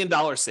 $1 million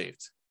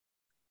saved,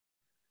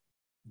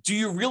 do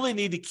you really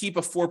need to keep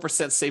a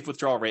 4% safe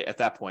withdrawal rate at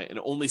that point and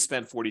only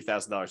spend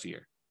 $40,000 a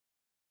year?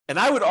 And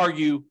I would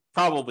argue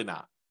probably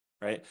not.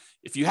 right?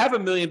 If you have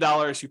 $1 million,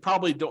 you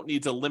probably don't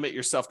need to limit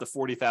yourself to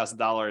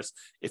 $40,000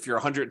 if you're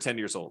 110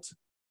 years old.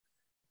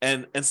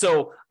 And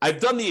so I've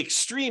done the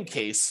extreme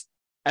case.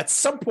 At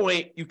some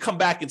point, you come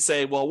back and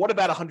say, well, what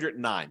about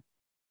 109?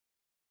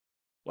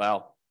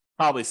 Well,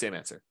 probably same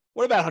answer.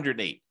 What about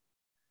 108?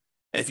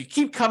 And if you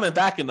keep coming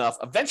back enough,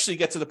 eventually you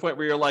get to the point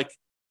where you're like,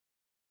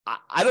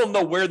 I don't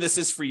know where this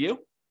is for you,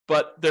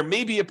 but there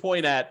may be a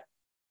point at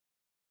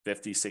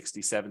 50,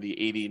 60, 70,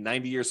 80,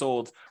 90 years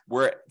old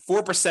where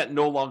 4%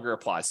 no longer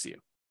applies to you.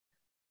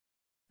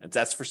 And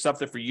that's for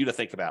something for you to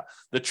think about.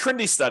 The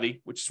Trinity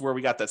study, which is where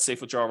we got that safe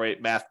withdrawal rate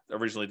math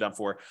originally done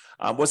for,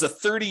 was a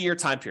 30-year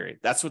time period.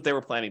 That's what they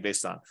were planning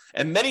based on.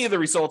 And many of the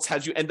results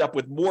had you end up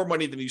with more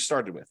money than you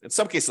started with. In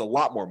some cases, a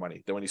lot more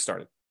money than when you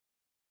started.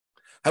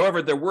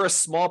 However, there were a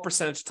small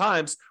percentage of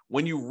times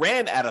when you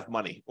ran out of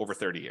money over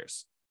 30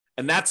 years.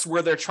 And that's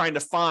where they're trying to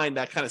find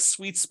that kind of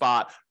sweet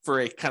spot for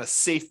a kind of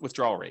safe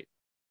withdrawal rate.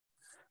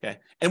 Okay.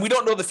 And we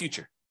don't know the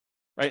future,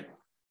 right?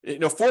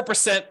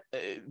 4%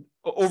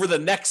 over the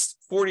next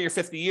 40 or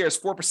 50 years,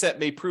 4%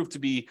 may prove to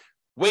be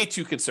way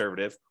too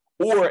conservative,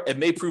 or it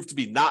may prove to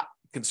be not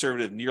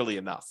conservative nearly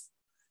enough.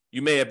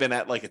 You may have been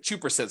at like a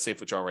 2% safe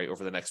withdrawal rate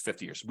over the next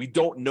 50 years. We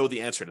don't know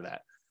the answer to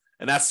that.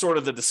 And that's sort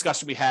of the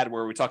discussion we had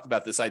where we talked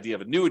about this idea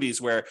of annuities,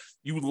 where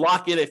you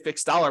lock in a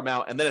fixed dollar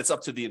amount and then it's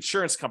up to the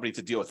insurance company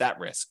to deal with that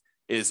risk.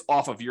 It is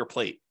off of your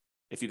plate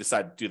if you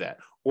decide to do that.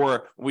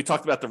 Or we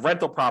talked about the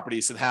rental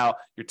properties and how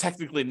you're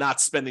technically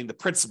not spending the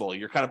principal.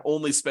 You're kind of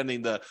only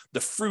spending the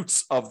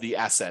fruits of the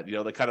asset,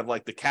 the kind of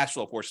like the cash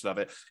flow portion of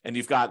it. And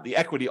you've got the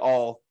equity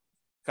all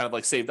kind of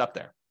like saved up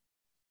there.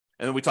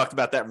 And then we talked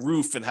about that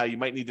roof and how you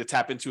might need to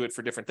tap into it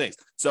for different things.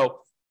 So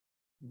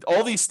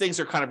all these things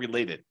are kind of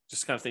related,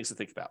 just kind of things to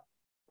think about.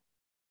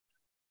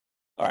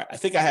 All right, I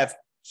think I have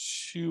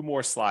 2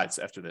 more slides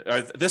after this,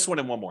 or this one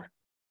and one more.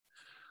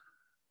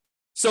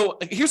 So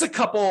here's a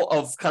couple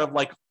of kind of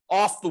like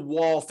off the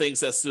wall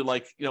things as to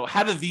like,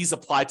 how do these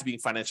apply to being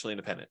financially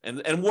independent?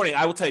 And warning,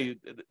 I will tell you,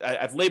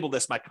 I've labeled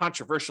this my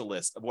controversial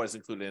list of what is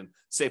included in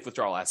safe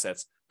withdrawal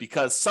assets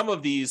because some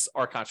of these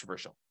are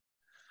controversial.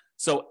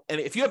 So,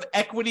 and if you have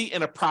equity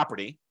in a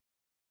property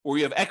or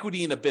you have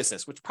equity in a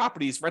business, which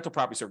rental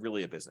properties are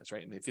really a business,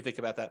 right? And if you think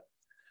about that,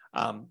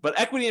 but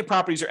equity in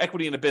properties or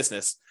equity in a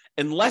business,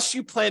 unless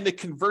you plan to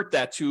convert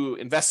that to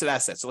invested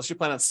assets, unless you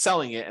plan on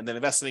selling it and then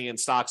investing in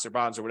stocks or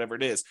bonds or whatever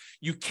it is,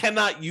 you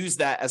cannot use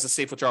that as a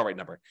safe withdrawal rate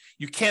number.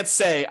 You can't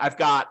say, I've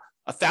got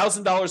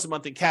 $1,000 a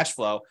month in cash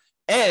flow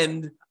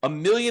and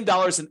 $1 million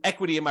in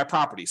equity in my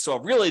property. So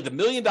really the $1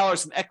 million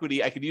in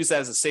equity, I could use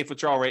that as a safe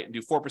withdrawal rate and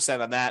do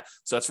 4% on that.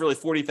 So that's really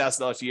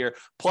 $40,000 a year.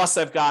 Plus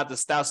I've got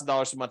this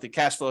 $1,000 a month in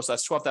cash flow. So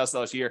that's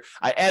 $12,000 a year.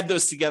 I add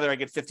those together, I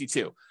get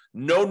 52.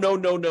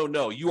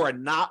 No. You are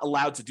not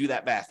allowed to do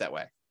that math that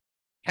way.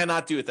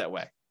 Cannot do it that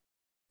way.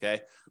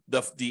 Okay.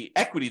 The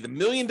equity, the $1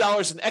 million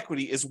in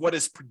equity is what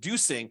is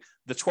producing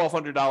the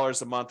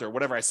 $1,200 a month or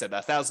whatever I said,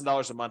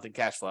 $1,000 a month in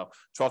cash flow,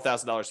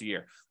 $12,000 a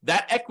year.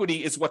 That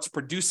equity is what's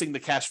producing the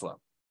cash flow.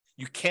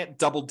 You can't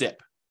double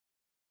dip.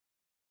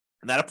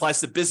 And that applies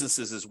to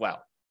businesses as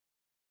well.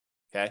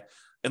 Okay.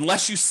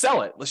 Unless you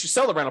sell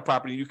the rental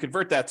property, you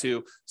convert that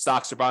to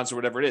stocks or bonds or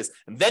whatever it is.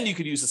 And then you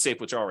could use a safe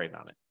withdrawal rate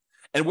on it.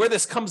 And where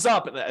this comes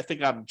up, and I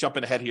think I'm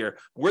jumping ahead here,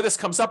 where this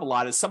comes up a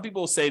lot is some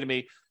people will say to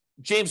me,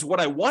 James, what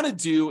I want to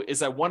do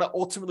is I want to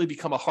ultimately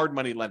become a hard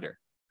money lender.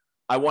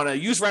 I want to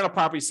use rental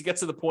properties to get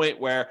to the point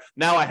where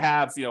now I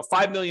have,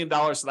 $5 million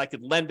that I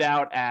could lend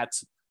out at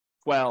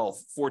 12,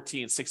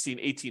 14, 16,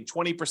 18,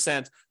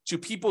 20% to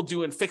people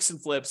doing fix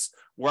and flips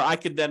where I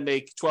could then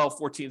make 12,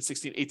 14,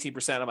 16,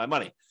 18% of my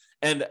money.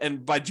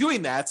 And by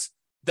doing that,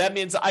 that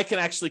means I can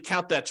actually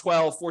count that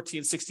 12,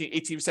 14, 16,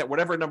 18%,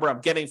 whatever number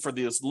I'm getting for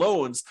those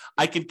loans,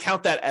 I can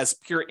count that as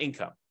pure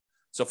income.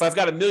 So if I've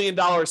got $1 million,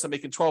 I'm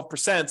making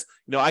 12%,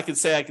 I can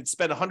say I can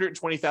spend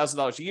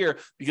 $120,000 a year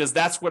because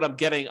that's what I'm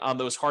getting on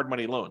those hard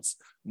money loans.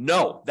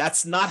 No,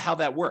 that's not how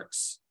that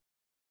works.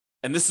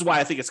 And this is why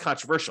I think it's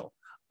controversial.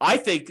 I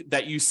think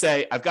that you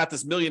say, I've got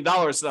this $1 million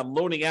that I'm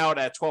loaning out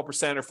at 12%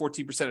 or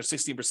 14% or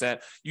 16%.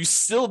 You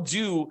still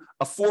do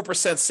a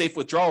 4% safe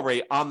withdrawal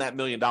rate on that $1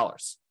 million.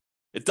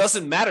 It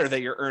doesn't matter that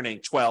you're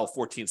earning 12,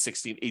 14,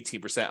 16,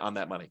 18% on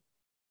that money.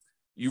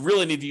 You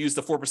really need to use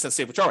the 4%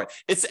 safe withdrawal rate.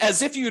 It's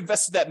as if you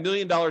invested that $1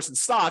 million in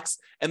stocks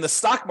and the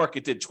stock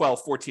market did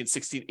 12, 14,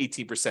 16,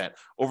 18%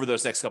 over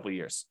those next couple of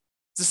years.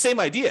 It's the same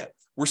idea.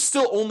 We're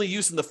still only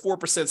using the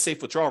 4%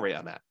 safe withdrawal rate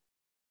on that.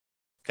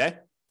 Okay?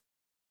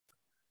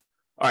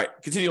 All right,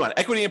 continue on.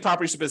 Equity in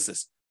properties or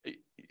business.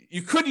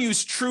 You could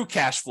use true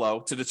cash flow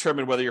to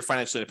determine whether you're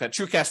financially independent.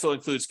 True cash flow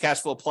includes cash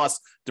flow plus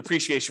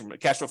depreciation,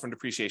 cash flow from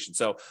depreciation.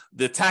 So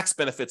the tax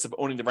benefits of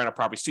owning the rental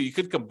properties too, you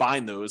could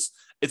combine those.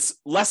 It's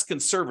less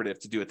conservative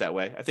to do it that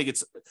way. I think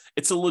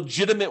it's a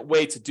legitimate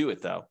way to do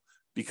it though,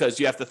 because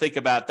you have to think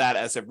about that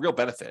as a real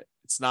benefit.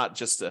 It's not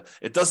just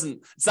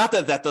it's not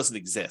that doesn't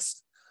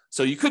exist.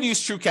 So you could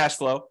use true cash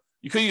flow.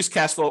 You could use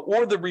cash flow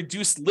or the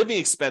reduced living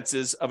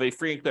expenses of a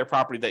free and clear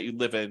property that you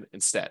live in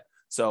instead.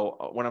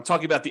 So when I'm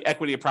talking about the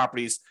equity of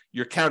properties,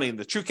 you're counting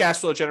the true cash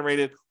flow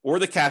generated or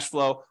the cash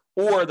flow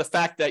or the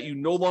fact that you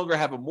no longer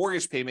have a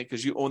mortgage payment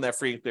because you own that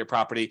free and clear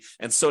property.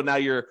 And so now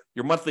your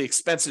monthly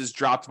expenses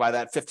dropped by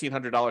that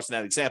 $1,500 in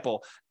that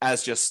example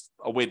as just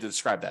a way to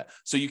describe that.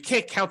 So you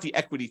can't count the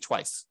equity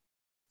twice.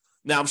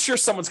 Now, I'm sure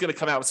someone's going to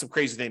come out with some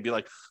crazy thing and be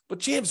like, but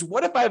James,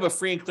 what if I have a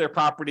free and clear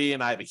property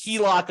and I have a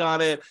HELOC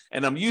on it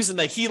and I'm using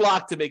the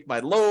HELOC to make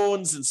my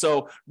loans? And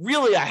so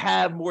really I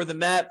have more than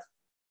that.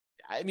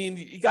 I mean,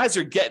 you guys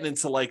are getting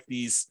into like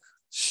these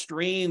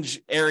strange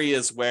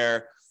areas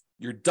where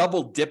you're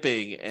double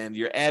dipping and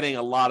you're adding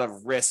a lot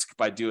of risk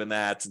by doing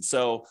that. And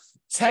so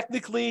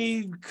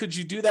technically, could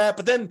you do that?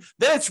 But then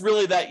it's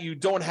really that you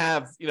don't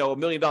have, $1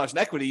 million in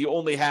equity. You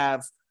only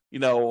have,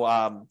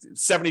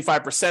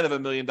 75% of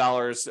 $1 million,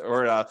 or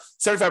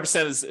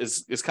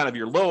 75% is kind of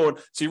your loan.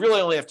 So you really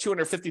only have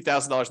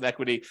 $250,000 in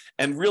equity.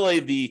 And really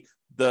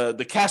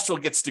the cash flow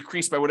gets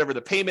decreased by whatever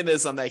the payment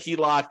is on that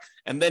HELOC.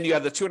 And then you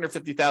have the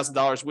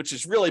 $250,000, which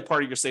is really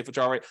part of your safe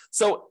withdrawal rate.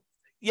 So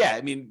yeah,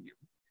 I mean,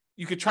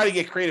 you could try to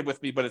get creative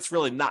with me, but it's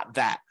really not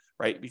that,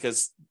 right?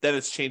 Because then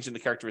it's changing the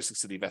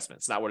characteristics of the investment.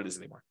 It's not what it is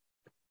anymore.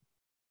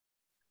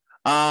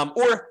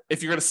 Or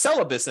if you're going to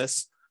sell a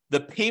business, the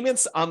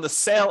payments on the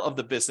sale of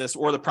the business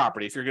or the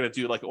property, if you're going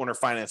to do like owner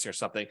financing or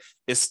something,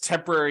 is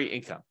temporary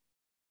income.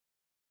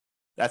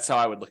 That's how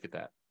I would look at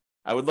that.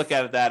 I would look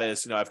at it that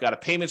as, I've got a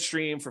payment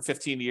stream for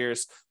 15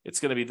 years. It's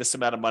going to be this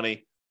amount of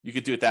money. You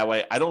could do it that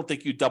way. I don't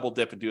think you double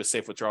dip and do a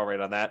safe withdrawal rate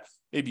on that.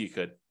 Maybe you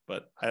could,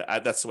 but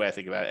that's the way I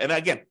think about it. And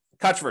again,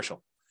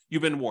 controversial.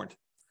 You've been warned.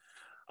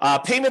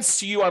 Payments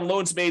to you on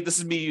loans made. This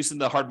is me using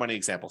the hard money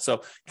example.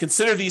 So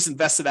consider these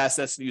invested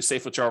assets and use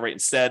safe withdrawal rate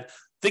instead.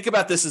 Think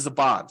about this as a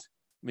bond.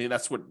 I mean,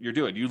 that's what you're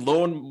doing. You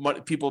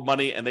loan people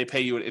money and they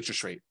pay you an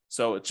interest rate.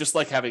 So it's just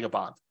like having a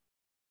bond.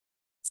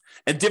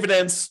 And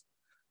dividends,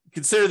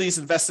 consider these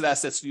invested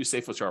assets and use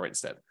safe withdrawal rate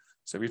instead.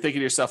 So if you're thinking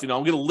to yourself, I'm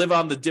going to live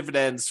on the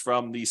dividends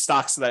from the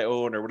stocks that I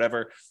own or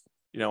whatever,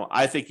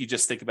 I think you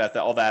just think about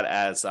all that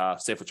as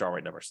safe withdrawal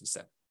rate numbers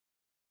instead.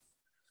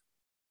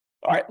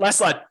 All right, last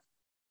slide.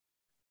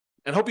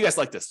 And I hope you guys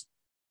like this.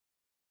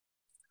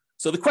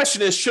 So the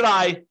question is, should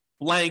I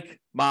blank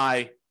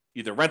my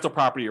either rental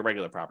property or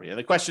regular property? And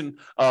the question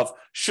of,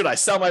 should I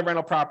sell my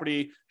rental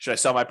property? Should I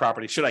sell my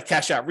property? Should I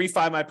cash out,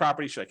 refi my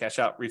property? Should I cash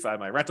out, refi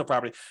my rental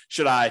property?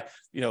 Should I,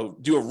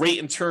 do a rate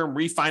and term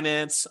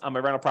refinance on my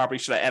rental property?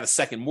 Should I add a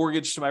second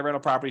mortgage to my rental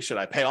property? Should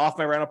I pay off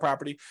my rental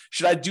property?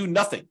 Should I do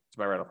nothing to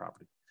my rental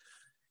property?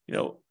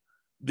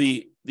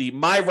 The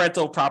my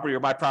rental property or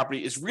my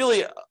property is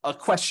really a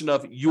question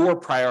of your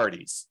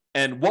priorities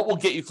and what will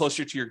get you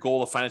closer to your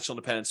goal of financial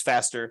independence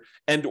faster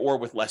and or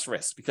with less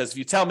risk. Because if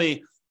you tell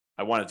me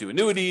I want to do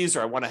annuities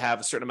or I want to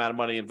have a certain amount of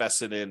money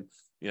invested in,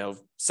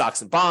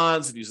 stocks and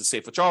bonds and use a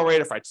safe withdrawal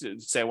rate, if I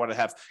say I want to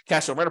have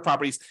cash flow rental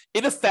properties,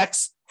 it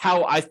affects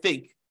how I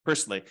think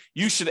personally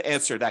you should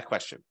answer that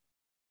question.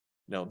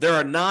 There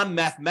are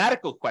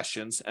non-mathematical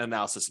questions and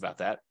analysis about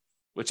that,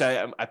 which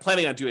I'm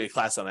planning on doing a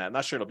class on that. I'm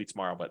not sure it'll be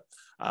tomorrow, but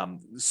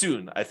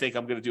soon. I think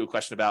I'm going to do a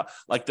question about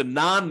like the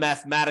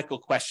non-mathematical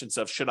questions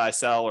of should I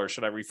sell or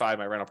should I refi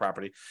my rental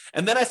property?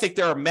 And then I think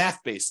there are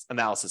math-based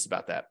analysis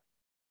about that.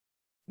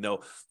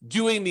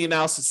 Doing the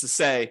analysis to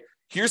say,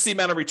 here's the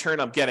amount of return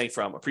I'm getting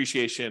from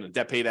appreciation and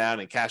debt pay down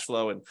and cash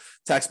flow and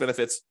tax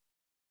benefits.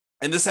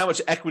 And this is how much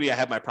equity I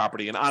have in my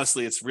property. And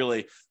honestly, it's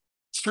really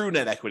true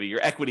net equity, your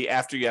equity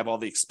after you have all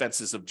the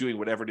expenses of doing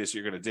whatever it is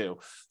you're going to do.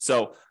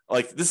 So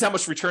like this is how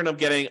much return I'm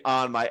getting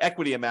on my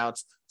equity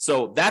amounts.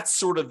 So that's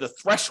sort of the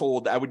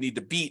threshold I would need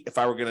to beat if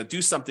I were going to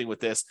do something with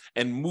this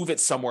and move it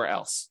somewhere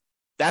else.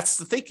 That's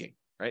the thinking,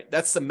 right?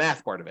 That's the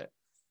math part of it.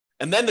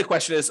 And then the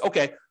question is,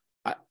 okay,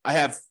 I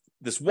have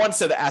this one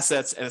set of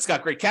assets and it's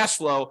got great cash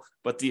flow,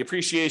 but the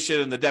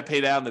appreciation and the debt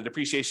pay down, the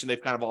depreciation, they've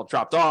kind of all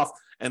dropped off.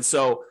 And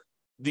so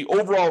the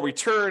overall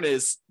return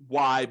is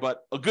Y, but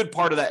a good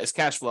part of that is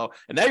cash flow.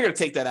 And now you're going to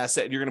take that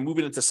asset and you're going to move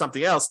it into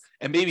something else.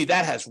 And maybe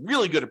that has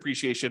really good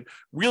appreciation,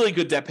 really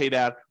good debt pay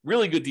down,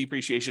 really good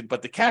depreciation,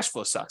 but the cash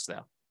flow sucks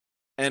now.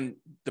 And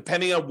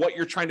depending on what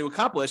you're trying to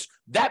accomplish,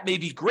 that may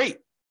be great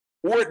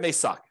or it may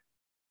suck,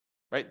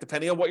 right?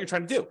 Depending on what you're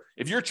trying to do.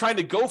 If you're trying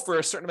to go for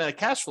a certain amount of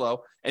cash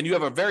flow and you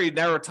have a very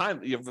narrow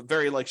time, you have a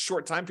very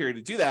short time period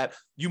to do that,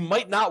 you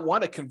might not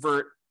want to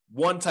convert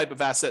one type of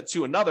asset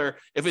to another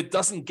if it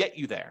doesn't get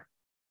you there.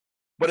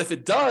 But if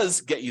it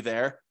does get you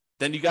there,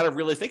 then you got to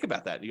really think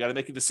about that. You got to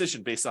make a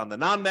decision based on the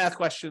non-math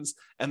questions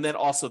and then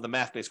also the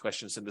math-based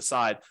questions and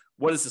decide,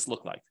 what does this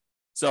look like?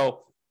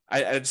 So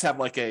I just have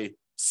like a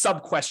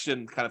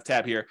sub-question kind of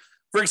tab here.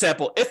 For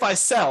example, if I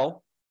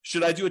sell,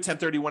 should I do a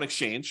 1031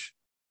 exchange?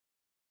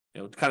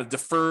 Kind of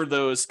defer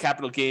those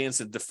capital gains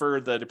and defer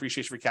the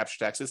depreciation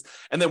recapture taxes.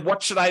 And then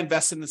what should I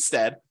invest in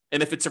instead?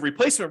 And if it's a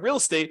replacement real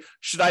estate,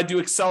 should I do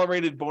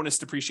accelerated bonus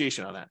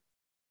depreciation on that?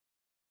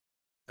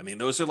 I mean,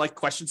 those are like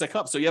questions that come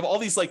up. So you have all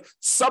these like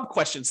sub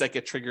questions that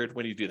get triggered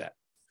when you do that.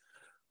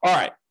 All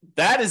right,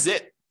 that is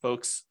it,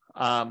 folks.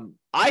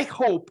 I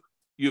hope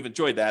you've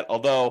enjoyed that,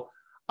 although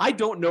I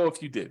don't know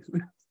if you did.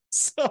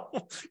 So,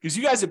 because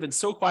you guys have been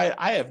so quiet,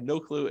 I have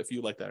no clue if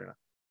you like that or not.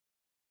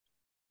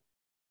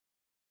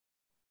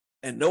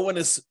 And no one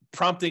is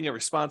prompting a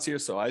response here,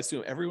 so I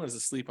assume everyone is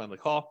asleep on the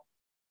call,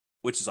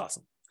 which is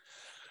awesome.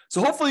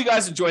 So hopefully you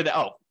guys enjoyed that.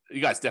 Oh,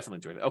 you guys definitely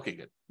enjoyed it. Okay,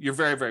 good. You're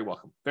very, very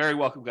welcome. Very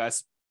welcome,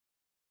 guys.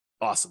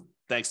 Awesome.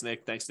 Thanks,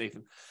 Nick. Thanks,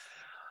 Nathan.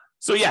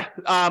 So yeah,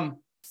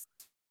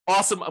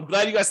 awesome. I'm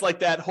glad you guys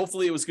liked that.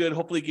 Hopefully it was good.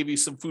 Hopefully give you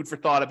some food for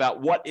thought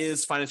about what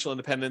is financial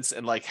independence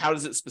and like how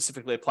does it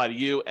specifically apply to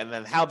you, and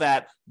then how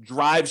that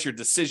drives your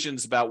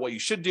decisions about what you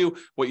should do,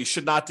 what you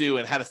should not do,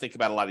 and how to think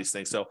about a lot of these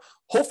things. So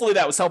hopefully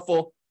that was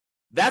helpful.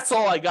 That's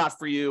all I got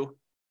for you.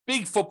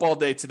 Big football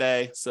day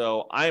today.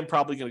 So I am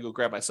probably going to go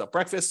grab myself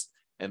breakfast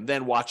and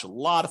then watch a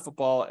lot of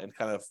football and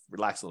kind of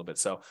relax a little bit.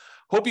 So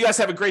hope you guys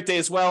have a great day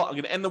as well. I'm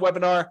going to end the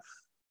webinar.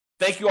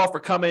 Thank you all for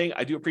coming.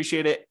 I do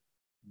appreciate it.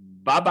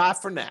 Bye-bye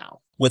for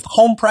now. With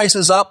home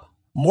prices up,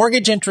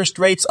 mortgage interest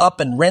rates up,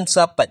 and rents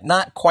up, but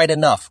not quite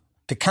enough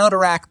to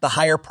counteract the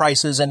higher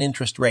prices and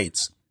interest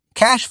rates,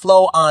 cash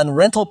flow on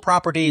rental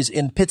properties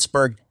in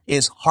Pittsburgh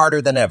is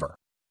harder than ever.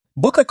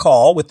 Book a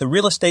call with the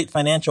Real Estate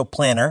Financial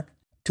Planner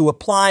to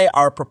apply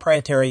our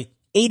proprietary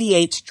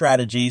 88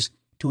 strategies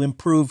to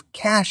improve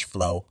cash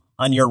flow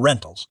on your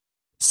rentals.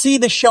 See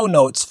the show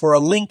notes for a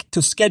link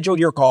to schedule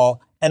your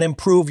call and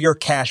improve your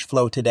cash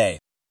flow today.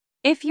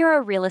 If you're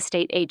a real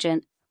estate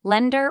agent,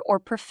 lender, or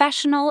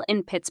professional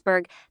in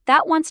Pittsburgh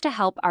that wants to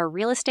help our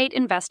real estate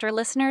investor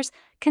listeners,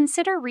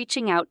 consider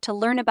reaching out to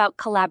learn about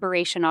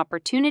collaboration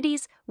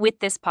opportunities with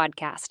this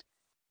podcast.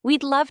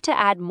 We'd love to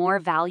add more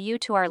value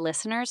to our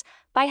listeners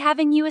by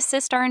having you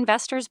assist our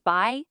investors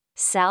buy,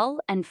 sell,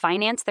 and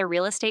finance their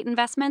real estate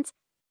investments.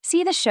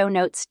 See the show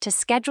notes to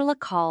schedule a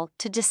call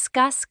to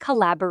discuss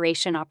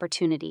collaboration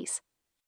opportunities.